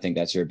 I think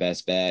that's your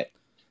best bet.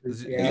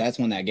 Yeah. That's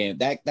when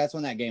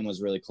that game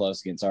was really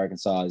close against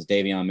Arkansas, as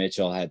Davion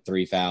Mitchell had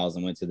 3 fouls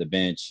and went to the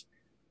bench,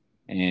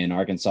 and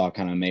Arkansas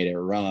kind of made it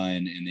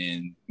run, and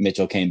then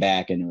Mitchell came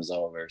back and it was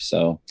over.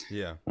 So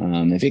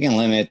if you can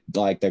limit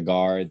like the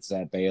guards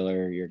at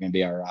Baylor, you're gonna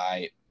be all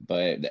right.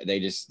 But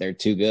they're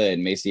too good.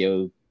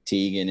 Maceo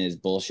Teague and his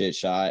bullshit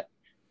shot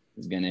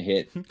is gonna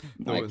hit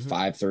like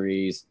 5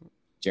 threes.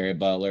 Jared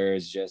Butler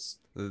is just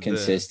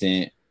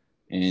consistent.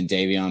 And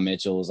Davion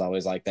Mitchell is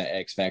always like that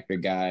X factor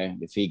guy.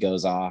 If he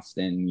goes off,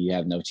 then you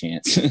have no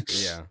chance.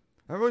 Yeah.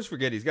 I always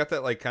forget he's got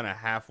that like kind of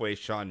halfway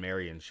Sean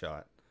Marion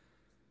shot.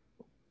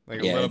 Like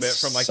a little bit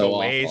from like so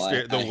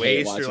the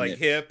waist or like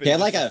hip. He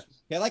had like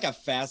a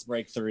fast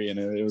break 3, and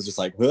it was just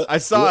like I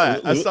saw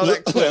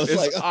that clip. It's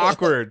like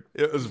awkward.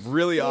 It was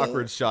really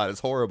awkward shot. It's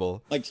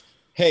horrible. Like,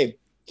 hey,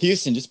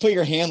 Houston, just put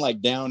your hand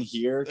like down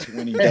here to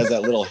when he does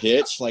that little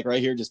hitch, like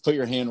right here. Just put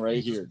your hand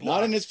right here,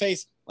 not in his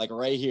face, like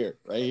right here.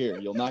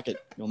 You'll knock it.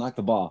 You'll knock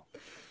the ball.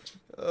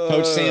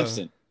 Coach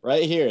Sampson,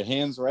 right here,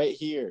 hands right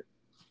here.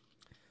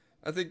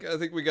 I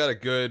think we got a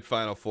good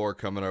Final Four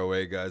coming our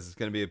way, guys. It's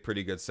going to be a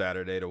pretty good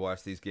Saturday to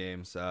watch these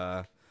games.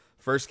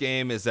 First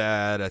game is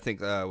at, I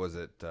think, was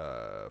it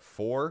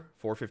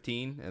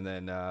 4:15, and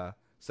then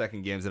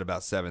second game's at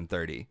about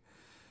 7:30.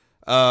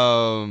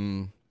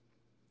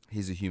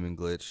 He's a human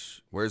glitch.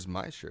 Where's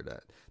my shirt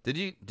at? Did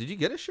you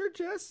get a shirt,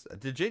 Jess?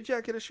 Did J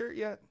Jack get a shirt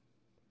yet?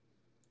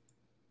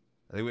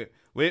 I think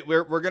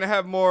we're gonna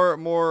have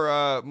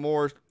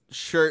more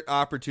shirt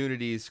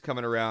opportunities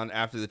coming around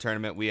after the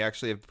tournament. We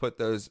actually have put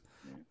those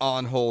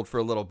on hold for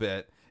a little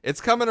bit.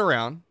 It's coming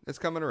around. We're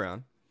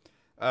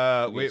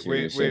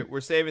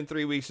saving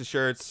 3 weeks of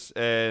shirts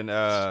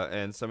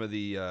and some of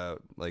the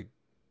like,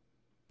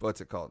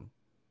 what's it called?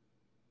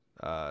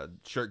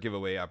 Shirt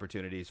giveaway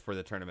opportunities for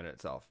the tournament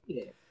itself.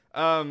 Yeah.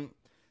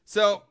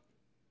 So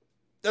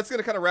that's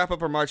gonna kind of wrap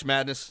up our March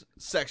Madness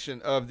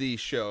section of the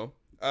show.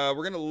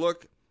 We're gonna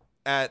look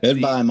at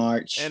Goodbye,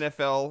 March.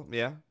 NFL.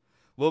 Yeah,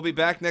 we'll be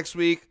back next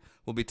week.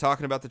 We'll be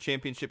talking about the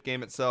championship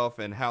game itself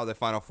and how the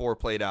Final Four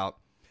played out.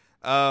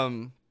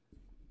 But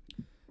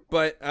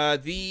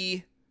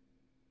the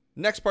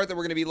next part that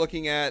we're going to be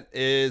looking at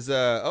is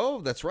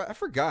that's right, I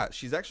forgot.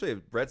 She's actually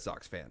a Red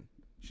Sox fan.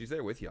 She's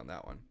there with you on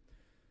that one.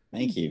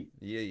 Thank you.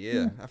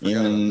 Yeah. I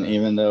forgot about that.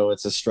 Even though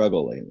it's a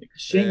struggle lately.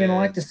 She ain't gonna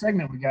like the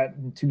segment we got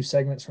in 2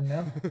 segments from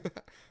now.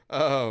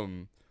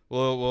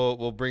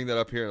 We'll bring that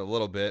up here in a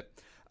little bit.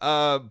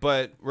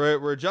 But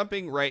we're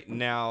jumping right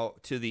now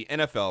to the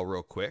NFL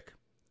real quick.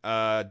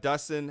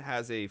 Dustin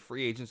has a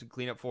free agency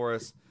cleanup for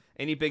us.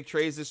 Any big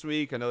trades this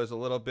week? I know there's a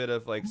little bit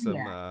of like some.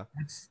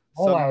 That's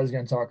all I was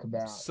going to talk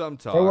about. Some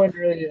talk. There wasn't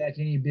really like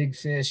any big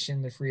fish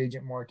in the free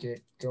agent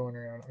market going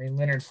around. I mean,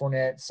 Leonard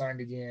Fournette signed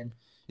again.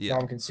 Yeah.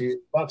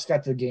 Bucks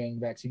got the gang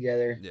back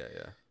together. Yeah.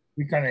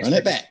 We kind of run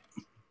it back.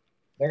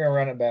 They're going to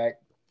run it back.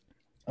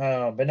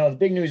 But no, the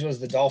big news was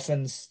the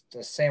Dolphins,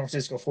 the San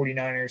Francisco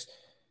 49ers,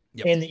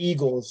 and the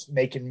Eagles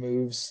making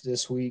moves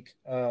this week.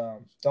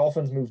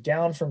 Dolphins moved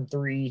down from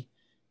 3.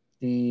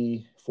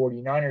 The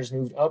 49ers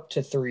moved up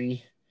to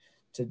 3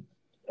 to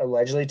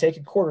allegedly take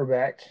a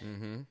quarterback.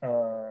 Mm-hmm.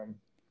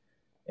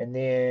 And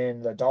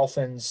then the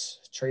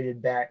Dolphins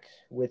traded back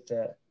with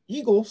the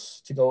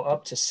Eagles to go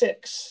up to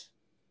 6.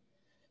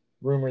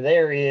 Rumor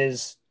there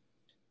is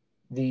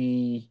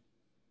the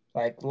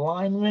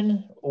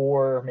lineman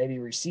or maybe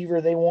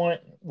receiver they want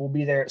will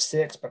be there at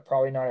 6, but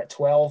probably not at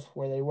 12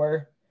 where they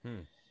were.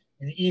 And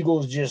the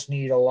Eagles just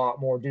need a lot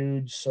more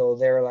dudes, so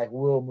they're like,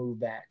 we'll move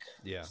back.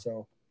 Yeah.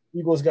 So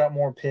Eagles got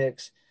more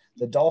picks.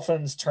 The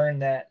Dolphins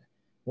turned that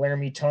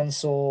Laramie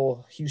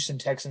Tunsil Houston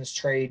Texans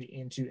trade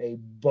into a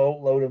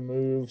boatload of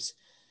moves.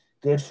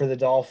 Good for the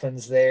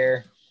Dolphins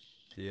there.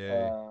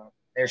 Yeah.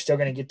 They're still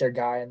going to get their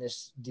guy in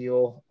this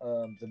deal.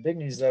 The big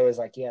news though is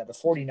the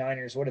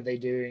 49ers, what are they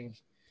doing?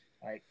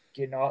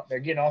 They're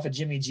getting off of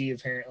Jimmy G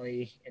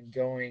apparently and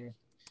going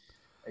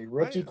a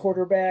rookie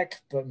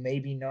quarterback, but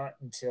maybe not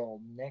until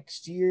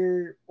next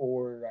year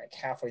or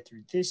halfway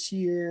through this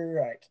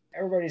year.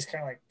 Everybody's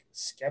kind of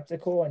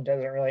skeptical and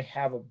doesn't really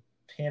have a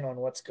pin on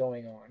what's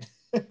going on.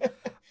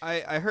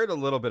 I heard a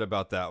little bit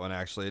about that one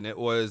actually, and it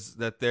was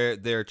that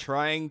they're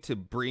trying to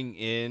bring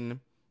in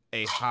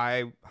a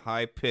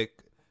high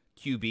pick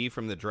QB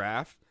from the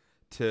draft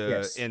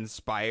to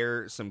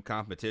inspire some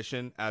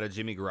competition out of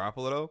Jimmy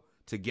Garoppolo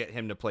to get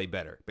him to play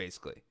better,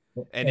 basically.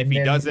 And if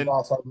he doesn't,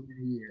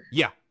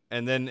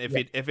 and then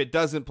if it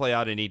doesn't play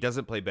out and he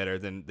doesn't play better,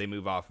 then they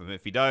move off him.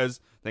 If he does,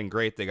 then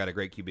great, they got a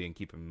great QB and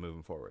keep him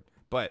moving forward.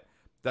 But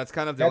that's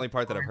kind of the only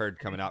part that I've heard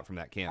coming out from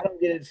that camp. I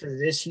don't get it for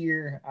this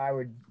year.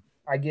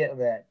 I get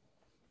that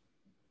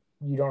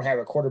you don't have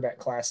a quarterback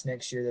class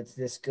next year that's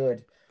this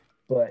good,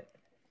 but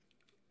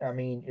I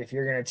mean, if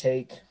you're going to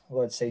take,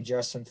 let's say,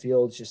 Justin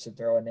Fields, just to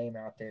throw a name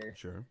out there.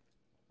 Sure.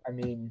 I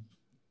mean,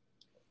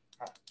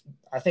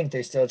 I think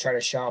they still try to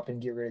shop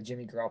and get rid of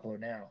Jimmy Garoppolo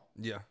now.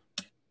 Yeah.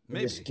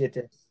 Maybe. Just get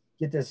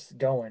this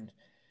going.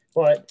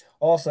 But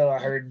also, I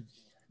heard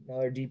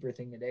another deeper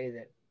thing today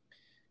that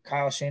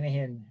Kyle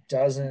Shanahan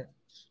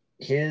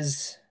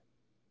his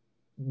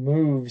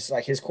moves,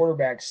 his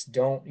quarterbacks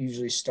don't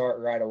usually start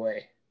right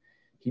away.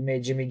 He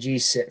made Jimmy G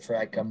sit for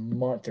a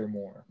month or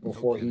more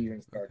before he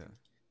even started.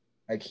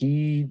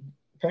 Okay.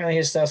 Apparently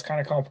his stuff's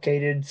kind of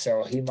complicated,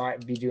 so he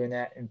might be doing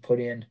that and put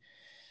in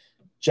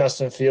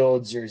Justin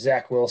Fields or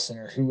Zach Wilson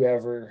or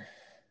whoever.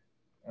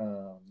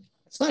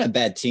 It's not a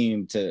bad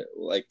team to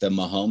the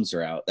Mahomes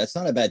route. That's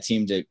not a bad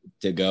team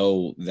to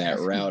go that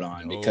route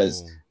on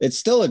because it's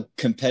still a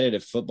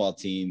competitive football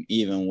team,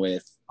 even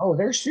with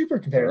they're super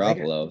competitive.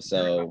 Garoppolo.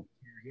 So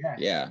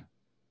yeah.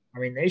 I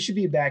mean, they should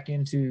be back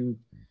into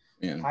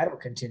title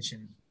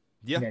contention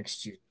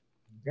next year.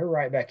 They're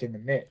right back in the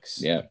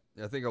mix. Yeah.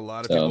 I think a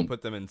lot of people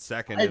put them in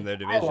second in their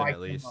division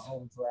at least. The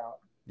Mahomes route.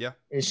 Yeah.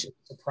 It's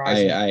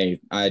surprising.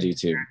 I do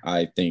too.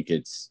 I think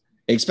it's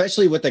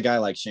especially with a guy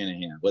like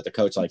Shanahan, with a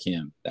coach like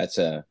him. That's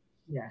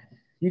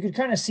you could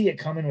kind of see it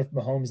coming with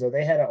Mahomes though.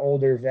 They had an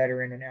older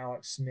veteran in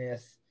Alex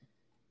Smith.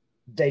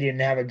 They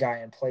didn't have a guy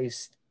in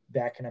place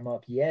backing him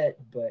up yet,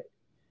 but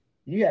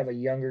you have a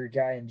younger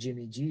guy in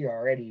Jimmy G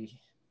already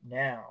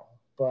now.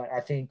 But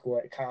I think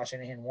what Kyle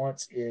Shanahan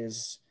wants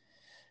is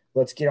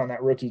let's get on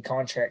that rookie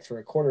contract for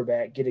a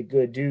quarterback, get a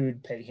good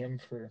dude, pay him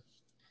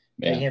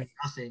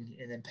nothing,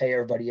 and then pay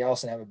everybody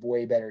else and have a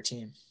way better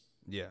team.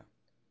 Yeah.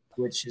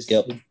 Which is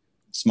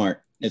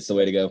smart. It's the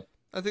way to go.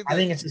 I think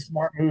it's a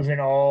smart move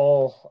in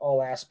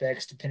all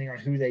aspects, depending on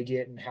who they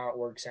get and how it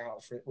works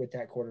out with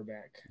that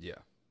quarterback. Yeah.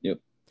 Yep.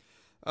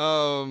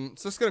 So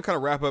it's going to kind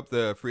of wrap up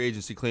the free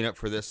agency cleanup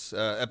for this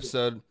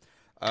episode.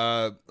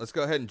 Let's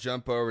go ahead and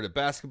jump over to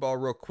basketball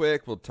real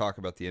quick. We'll talk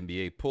about the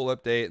NBA pool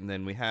update, and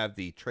then we have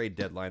the trade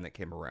deadline that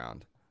came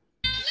around.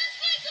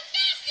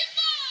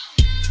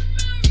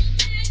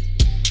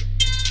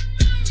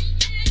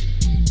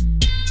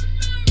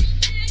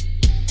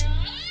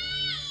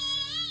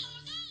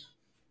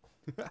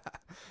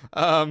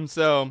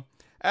 So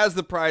as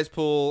the prize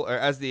pool, or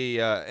as the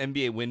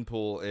NBA win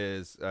pool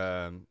is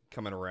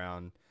coming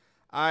around,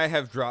 I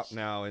have dropped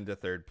now into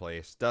third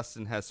place.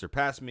 Dustin has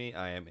surpassed me.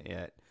 I am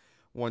at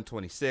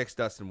 126,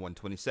 Dustin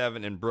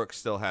 127, and Brooks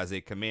still has a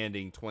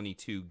commanding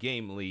 22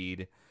 game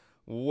lead,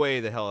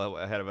 way the hell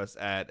ahead of us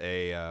at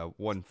a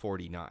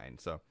 149.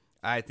 So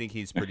I think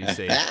he's pretty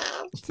safe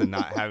to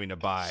not having to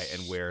buy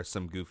and wear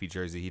some goofy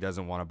jersey he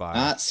doesn't want to buy.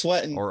 Not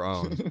sweating or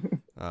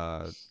own.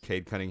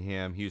 Cade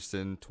Cunningham,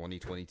 Houston,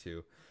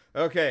 2022.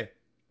 Okay,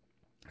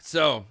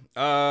 so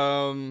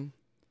I'm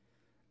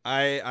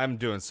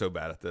doing so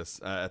bad at this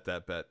at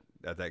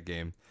that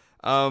game.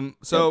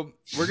 So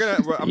I'm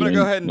gonna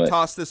go ahead and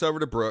toss this over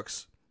to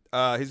Brooks.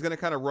 He's gonna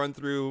kind of run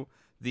through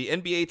the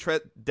NBA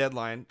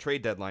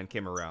trade deadline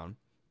came around,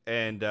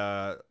 and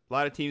a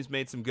lot of teams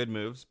made some good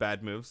moves,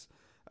 bad moves,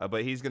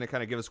 but he's gonna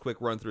kind of give us a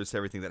quick run through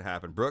everything that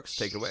happened. Brooks,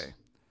 take it away.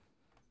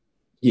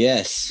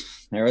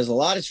 Yes, there was a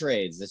lot of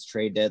trades. This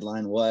trade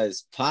deadline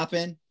was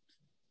popping.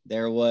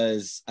 There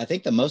was, I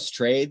think, the most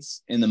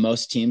trades and the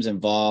most teams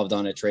involved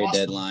on a trade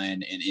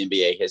deadline in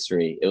NBA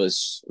history. It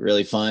was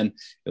really fun.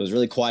 It was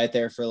really quiet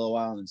there for a little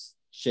while, and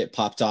shit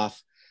popped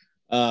off.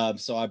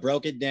 So I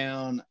broke it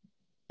down.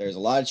 There's a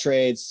lot of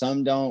trades.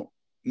 Some don't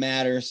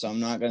matter, so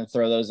I'm not going to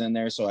throw those in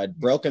there. So I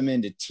broke them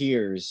into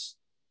tiers,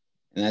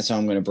 and that's how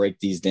I'm going to break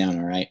these down,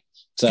 all right?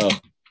 So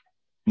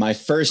my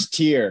first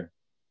tier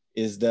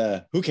is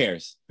the who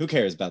cares? Who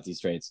cares about these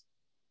trades?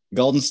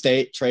 Golden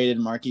State traded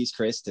Marquise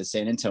Chris to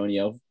San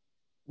Antonio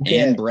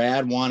and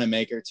Brad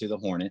Wanamaker to the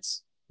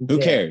Hornets. Who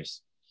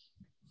cares?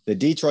 The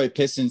Detroit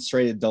Pistons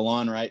traded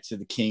DeLon Wright to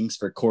the Kings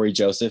for Corey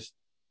Joseph.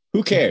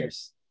 Who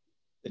cares?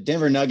 The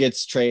Denver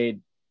Nuggets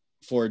trade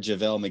for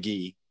JaVale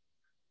McGee.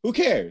 Who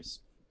cares?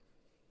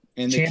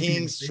 And the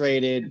Kings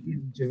traded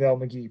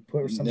JaVale McGee.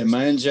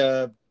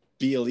 Nemanja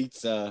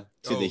Bjelica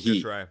to the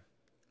Heat. Try.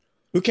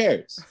 Who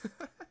cares?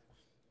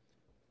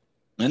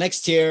 My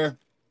next tier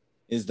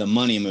is the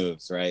money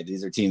moves, right?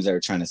 These are teams that are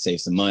trying to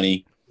save some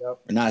money or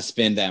not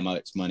spend that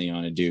much money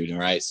on a dude, all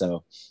right?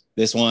 So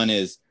this one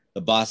is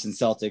the Boston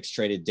Celtics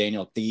traded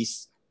Daniel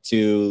Theis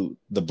to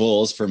the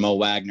Bulls for Mo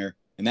Wagner,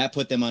 and that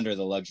put them under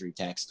the luxury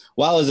tax.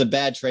 While it was a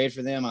bad trade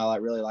for them, I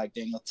really like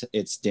Daniel.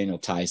 It's Daniel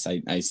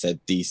Theis. I said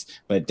Theis,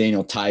 but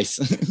Daniel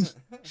Theis.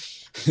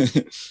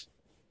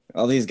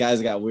 All these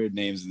guys got weird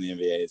names in the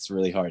NBA. It's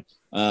really hard.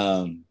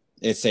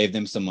 It saved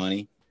them some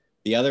money.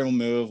 The other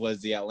move was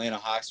the Atlanta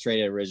Hawks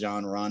traded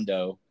Rajon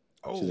Rondo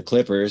to the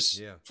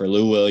Clippers for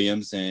Lou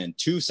Williams and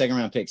 2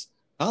 second-round picks.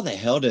 How the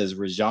hell does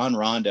Rajon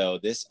Rondo,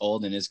 this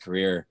old in his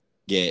career,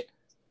 get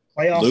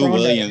Lou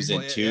Williams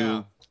and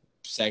 2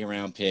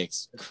 second-round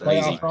picks?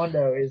 Crazy. Playoff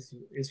Rondo is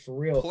for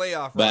real.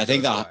 Playoff. But I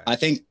think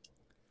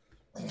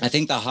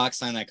the Hawks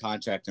signed that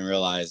contract and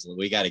realized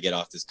we got to get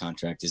off this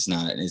contract. It's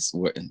not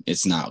good.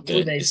 It's not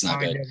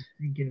good.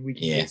 Thinking we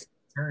can get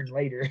turn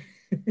later.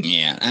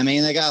 Yeah, I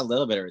mean, they got a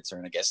little bit of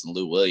return, I guess, in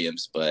Lou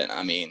Williams, but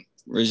I mean,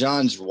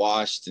 Rajon's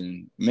washed,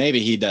 and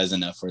maybe he does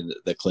enough for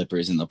the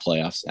Clippers in the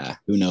playoffs.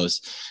 Who knows?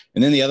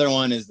 And then the other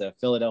one is the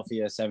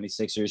Philadelphia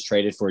 76ers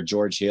traded for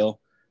George Hill.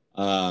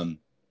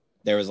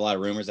 There was a lot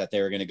of rumors that they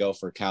were going to go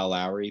for Kyle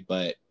Lowry,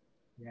 but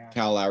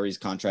Kyle Lowry's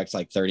contract's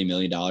like $30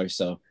 million,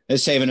 so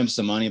it's saving him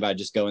some money by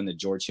just going the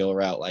George Hill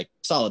route. Like,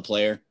 solid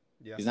player.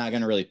 Yeah. He's not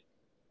going to really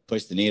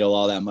push the needle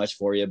all that much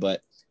for you,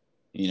 but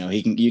you know,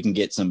 you can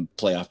get some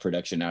playoff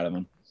production out of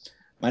him.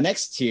 My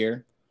next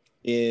tier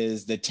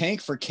is the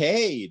Tank for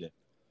Cade.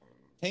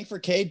 Tank for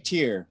Cade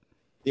tier.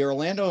 The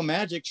Orlando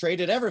Magic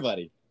traded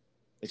everybody.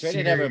 They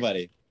traded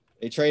everybody.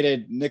 They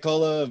traded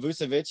Nikola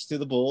Vucevic to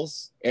the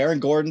Bulls, Aaron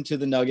Gordon to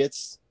the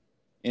Nuggets,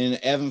 and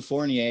Evan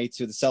Fournier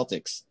to the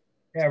Celtics.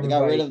 They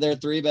got rid of their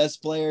 3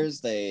 best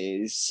players.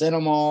 They sent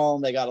them all.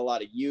 They got a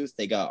lot of youth.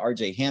 They got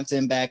RJ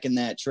Hampton back in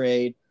that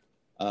trade.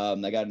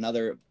 They got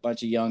another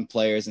bunch of young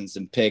players and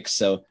some picks.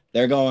 So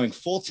they're going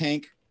full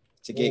tank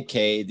to get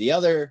Cade. The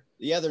other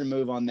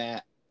move on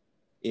that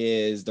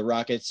is the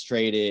Rockets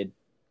traded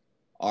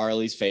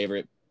Arlie's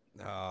favorite,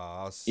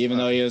 even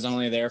though he was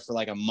only there for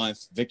like a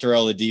month, Victor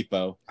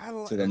Oladipo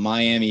to the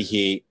Miami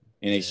Heat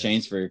in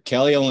exchange for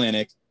Kelly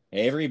Olynyk,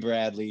 Avery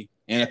Bradley,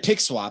 and a pick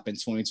swap in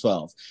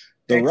 2012.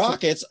 The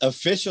Rockets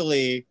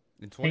officially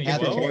In Had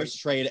the 2012? worst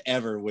trade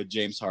ever with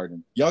James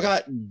Harden. Y'all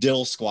got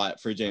dill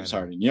squat for James I know.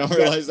 Harden. You don't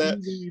realize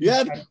that? You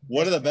had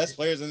one of the best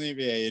players in the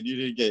NBA, and you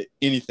didn't get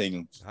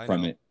anything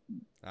from it.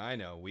 I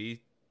know.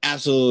 We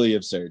Absolutely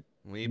absurd.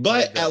 played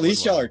But that at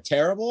least one y'all well. are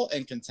terrible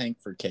and can tank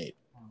for Cade.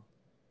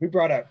 We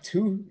brought up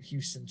 2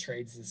 Houston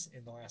trades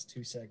in the last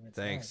 2 segments.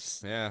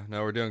 Thanks. Nice. Yeah,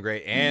 no, we're doing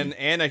great.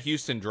 And a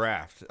Houston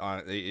draft.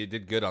 It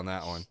did good on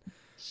that one.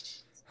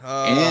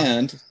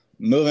 And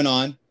moving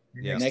on,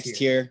 Yeah. next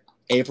tier,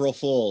 April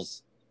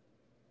Fools.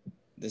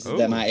 This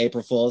is my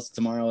April Fools.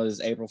 Tomorrow is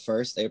April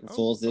 1st. April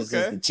Fools. This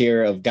is the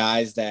tier of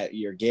guys that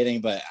you're getting,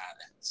 but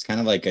it's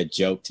kind of like a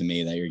joke to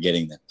me that you're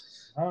getting them.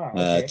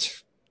 Okay.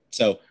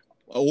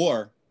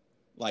 Or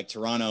like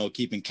Toronto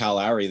keeping Kyle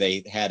Lowry,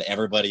 they had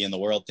everybody in the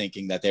world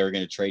thinking that they were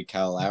going to trade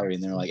Kyle Lowry,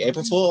 and they're like,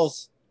 April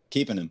Fools,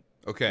 keeping him.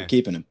 Okay. We're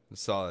keeping him.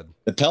 Solid.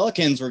 The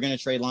Pelicans were going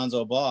to trade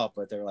Lonzo Ball,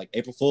 but they're like,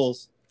 April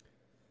Fools,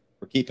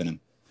 we're keeping him.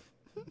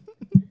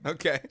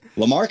 Okay.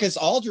 LaMarcus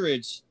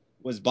Aldridge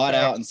was bought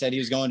out and said he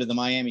was going to the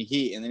Miami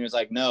Heat, and then he was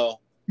like, no,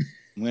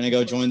 I'm going to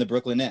go join the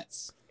Brooklyn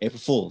Nets. April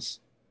Fools.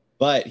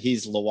 But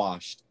he's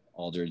washed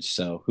Aldridge,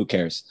 so who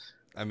cares?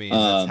 I mean,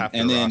 that's half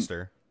their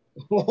roster.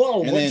 Whoa,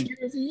 what tier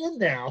is he in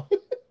now?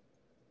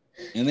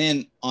 And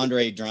then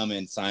Andre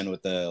Drummond signed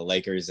with the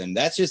Lakers, and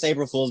that's just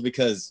April Fools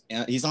because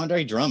he's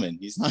Andre Drummond.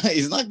 He's not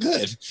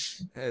good.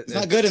 He's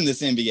not good in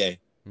this NBA.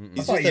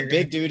 He's just a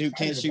big dude who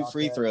can't shoot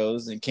free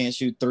throws and can't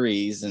shoot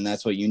threes, and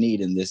that's what you need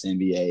in this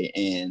NBA.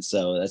 And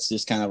so that's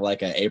just kind of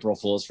like an April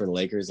Fools for the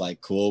Lakers. Like,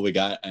 cool, we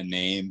got a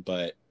name,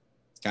 but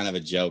it's kind of a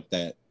joke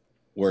that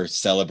we're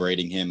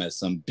celebrating him as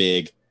some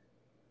big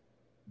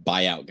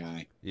buyout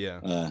guy.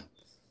 Yeah.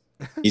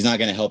 He's not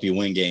going to help you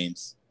win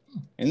games.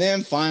 And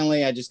then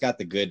finally, I just got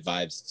the good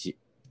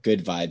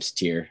vibes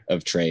tier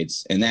of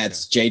trades, and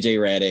that's JJ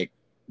Redick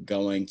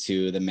going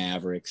to the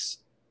Mavericks.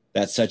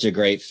 That's such a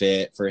great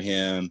fit for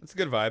him. It's a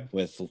good vibe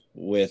with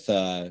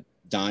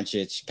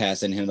Doncic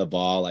passing him the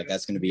ball. Like,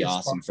 that's going to be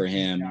awesome for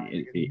him.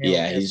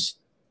 Yeah,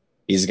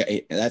 he's got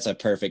that's a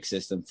perfect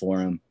system for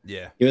him.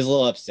 Yeah, he was a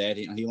little upset.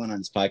 He went on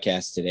his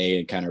podcast today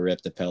and kind of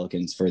ripped the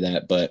Pelicans for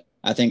that, but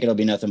I think it'll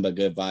be nothing but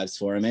good vibes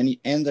for him.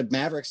 And the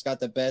Mavericks got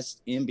the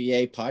best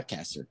NBA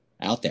podcaster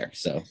out there,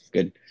 so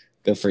good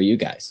for you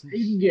guys.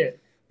 You can get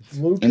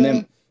Luka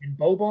and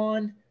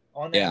Boban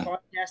on that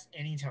podcast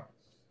anytime.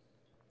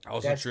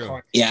 Also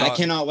true. Yeah, I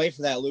cannot wait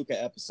for that Luka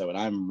episode.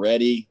 I'm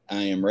ready.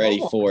 I am ready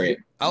for it.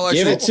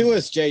 Give it to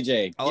us,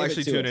 JJ. I'll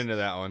actually tune into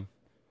that one.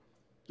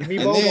 Give me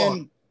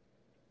Boban.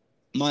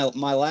 Then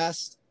my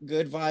last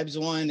good vibes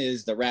one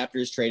is the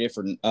Raptors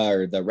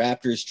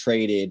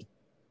traded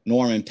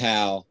Norman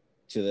Powell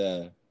to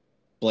the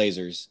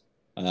Blazers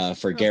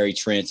for Gary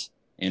Trent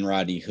and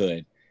Rodney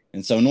Hood.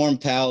 And so Norman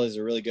Powell is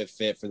a really good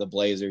fit for the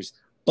Blazers.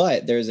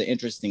 But there's an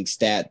interesting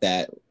stat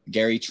that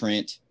Gary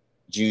Trent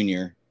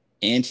Jr.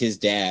 and his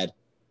dad,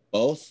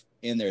 both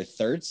in their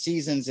third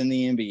seasons in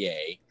the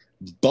NBA,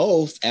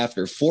 both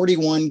after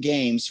 41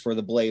 games for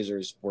the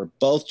Blazers, were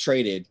both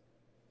traded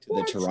to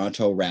the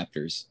Toronto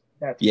Raptors.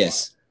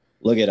 Yes,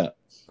 look it up.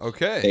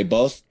 Okay. They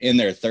both, in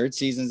their third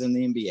seasons in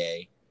the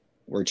NBA,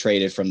 were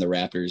traded from the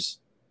Raptors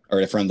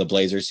or from the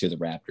Blazers to the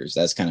Raptors.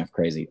 That's kind of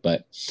crazy,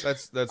 but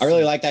that's I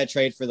really like that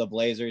trade for the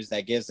Blazers.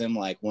 That gives them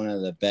like one of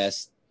the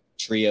best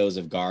trios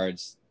of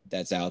guards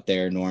that's out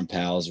there. Norm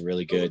Powell's a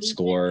really good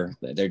scorer.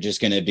 They're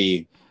going to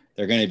be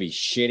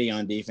shitty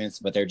on defense,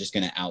 but they're just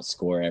going to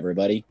outscore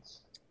everybody.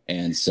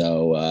 And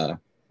so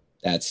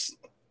that's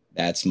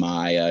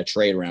my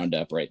trade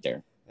roundup right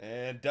there.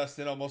 And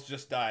Dustin almost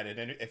just died.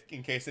 And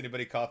in case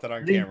anybody caught that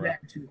on camera.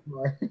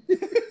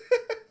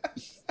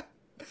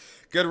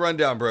 Good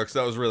rundown, Brooks.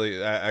 That was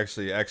really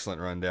actually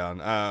excellent rundown.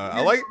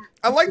 I like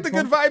the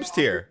good vibes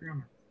tier.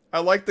 I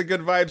like the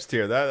good vibes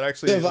tier. That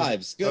actually good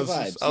vibes. Good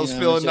vibes. I was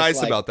feeling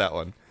nice about that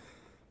one.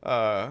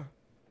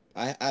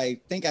 I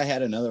think I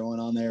had another one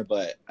on there,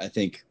 but I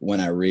think when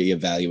I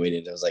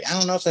reevaluated, I was like, I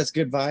don't know if that's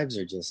good vibes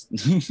or just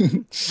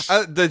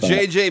the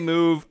JJ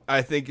move.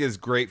 I think is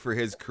great for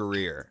his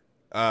career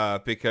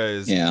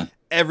because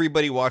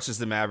everybody watches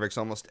the Mavericks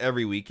almost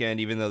every weekend,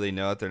 even though they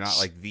know that they're not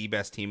like the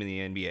best team in the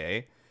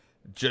NBA,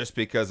 just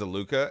because of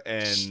Luka.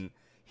 And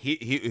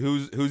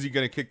who's he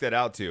going to kick that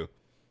out to?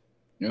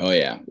 Oh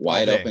yeah,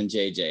 wide open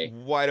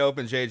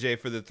JJ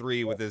for the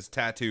three with his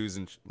tattoos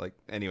and like.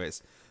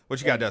 Anyways, what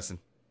you got, Dustin?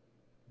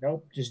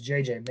 Nope, just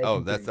JJ.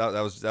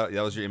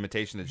 That was your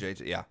imitation of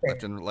JJ. Yeah,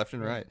 left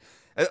and right.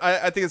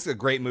 I think it's a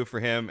great move for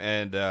him,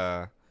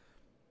 and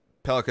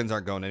Pelicans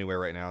aren't going anywhere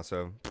right now,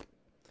 so.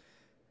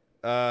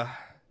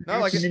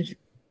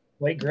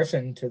 Blake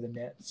Griffin to the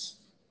Nets.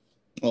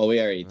 Well, we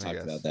already talked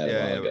about that.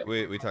 Yeah,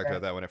 we talked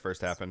about that when it first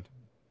happened.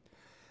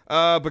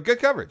 But good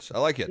coverage. I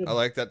like it. I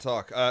like that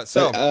talk. I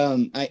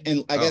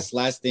guess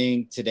last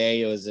thing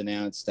today, it was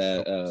announced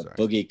that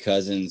Boogie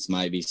Cousins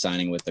might be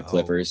signing with the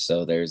Clippers.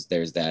 So there's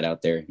that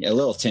out there. Yeah, a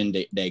little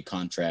 10-day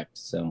contract.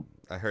 So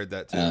I heard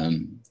that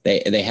too.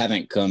 They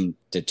haven't come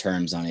to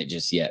terms on it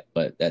just yet,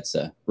 but that's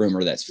a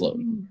rumor that's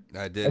floating.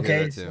 I did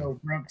hear that too. So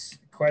Brooks,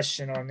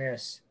 question on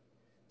this.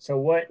 So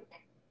what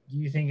do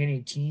you think any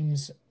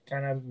teams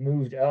kind of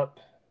moved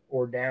up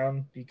or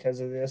down because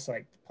of this,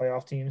 like the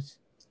playoff teams?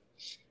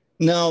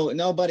 No,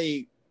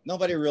 nobody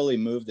really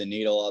moved the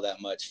needle all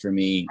that much for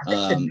me.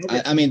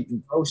 I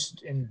mean,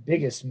 most and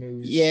biggest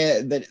moves.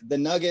 Yeah, the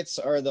Nuggets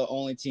are the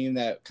only team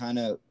that kind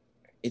of,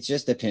 it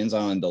just depends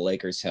on the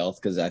Lakers' health,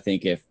 because I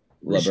think if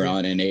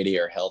LeBron and AD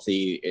are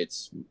healthy,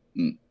 it's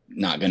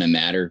not going to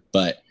matter.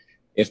 But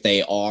if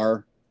they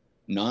are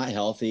not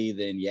healthy,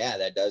 then yeah,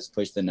 that does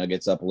push the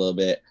Nuggets up a little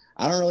bit.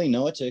 I don't really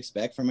know what to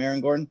expect from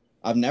Aaron Gordon.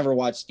 I've never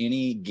watched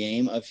any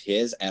game of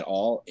his at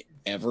all,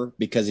 ever,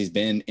 because he's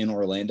been in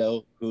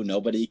Orlando, who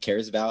nobody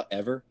cares about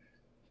ever.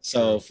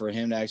 So for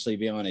him to actually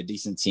be on a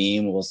decent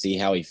team, we'll see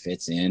how he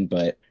fits in.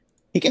 But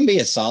he can be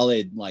a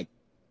solid, like,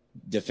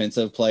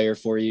 defensive player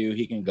for you.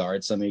 He can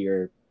guard some of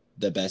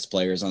the best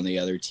players on the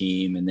other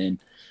team, and then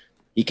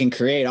he can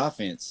create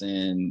offense.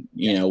 And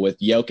you know, with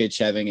Jokic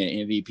having an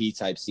MVP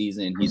type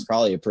season, he's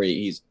going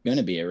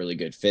to be a really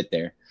good fit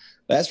there.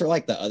 But as for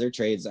like the other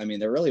trades, I mean,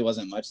 there really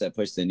wasn't much that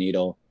pushed the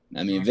needle.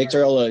 I mean,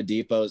 Victor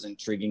Oladipo is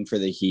intriguing for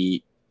the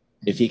Heat.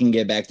 If he can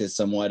get back to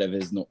somewhat of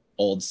his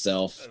old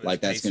self,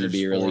 like, that's going to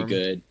be really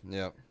good.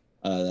 Yeah,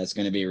 that's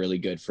going to be really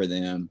good for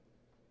them.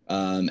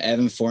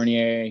 Evan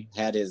Fournier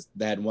had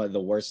one of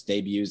the worst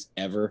debuts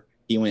ever.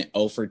 He went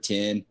 0 for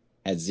 10,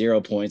 had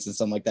 0 points and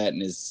something like that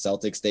in his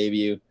Celtics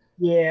debut.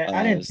 Yeah,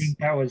 I didn't think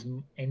that was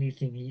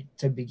anything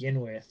to begin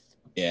with.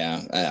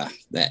 Yeah,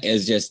 that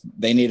is just,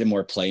 they needed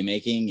more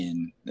playmaking,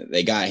 and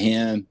they got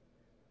him.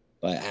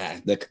 But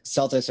the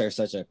Celtics are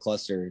such a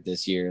cluster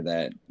this year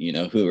that, you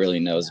know, who really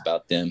knows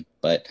about them.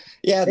 But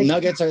yeah, the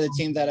Nuggets are the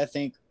team that I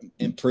think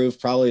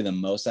improved probably the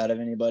most out of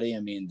anybody.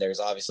 I mean, there's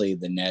obviously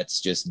the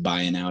Nets just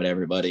buying out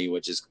everybody,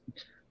 which is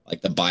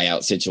like the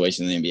buyout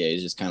situation in the NBA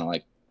is just kind of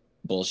like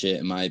bullshit,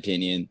 in my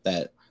opinion,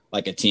 that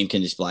like a team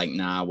can just be like,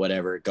 nah,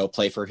 whatever, go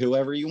play for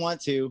whoever you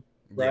want to.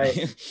 Right.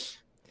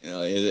 You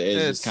know,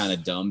 it's just kind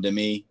of dumb to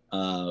me.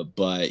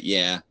 But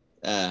yeah,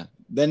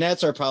 the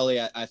Nets are probably,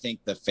 I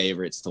think, the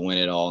favorites to win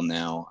it all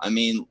now. I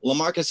mean,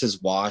 LaMarcus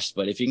is washed,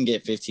 but if you can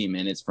get 15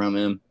 minutes from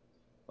him,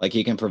 like,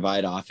 he can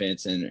provide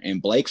offense,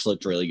 and Blake's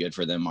looked really good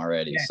for them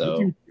already. Yeah, so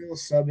he can still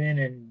sub in,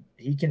 and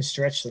he can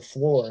stretch the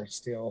floor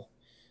still.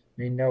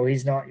 I mean, no,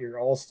 he's not your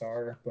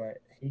all-star, but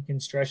he can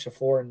stretch the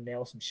floor and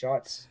nail some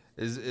shots.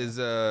 When is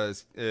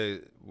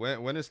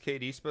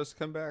KD supposed to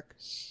come back?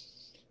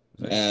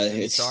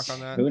 It's, talk on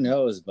that? Who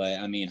knows? But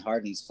I mean,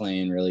 Harden's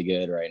playing really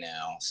good right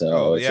now.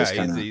 So yeah,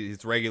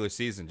 it's regular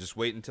season. Just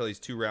wait until he's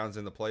 2 rounds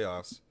in the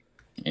playoffs.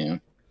 Yeah.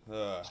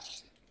 All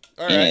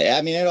right. Yeah,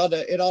 I mean,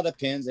 it all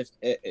depends.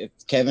 If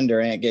Kevin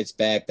Durant gets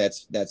back,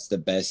 that's the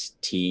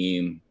best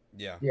team.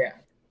 Yeah. Yeah.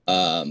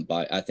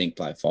 I think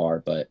by far.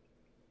 But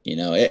you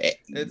know,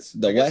 it's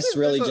the West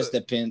really just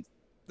depends.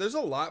 There's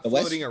a lot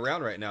floating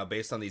around right now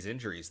based on these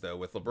injuries, though,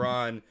 with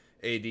LeBron,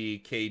 AD,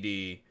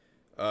 KD.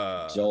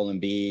 Joel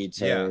Embiid's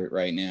hurt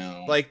right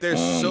now. Like, there's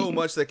so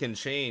much that can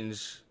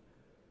change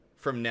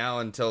from now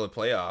until the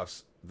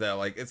playoffs that,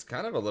 like, it's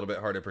kind of a little bit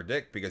hard to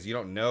predict because you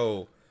don't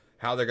know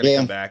how they're going to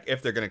come back,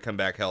 if they're going to come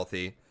back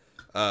healthy.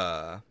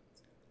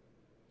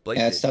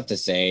 It's tough to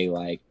say.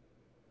 Like,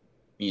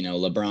 you know,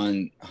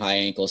 LeBron high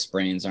ankle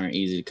sprains aren't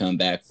easy to come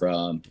back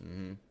from.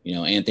 Mm-hmm. You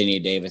know, Anthony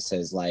Davis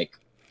has like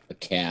a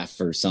calf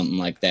or something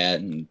like that,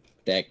 and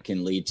that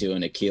can lead to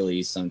an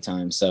Achilles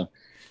sometimes. So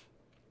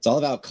it's all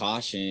about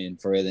caution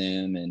for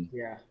them. And,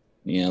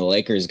 you know, the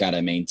Lakers got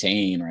to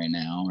maintain right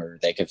now, or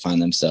they could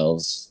find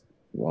themselves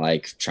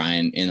like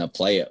trying in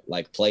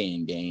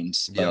playing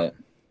games. But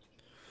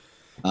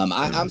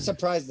I'm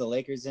surprised the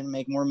Lakers didn't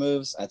make more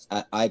moves.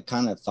 I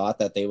kind of thought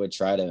that they would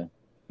try to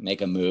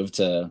make a move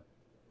to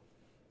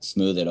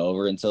smooth it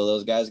over until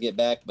those guys get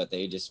back, but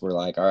they just were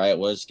like, all right,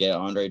 we'll just get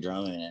Andre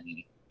Drummond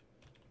and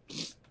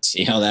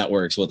see how that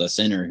works with a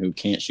center who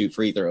can't shoot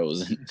free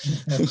throws.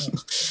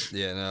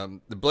 Yeah,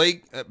 no, the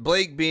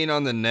Blake being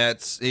on the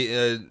Nets,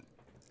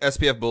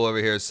 SPF Bull over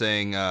here is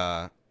saying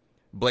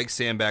Blake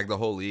sandbagged the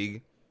whole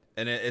league,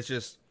 and it's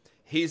just,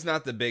 he's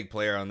not the big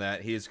player on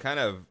that. He's kind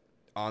of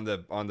on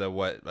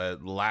the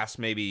last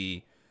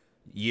maybe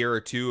year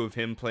or two of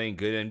him playing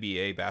good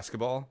NBA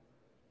basketball,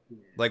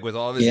 like with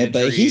all of his injuries.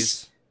 But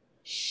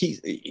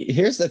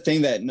here's the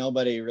thing that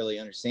nobody really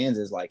understands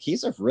is, like,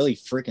 he's a really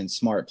freaking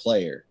smart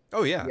player.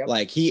 Oh yeah. Yep.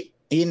 Like he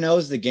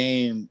knows the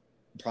game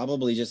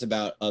probably just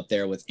about up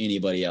there with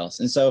anybody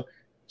else. And so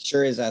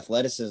sure, his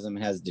athleticism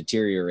has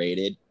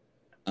deteriorated,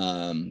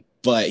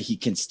 but he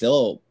can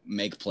still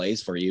make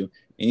plays for you.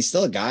 And he's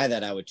still a guy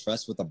that I would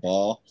trust with the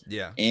ball.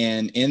 Yeah.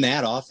 And in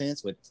that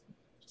offense with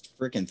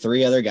freaking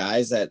 3 other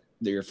guys that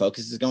your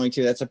focus is going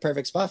to, that's a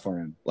perfect spot for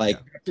him.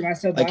 Like,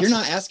 you're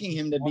not asking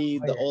him to be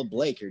the old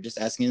Blake. You're just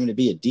asking him to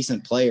be a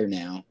decent player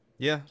now.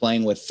 Yeah.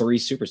 Playing with 3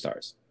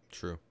 superstars.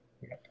 True.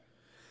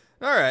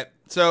 All right,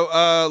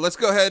 so let's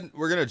go ahead.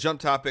 We're gonna jump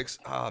topics.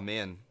 Oh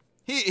man,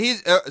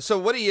 he's so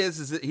what he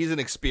is that he's an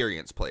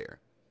experienced player,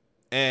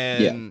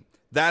 and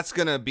that's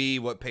gonna be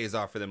what pays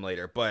off for them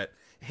later. But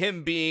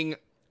him being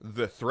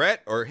the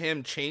threat, or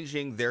him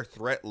changing their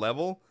threat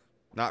level,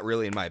 not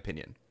really, in my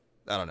opinion.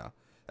 I don't know.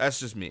 That's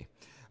just me.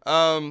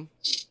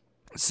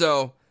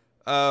 So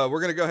we're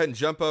going to go ahead and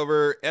jump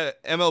over.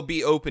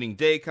 MLB opening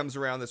day comes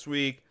around this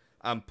week.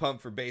 I'm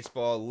pumped for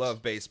baseball.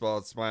 Love baseball.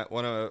 It's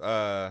one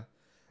of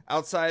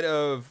outside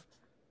of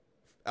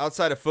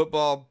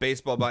football,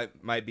 baseball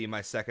might be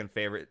my second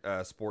favorite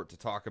sport to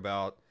talk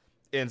about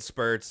in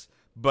spurts.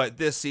 But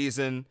this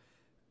season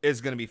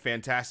is going to be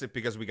fantastic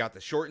because we got the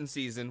shortened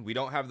season. We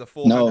don't have the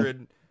full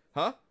 100.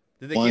 Huh?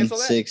 Did they cancel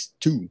that?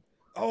 162.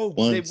 Oh,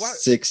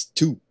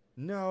 162.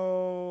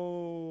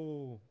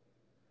 No.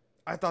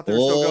 I thought they were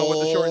still going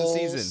with the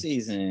shortened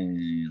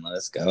season.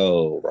 Let's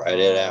go. Write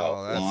it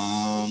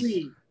out.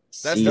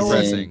 That's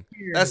depressing.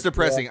 That's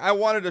depressing. I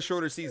wanted a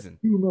shorter season.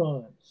 2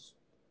 months.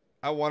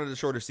 I wanted a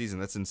shorter season.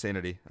 That's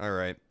insanity. All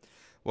right.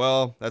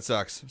 Well, that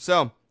sucks.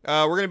 So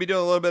we're going to be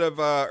doing a little bit of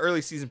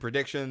early season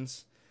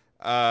predictions,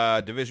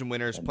 division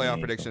winners, playoff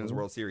predictions,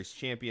 World Series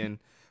champion.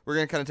 We're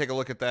going to kind of take a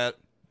look at that.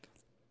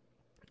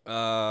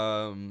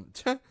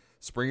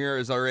 Springer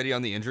is already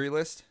on the injury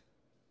list.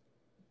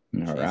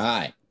 All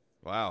right.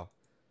 Wow.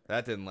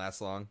 That didn't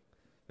last long.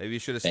 Maybe you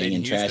should have stayed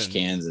in Banging Houston. trash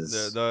cans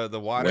is the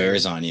water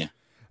wears on you.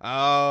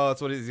 Oh,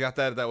 that's what he's got.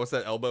 That what's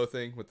that elbow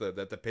thing with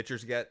that the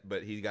pitchers get,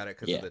 but he got it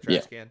because of the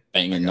trash can.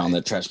 Banging on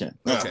the trash can.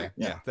 Okay,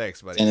 yeah.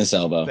 Thanks, buddy. Tennis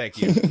elbow.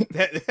 Thank you.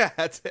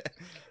 That's it.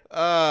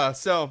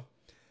 So,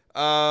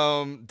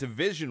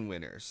 division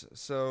winners.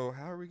 So,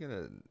 how are we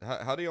gonna?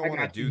 How do y'all want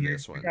to do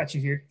this one? I got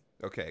you here.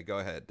 Okay, go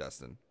ahead,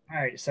 Dustin. All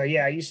right. So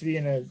yeah, I used to be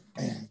in a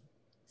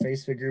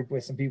Facebook group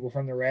with some people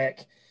from the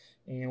rec,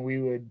 and we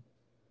would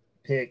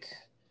pick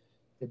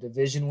the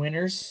division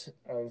winners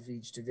of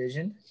each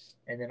division,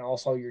 and then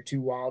also your 2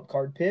 wild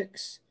card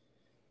picks,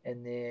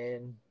 and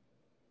then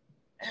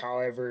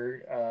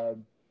however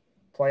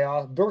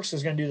playoff. Brooks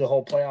is going to do the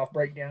whole playoff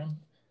breakdown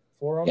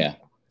for them. Yeah,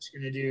 he's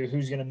going to do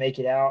who's going to make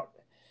it out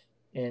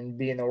and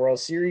be in the World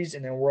Series,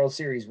 and then World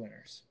Series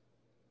winners.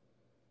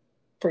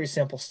 Pretty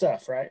simple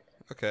stuff, right?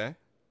 Okay.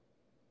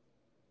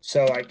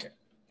 So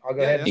I'll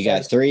go ahead. You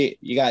got three.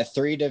 You got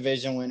 3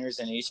 division winners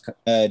in each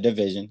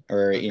division,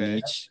 or in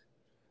each.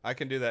 I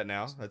can do that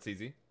now. That's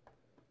easy.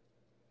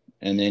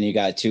 And then you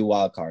got 2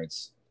 wild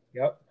cards.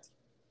 Yep.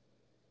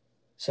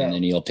 So and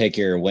then you'll pick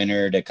your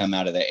winner to come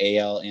out of the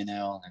AL,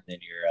 NL, and then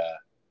your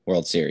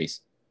World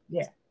Series.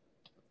 Yeah.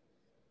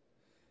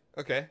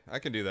 Okay, I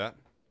can do that.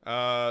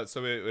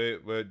 So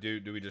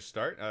do we just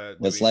start?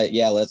 Let's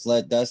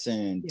let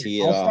Dustin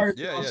tee it off.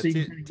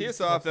 Tee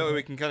us off. That way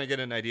we can kind of get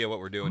an idea what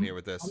we're doing here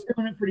with this. I'm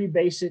doing it pretty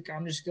basic.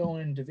 I'm just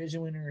going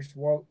division winners,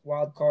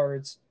 wild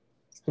cards,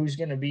 who's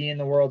going to be in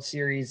the World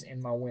Series,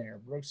 and my winner.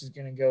 Brooks is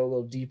going to go a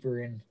little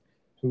deeper in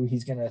who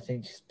he's going to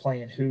think is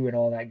playing who and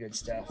all that good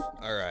stuff.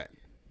 All right.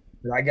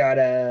 But I got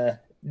a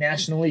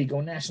National League.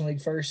 Going National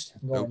League first.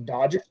 I'm going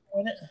Dodgers to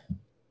win it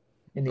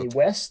in the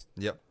West.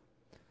 Yep.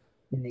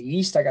 In the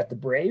East, I got the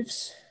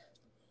Braves.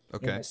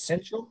 Okay. In the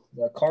Central,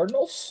 the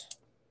Cardinals.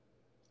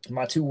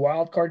 My 2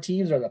 wild card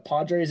teams are the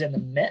Padres and the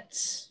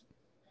Mets.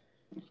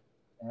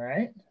 All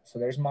right. So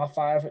there's my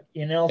 5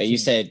 NL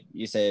teams.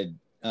 You said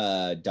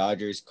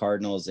Dodgers,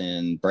 Cardinals,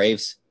 and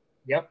Braves.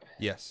 Yep.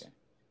 Yes.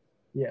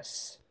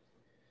 Yes.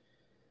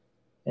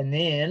 And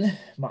then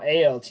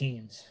my AL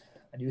teams.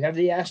 I do have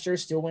the Astros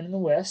still winning the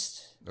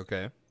West.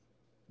 Okay. In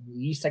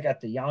the East, I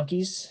got the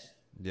Yankees.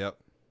 Yep.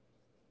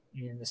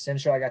 In the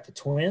Central, I got the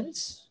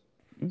Twins.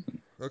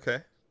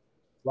 Okay.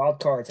 Wild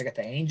cards, I got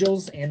the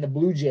Angels and the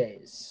Blue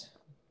Jays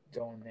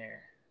going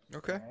there.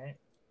 Okay. All right.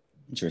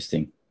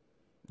 Interesting.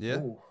 Yeah.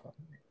 Ooh.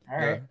 All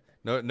right.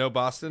 No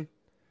Boston?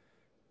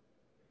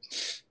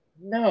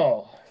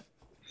 No.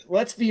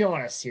 Let's be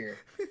honest here.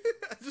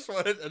 I just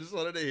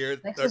wanted to hear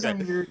it. Texas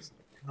Rangers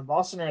and the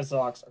Boston Red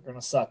Sox are going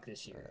to suck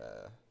this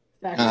year.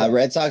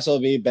 Red Sox will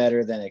be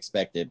better than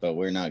expected, but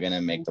we're not going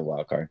to make the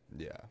wild card.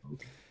 Yeah.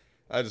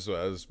 I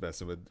was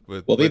messing with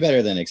we'll be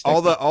better than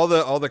expected. All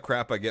the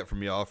crap I get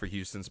from y'all for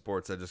Houston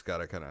sports. I just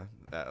gotta kind of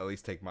at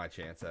least take my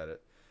chance at it.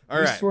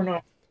 All right. We're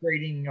not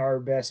trading our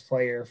best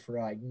player for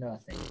like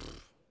nothing.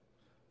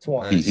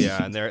 Twice.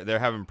 Yeah, and they're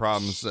having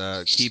problems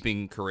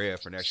keeping Correa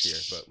for next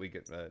year, but we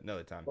get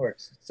another time. Of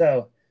course.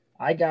 So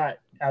I got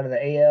out of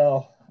the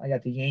AL. I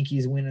got the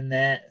Yankees winning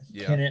that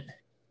pennant,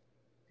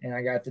 and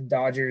I got the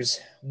Dodgers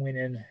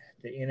winning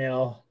the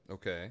NL.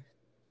 Okay.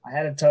 I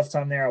had a tough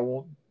time there.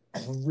 I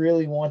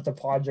really want the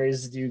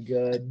Padres to do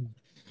good.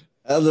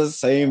 That's the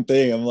same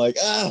thing. I'm like,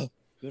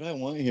 who do I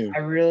want here? I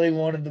really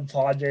wanted the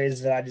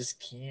Padres, but I just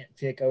can't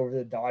pick over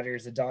the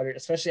Dodgers. The Dodgers,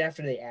 especially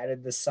after they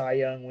added the Cy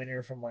Young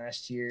winner from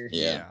last year.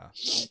 Yeah.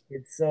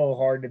 It's so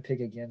hard to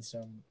pick against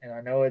them. And I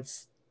know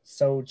it's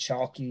so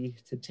chalky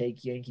to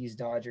take Yankees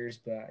Dodgers,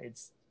 but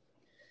it's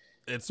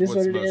just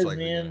what it is,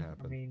 man.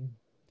 I mean,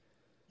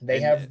 they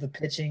have the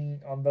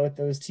pitching on both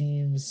those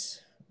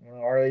teams.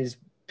 Are these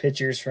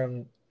pitchers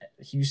from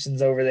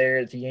Houston's over there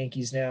at the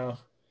Yankees now?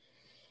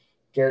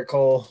 Garrett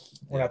Cole,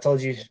 when I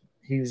told you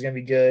he was going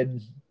to be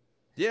good.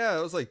 Yeah,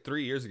 it was like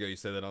 3 years ago you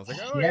said that. I was like,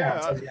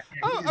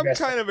 I'm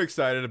kind of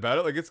excited about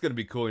it. Like, it's going to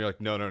be cool. And you're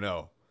like,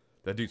 no.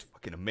 That dude's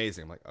fucking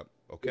amazing. I'm like,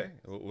 okay,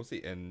 we'll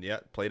see. And yeah,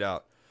 played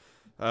out.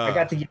 I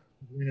got the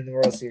Yankees winning the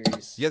World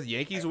Series. Yeah, the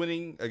Yankees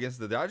winning against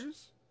the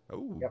Dodgers?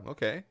 Oh,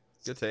 okay.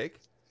 Good take.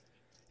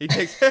 He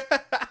takes.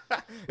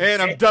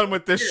 And I'm done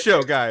with this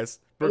show, guys.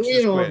 Brooks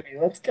just quit.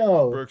 Let's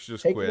go. Brooks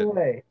just Take quit. it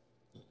away.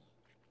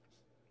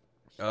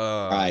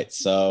 All right,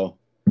 so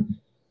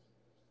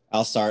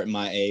I'll start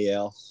my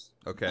AL.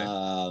 Okay.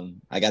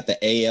 I got the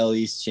AL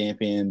East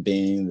champion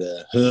being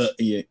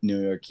the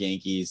New York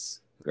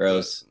Yankees.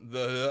 Gross.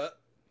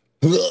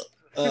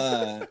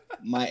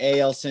 My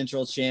AL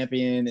Central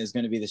champion is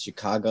going to be the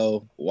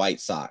Chicago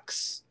White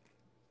Sox.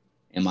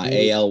 And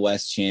my AL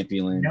West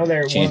champion. One of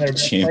their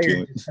best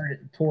players just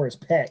tore his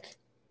pec.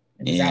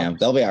 Yeah,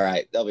 they'll be all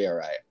right.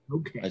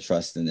 Okay. I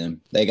trust in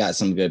them. They got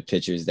some good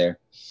pitchers there.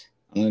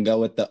 I'm going to go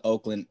with the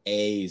Oakland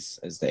A's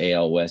as the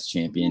AL West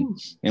champion.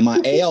 And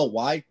my AL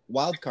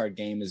wild card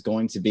game is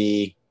going to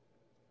be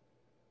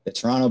the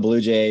Toronto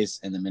Blue Jays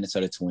and the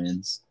Minnesota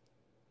Twins.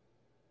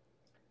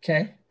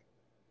 Okay.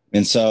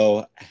 And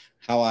so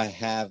how I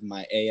have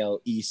my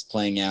AL East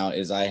playing out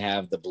is I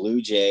have the Blue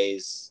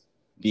Jays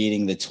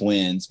beating the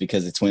Twins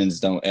because the Twins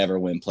don't ever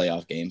win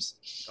playoff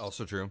games.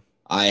 Also true.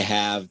 I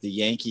have the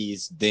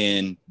Yankees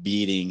then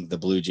beating the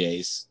Blue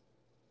Jays.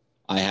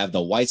 I have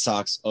the White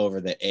Sox over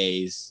the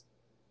A's.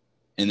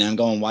 And then I'm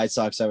going White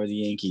Sox over the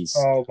Yankees.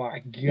 Oh, my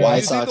God.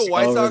 White Sox the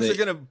White over Sox the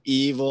are gonna...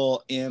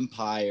 evil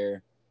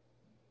Empire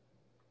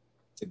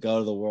to go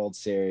to the World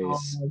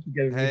Series.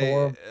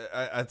 Hey,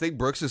 I think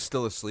Brooks is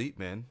still asleep,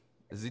 man.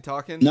 Is he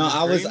talking? No,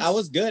 I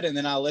was good. And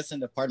then I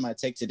listened to part of my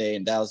take today,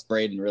 and Dallas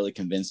Braden really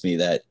convinced me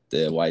that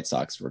the White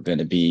Sox were going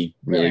to be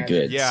really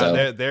good. Yeah,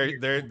 so.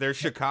 they're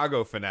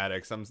Chicago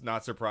fanatics. I'm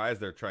not surprised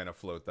they're trying to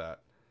float that.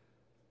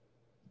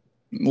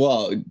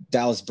 Well,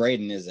 Dallas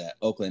Braden is an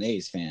Oakland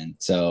A's fan,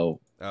 so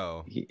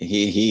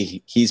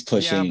he's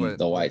pushing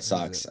the White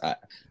Sox. I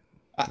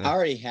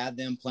already had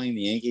them playing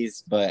the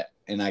Yankees,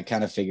 and I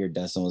kind of figured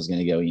Dustin was going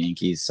to go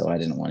Yankees, so I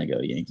didn't want to go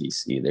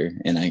Yankees either,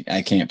 and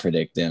I can't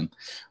predict them.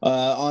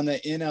 On the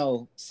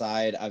NL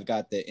side, I've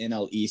got the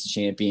NL East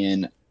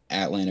champion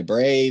Atlanta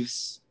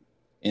Braves,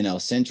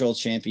 NL Central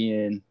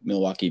champion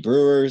Milwaukee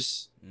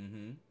Brewers.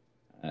 Mm-hmm.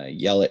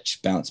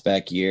 Yelich bounce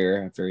back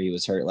year after he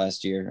was hurt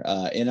last year.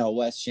 NL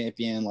West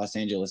champion Los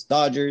Angeles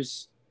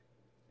Dodgers.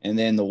 And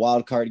then the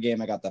wild card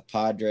game, I got the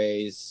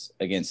Padres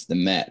against the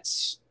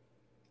Mets.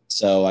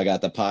 So I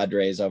got the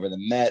Padres over the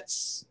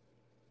Mets,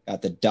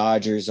 got the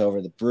Dodgers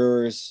over the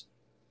Brewers,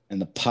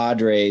 and the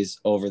Padres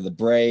over the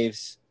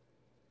Braves.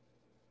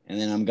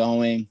 And then I'm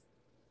going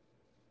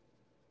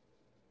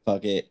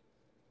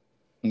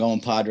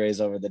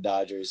Padres over the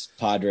Dodgers,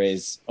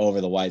 Padres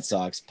over the White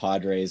Sox,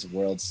 Padres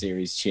World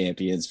Series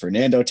champions,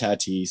 Fernando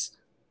Tatis,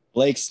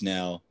 Blake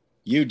Snell,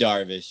 Yu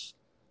Darvish.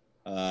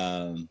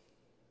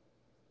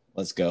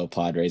 Let's go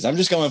Padres. I'm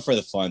just going for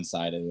the fun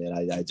side of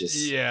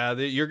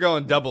it. You're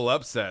going double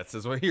upsets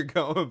is what you're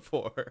going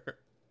for.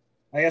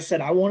 Like I said,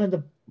 I wanted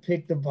to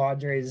pick the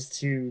Padres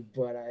too,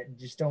 but I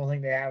just don't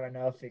think they have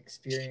enough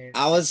experience.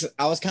 I was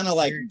kind of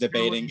like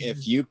debating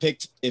if you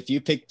picked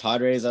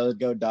Padres, I would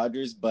go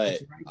Dodgers,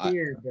 but I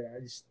can't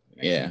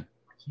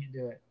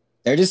do it.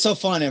 They're just so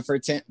fun, and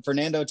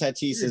Fernando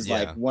Tatis is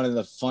like one of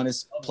the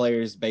funnest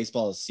players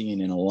baseball has seen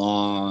in a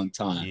long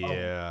time.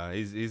 Yeah,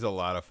 he's a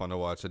lot of fun to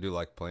watch. I do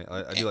like playing.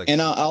 I do like.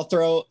 And I'll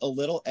throw a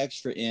little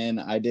extra in.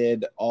 I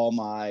did all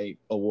my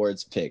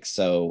awards picks,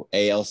 so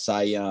AL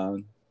Cy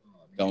Young,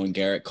 going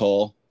Garrett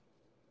Cole.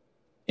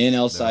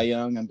 NL Cy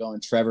Young, I'm going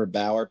Trevor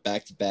Bauer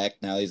back to back.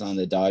 Now he's on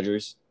the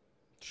Dodgers.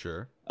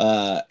 Sure.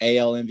 AL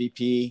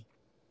MVP,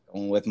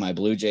 going with my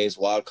Blue Jays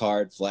wild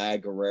card,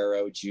 Vlad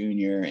Guerrero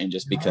Jr. And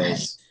just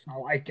because I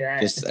like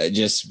that,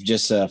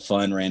 just a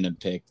fun random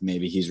pick.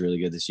 Maybe he's really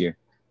good this year.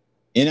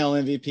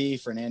 NL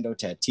MVP, Fernando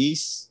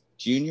Tatis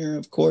Jr.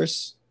 Of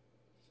course,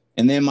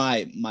 and then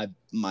my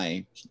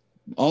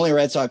only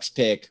Red Sox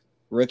pick,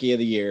 Rookie of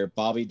the Year,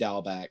 Bobby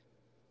Dalbec,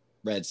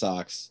 Red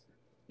Sox.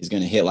 He's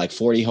going to hit like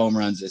 40 home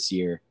runs this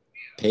year.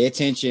 Pay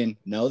attention.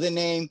 Know the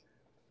name.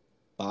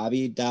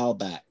 Bobby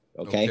Dalbec.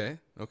 Okay.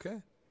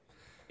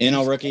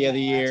 NL Rookie of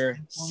the Year,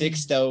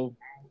 Sixto.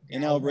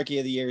 NL Rookie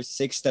of the Year,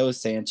 Sixto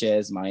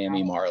Sanchez,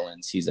 Miami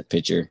Marlins. He's a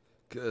pitcher.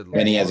 Good.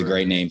 And he has a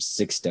great name,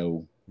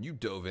 Sixto. You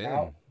dove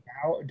in.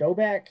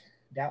 Dalbec.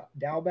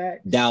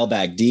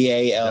 Dalbec.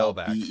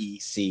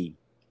 D-A-L-B-E-C.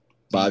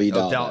 Bobby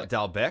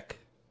Dalbec.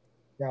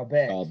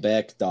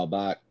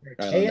 Dalbec.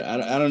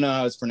 I don't know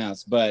how it's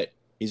pronounced, but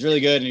he's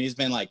really good, and he's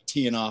been like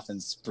teeing off in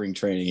spring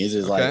training. He's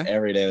just like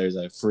every day there's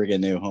a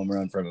freaking new home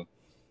run from him.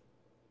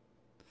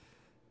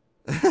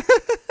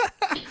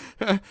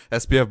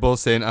 SPF Bull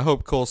saying, I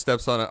hope Cole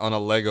steps on a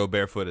Lego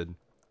barefooted.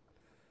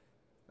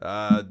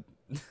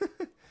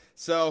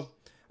 So,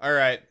 all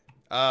right.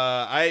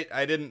 I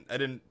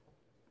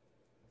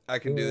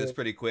can do this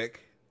pretty quick.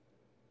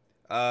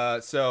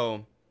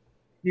 So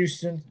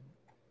Houston.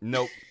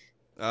 Nope.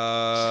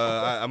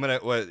 I'm gonna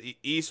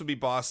East would be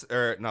Boston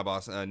or not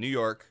Boston, New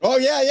York. Oh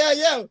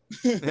yeah.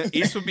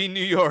 East would be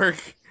New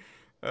York.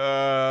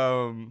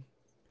 I'll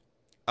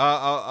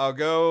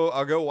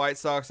go White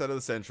Sox out of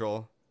the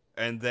Central,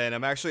 and then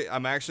I'm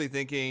actually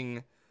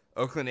thinking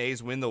Oakland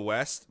A's win the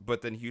West,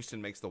 but then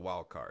Houston makes the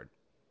wild card.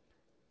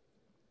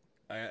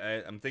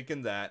 I'm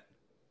thinking that.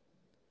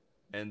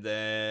 And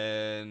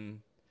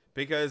then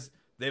because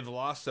they've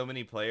lost so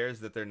many players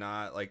that they're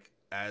not like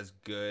as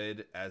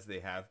good as they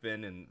have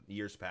been in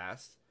years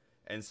past.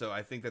 And so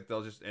I think that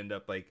they'll just end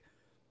up like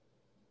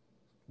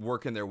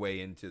working their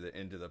way into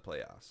the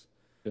playoffs.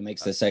 Who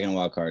makes the second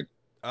wild card?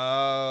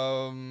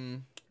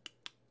 Man,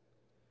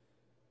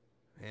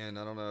 I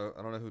don't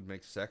know who'd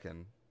make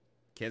second.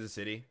 Kansas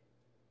City.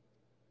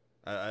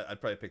 I'd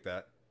probably pick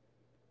that.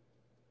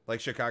 Like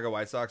Chicago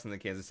White Sox and then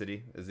Kansas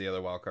City is the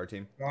other wild card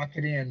team. Lock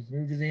it in.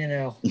 Move to the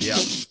NL. Yeah.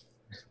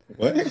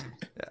 What?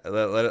 Yeah,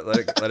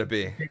 let it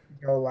be. Pick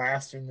to go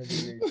last in the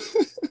division.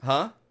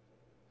 Huh?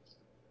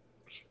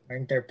 I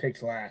think they're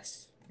picked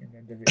last in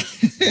the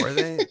division. Were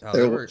they? Oh,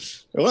 They're they were.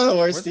 one of the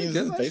worst Weren't they teams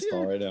good in last baseball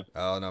year? right now.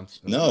 Oh no,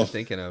 No. I'm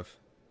thinking of.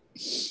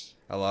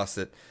 I lost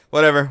it.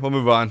 Whatever. We'll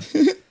move on.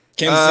 Kansas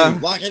City,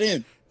 lock it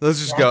in. Let's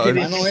just Lock go. it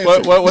in.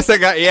 What's that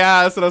guy?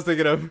 Yeah, that's what I was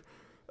thinking of.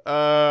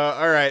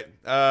 All right.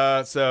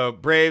 So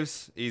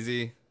Braves,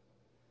 easy.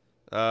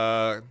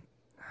 Man,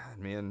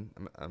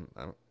 I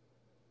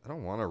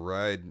don't want to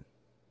ride.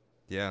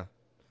 Yeah.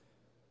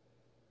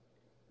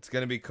 It's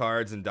gonna be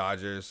Cards and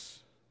Dodgers.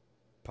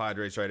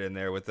 Padres right in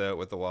there with the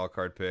wild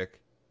card pick.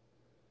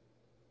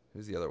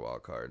 Who's the other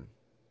wild card?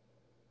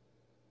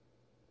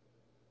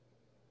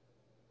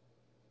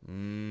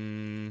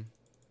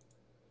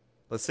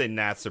 Let's say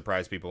Nats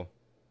surprise people.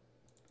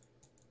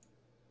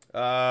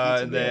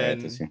 And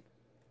then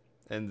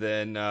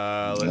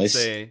let's Nice.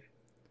 say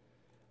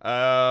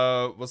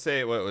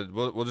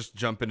we'll just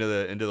jump into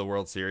the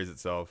World Series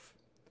itself.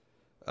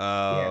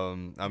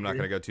 I'm not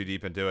gonna go too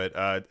deep into it.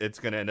 It's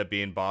gonna end up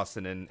being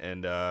Boston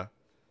and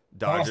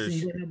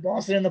Dodgers.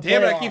 Boston in the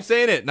Damn it! I playoffs. keep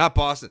saying it. Not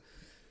Boston.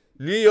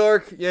 New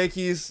York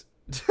Yankees.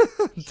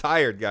 I'm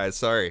tired, guys.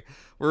 Sorry,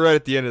 we're right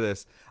at the end of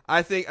this.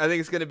 I think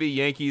it's gonna be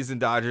Yankees and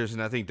Dodgers,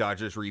 and I think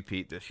Dodgers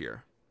repeat this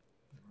year.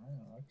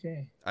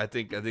 Okay. I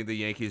think the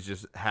Yankees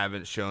just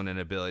haven't shown an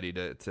ability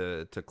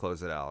to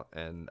close it out,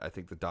 and I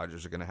think the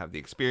Dodgers are going to have the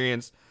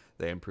experience.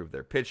 They improve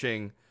their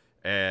pitching,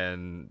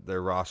 and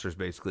their roster is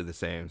basically the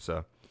same.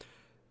 So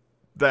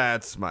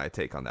that's my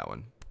take on that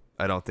one.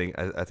 I think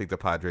the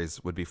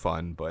Padres would be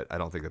fun, but I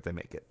don't think that they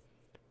make it.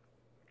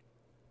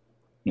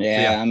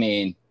 Yeah, Yeah. I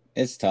mean,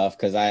 it's tough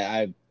because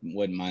I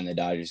wouldn't mind the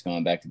Dodgers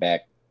going back to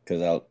back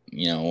because I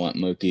want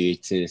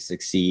Mookie to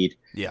succeed.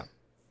 Yeah.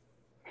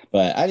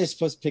 But I just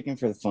was picking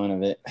for the fun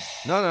of it.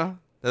 No,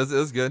 it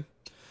was good.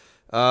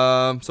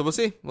 So we'll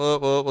see.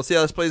 We'll see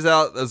how this plays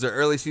out. Those are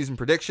early season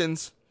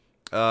predictions.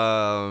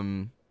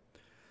 I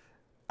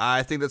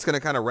think that's going to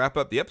kind of wrap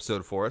up the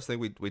episode for us. I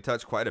think we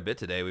touched quite a bit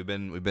today. We've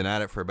been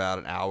at it for about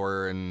an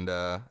hour and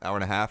a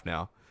half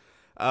now.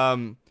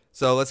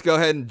 So let's go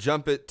ahead and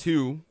jump it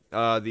to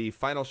the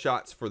final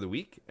shots for the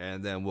week,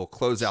 and then we'll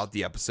close out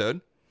the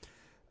episode.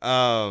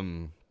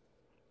 Dustin,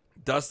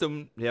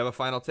 do you have a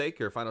final take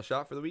or a final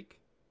shot for the week?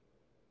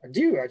 I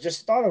do. I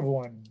just thought of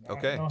one.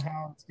 Okay. I don't know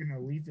how it's going to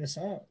leave this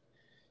up.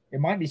 It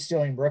might be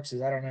stealing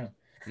Brooks's. I don't know.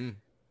 Mm.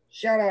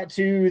 Shout out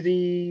to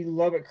the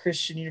Lubbock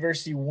Christian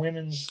University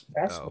women's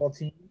basketball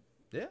team.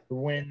 Yeah. For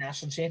winning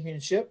national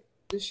championship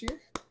this year.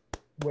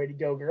 Way to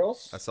go,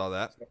 girls. I saw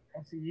that. So,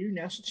 I'll see you,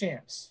 national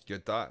champs.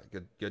 Good thought.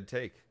 Good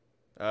take.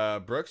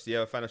 Brooks, do you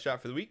have a final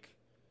shot for the week?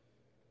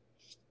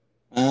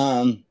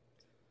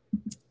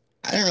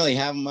 I didn't really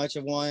have much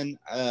of one.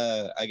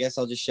 I guess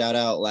I'll just shout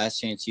out Last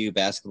Chance U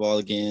basketball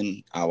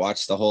again. I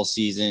watched the whole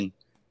season.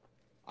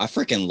 I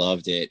freaking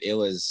loved it. It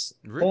was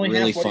Only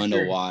really halfway fun to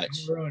through.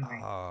 watch. Don't ruin me.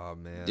 Oh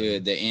man,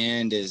 Dude, the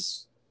end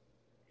is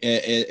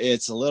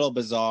it's a little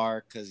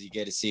bizarre because you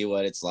get to see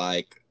what it's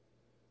like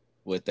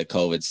with the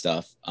COVID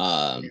stuff.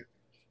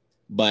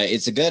 But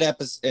it's a good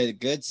episode, a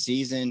good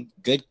season,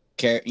 good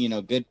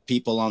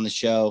people on the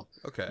show.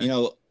 Okay.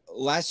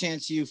 Last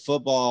Chance U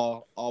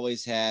football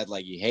always had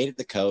like you hated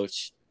the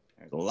coach.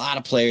 There's a lot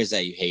of players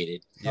that you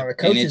hated. No, the And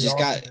coach it is just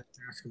awesome got- at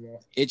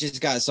basketball. It just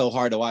got so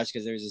hard to watch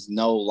because there's just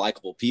no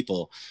likable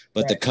people.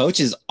 But the Right. coach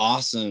is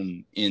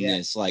awesome in Yeah.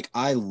 this. Like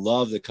I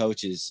love the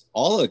coaches.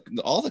 All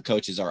the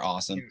coaches are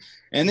awesome. Yeah.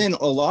 And then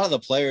a lot of the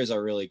players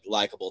are really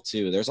likable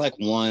too. There's like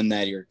one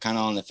that you're kind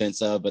of on the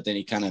fence of, but then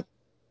he kind of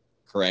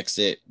corrects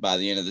it by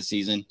the end of the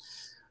season.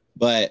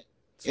 But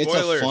it's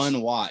a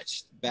fun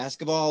watch.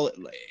 Basketball,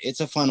 it's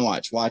a fun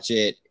watch. Watch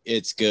it.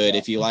 It's good. Yeah,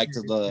 If you it's liked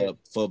good. the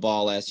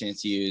football Last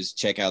Chance U's,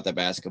 check out the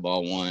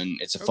basketball one.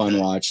 It's a fun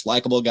Okay. watch.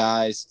 Likeable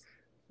guys,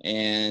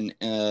 and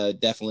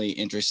definitely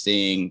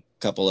interesting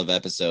couple of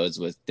episodes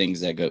with things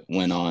that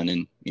went on,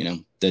 and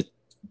the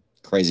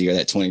crazier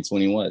that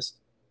 2020 was.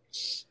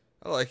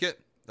 I like it.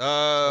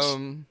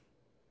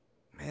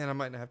 Man, I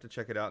might have to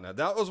check it out now.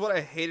 That was what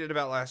I hated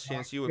about Last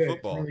Chance U with Good.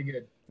 football. Really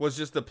good. Was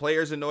just the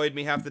players annoyed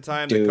me half the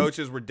time. Dude. The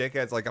coaches were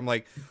dickheads. Like I'm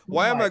like,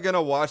 why am I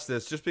gonna watch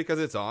this just because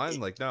it's on?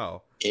 Like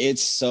no.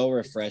 It's so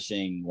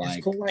refreshing. Like,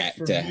 It's cool, like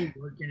for me,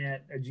 working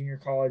at a junior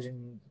college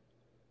and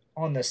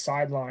on the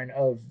sideline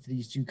of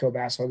these JUCO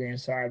basketball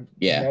games. So I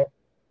know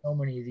so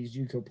many of these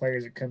JUCO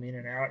players that come in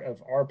and out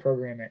of our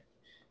program at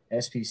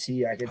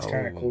SPC. Like it's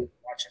kind of cool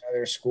watching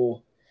another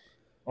school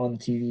on the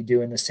TV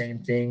doing the same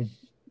thing.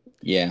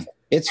 Yeah,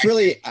 it's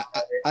really.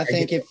 I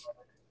think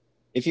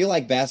if you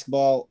like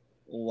basketball,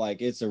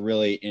 like it's a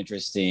really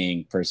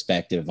interesting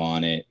perspective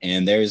on it.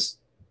 And there's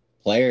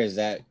players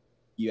that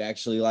you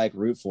actually like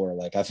root for.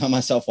 Like I found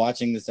myself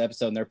watching this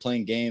episode and they're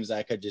playing games.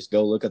 I could just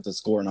go look at the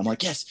score and I'm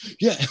like, yes,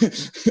 yeah.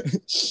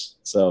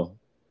 So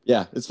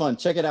yeah, it's fun.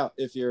 Check it out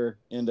if you're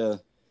into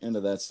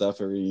that stuff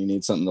or you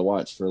need something to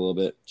watch for a little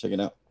bit. Check it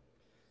out.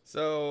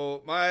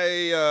 So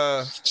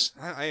I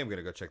am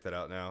gonna go check that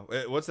out now.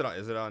 What's it on?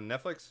 Is it on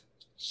Netflix?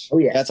 Oh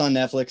yeah, That's on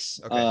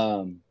Netflix.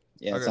 Okay.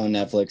 Yeah, it's Okay. on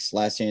Netflix.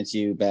 Last Chance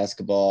U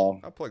basketball.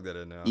 I'll plug that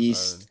in now.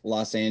 East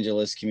Los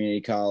Angeles Community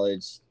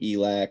College,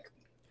 ELAC.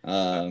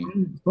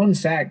 fun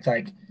fact,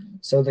 like,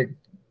 so the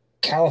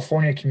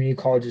California community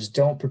colleges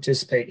don't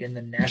participate in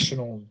the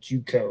national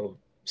JUCO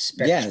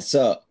spectrum. Yeah,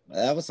 so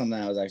that was something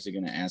I was actually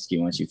going to ask you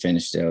once you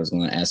finished it. I was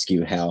going to ask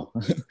you how,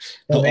 So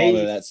all they-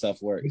 of that stuff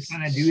They works.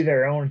 kind of do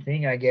their own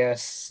thing, I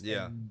guess.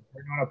 Yeah. And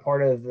they're not a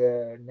part of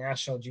the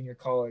National Junior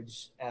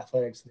College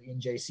Athletics, the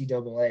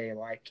NJCAA,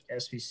 like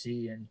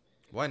SBC and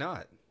Why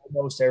not?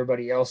 most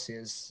everybody else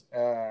is.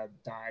 I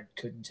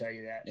couldn't tell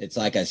you that. It's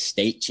like a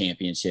state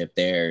championship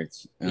there.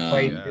 They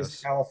play yes.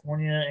 this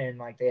California, and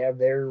like they have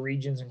their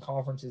regions and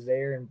conferences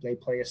there, and they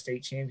play a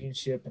state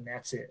championship, and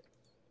that's it.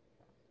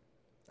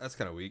 That's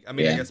kind of weak. I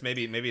mean, Yeah. I guess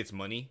maybe it's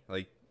money,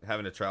 like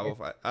having to travel.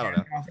 I don't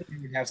know. I think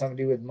it would have something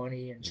to do with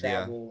money and Yeah.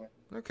 travel.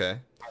 Okay.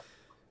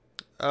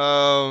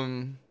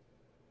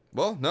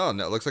 Well, no,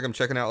 it looks like I'm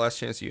checking out Last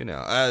Chance U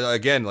now.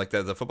 Again, like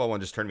the football one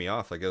just turned me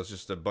off. Like it was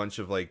just a bunch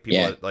of like people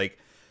Yeah. that,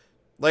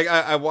 like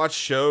I watch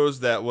shows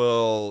that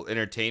will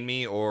entertain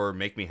me or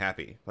make me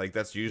happy. Like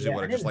that's usually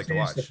what I just like to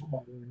watch. The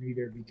football one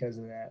either because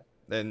of that.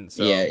 And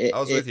so Yeah, I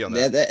was with you on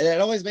that. That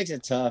always makes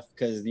it tough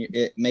because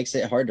it makes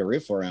it hard to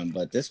root for him.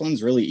 But this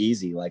one's really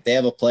easy. Like they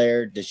have a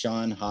player,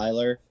 Deshaun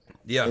Heiler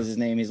Yeah. is his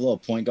name. He's a little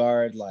point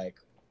guard, like,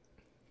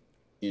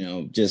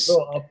 just A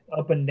little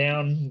up and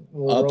down,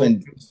 little Up roller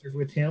and- coaster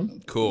with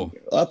him. Cool.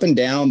 up and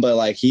down, but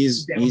like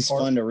he's Down part.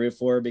 fun to root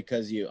for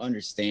because you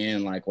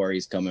understand like where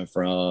he's coming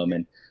from.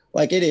 And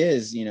like it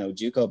is,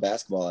 JUCO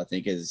basketball, I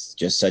think, is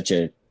just such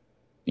a,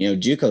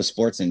 JUCO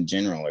sports in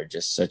general are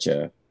just such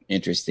a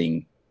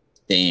interesting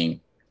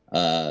thing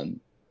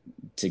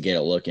to get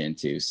a look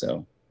into.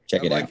 So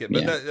check I it like out. it,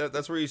 but Yeah.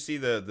 that's where you see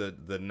the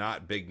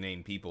not big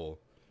name people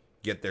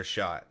get their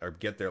shot or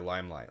get their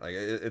limelight. Like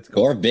it's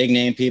cool. Or big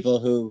name people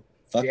who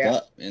fucked Yeah.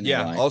 up in their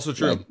Yeah, life. also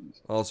true. Like,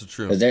 Also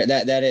true. because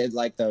that is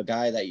like the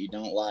guy that you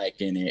don't like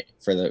in it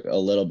for a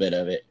little bit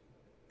of it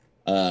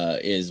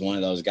is one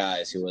of those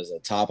guys who was a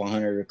top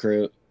 100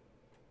 recruit.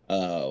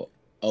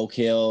 Oak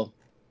Hill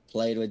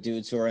played with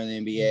dudes who are in the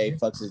NBA,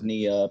 fucks his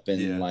knee up, and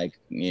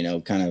Yeah.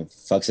 kind of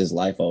fucks his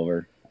life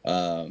over.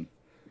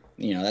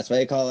 That's why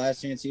they call it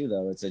Last Chance U,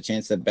 though. It's a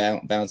chance to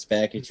bounce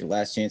back. It's your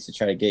last chance to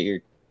try to get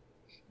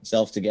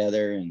yourself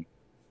together, and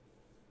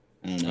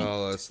I don't know.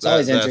 Oh, It's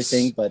always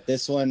interesting, but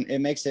this one, it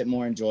makes it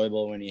more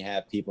enjoyable when you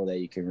have people that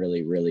you can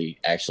really, really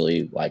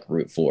actually like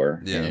root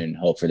for Yeah. and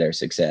hope for their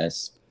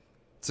success.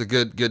 It's a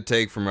good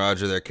take from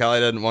Roger there. Cali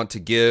doesn't want to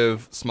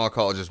give small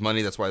colleges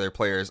money. That's why their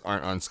players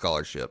aren't on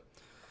scholarship.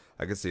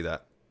 I can see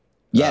that.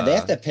 Yeah, they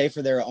have to pay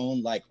for their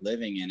own like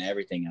living and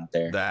everything out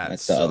there. That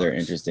That's the other sucks.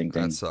 interesting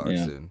thing. That sucks,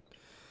 yeah. dude.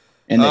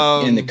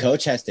 And the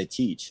coach has to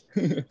teach.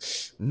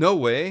 No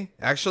way.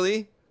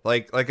 Actually,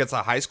 like it's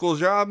a high school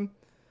job.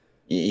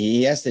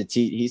 He has to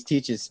teach. He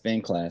teaches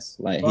spin class.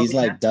 Like Well, he's I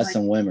mean, like that's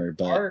Dustin Wimmer,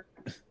 but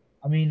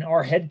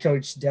our head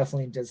coach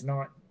definitely does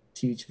not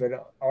teach,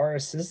 but our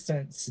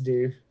assistants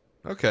do.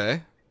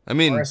 Okay. I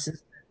mean, Our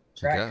assistant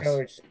track guess.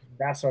 coach,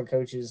 basketball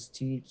coaches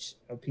teach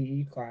a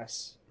PE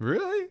class.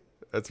 really?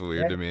 That's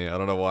weird Yeah. to me. I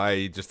don't know why.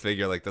 You just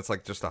figure like that's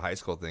like just a high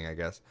school thing, I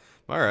guess.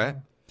 All right.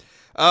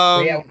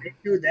 But yeah, when they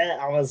do that,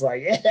 I was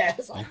like, yeah,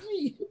 it's like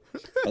me.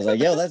 I was like,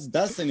 yo, that's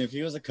Dustin if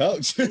he was a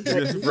coach.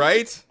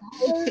 Right?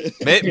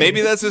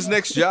 Maybe that's his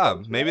next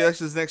job. Maybe that's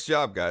his next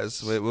job,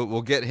 guys.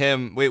 We'll get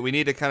him. Wait, we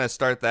need to kind of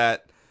start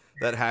that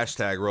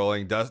hashtag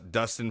rolling.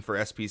 Dustin for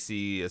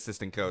SPC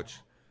assistant coach.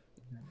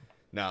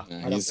 No.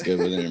 He's good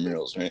with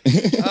intramurals,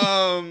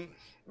 right?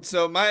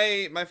 So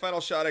my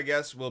final shot, I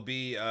guess, will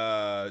be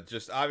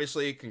just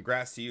obviously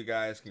congrats to you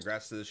guys.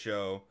 Congrats to the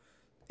show.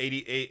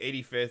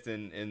 85th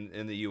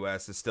in the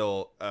U.S. is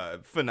still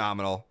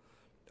phenomenal.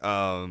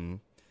 And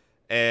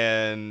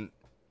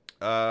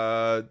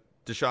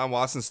Deshaun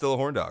Watson's still a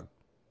horn dog.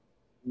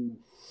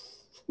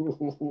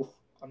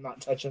 I'm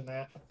not touching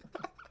that.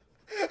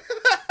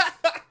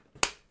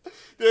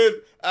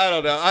 Dude, I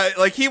don't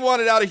know. He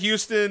wanted out of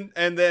Houston,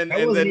 and then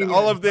That wasn't even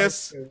all of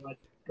this what's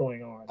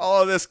going on.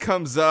 all of this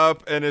comes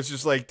up, and it's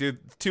just like, dude,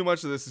 too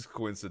much of this is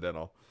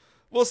coincidental.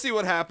 We'll see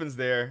what happens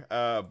there.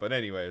 But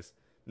anyways,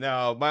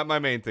 no, my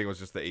main thing was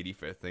just the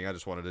 85th thing. I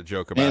just wanted to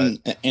joke about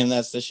it. And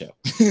that's the show.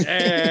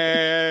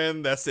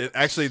 And that's it.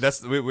 Actually,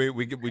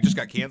 we just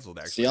got canceled.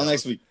 Actually, See y'all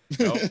next week.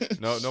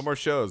 No more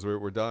shows.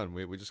 We're done.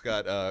 We just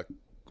got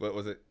what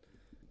was it?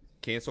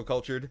 Cancel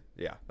cultured.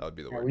 Yeah, that would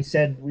be the Yeah,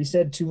 word. we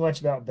said too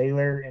much about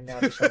Baylor, and now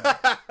Deshaun.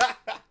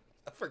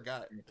 I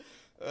forgot.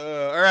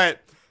 All right.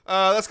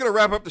 That's going to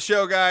wrap up the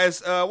show,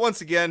 guys.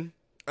 Once again,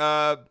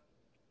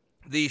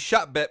 The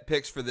shot bet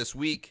picks for this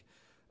week.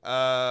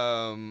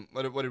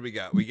 What did we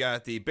got? We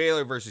got the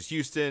Baylor versus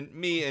Houston.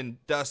 Me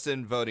and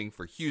Dustin voting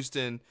for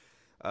Houston.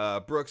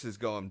 Brooks is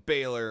going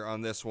Baylor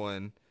on this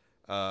one.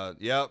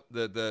 Yep,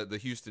 the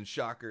Houston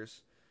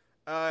Shockers.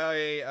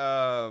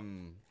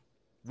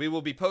 We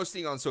will be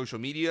posting on social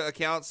media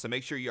accounts, so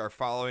make sure you are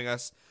following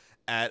us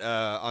at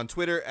on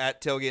Twitter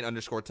at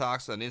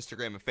tailgate_talks, on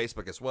Instagram and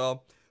Facebook as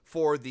well,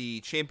 for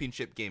the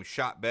championship game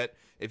shot bet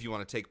if you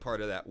want to take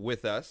part of that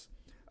with us.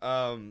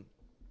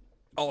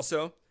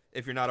 Also,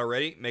 if you're not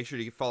already, make sure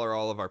to follow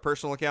all of our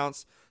personal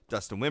accounts.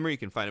 Dustin Wimmer, you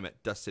can find him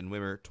at Dustin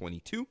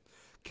Wimmer22.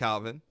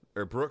 Calvin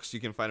or Brooks, you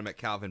can find him at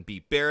Calvin B.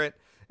 Barrett.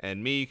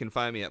 And me, you can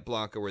find me at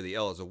Blanca, where the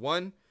L is a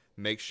 1.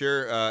 Make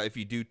sure if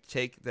you do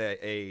take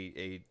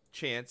a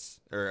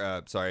chance,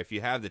 or if you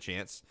have the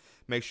chance,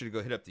 make sure to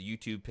go hit up the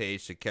YouTube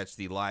page to catch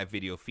the live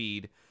video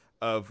feed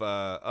of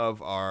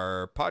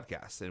our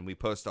podcast, and we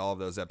post all of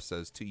those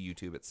episodes to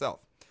YouTube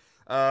itself.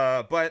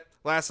 But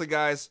lastly,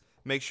 guys,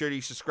 make sure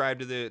you subscribe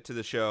to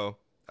the show.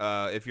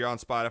 If you're on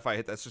Spotify,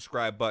 hit that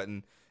subscribe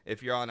button.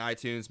 If you're on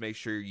iTunes, make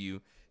sure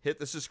you hit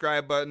the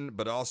subscribe button,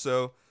 but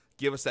also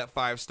give us that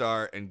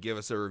 5-star and give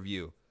us a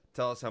review.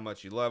 Tell us how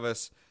much you love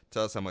us.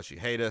 Tell us how much you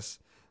hate us.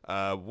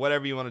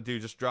 Whatever you want to do,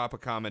 just drop a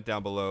comment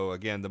down below.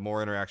 Again, the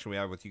more interaction we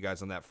have with you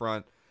guys on that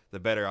front, the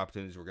better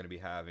opportunities we're going to be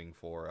having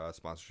for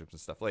sponsorships and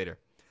stuff later.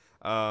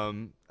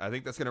 I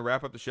think that's going to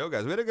wrap up the show,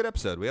 guys. We had a good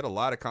episode. We had a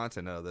lot of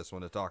content out of this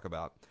one to talk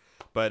about.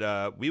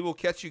 But we will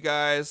catch you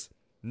guys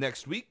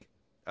next week.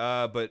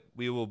 But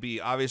we will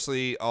be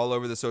obviously all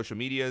over the social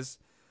medias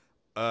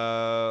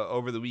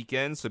over the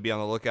weekend, so be on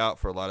the lookout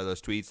for a lot of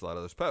those tweets, a lot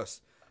of those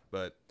posts.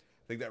 But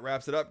I think that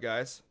wraps it up,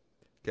 guys.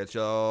 Catch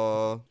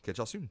y'all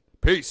soon.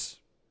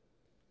 Peace.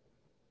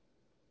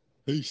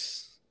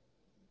 Peace.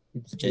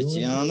 Catch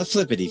you on the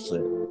flippity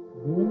flip.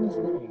 Doing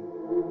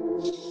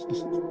the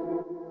thing.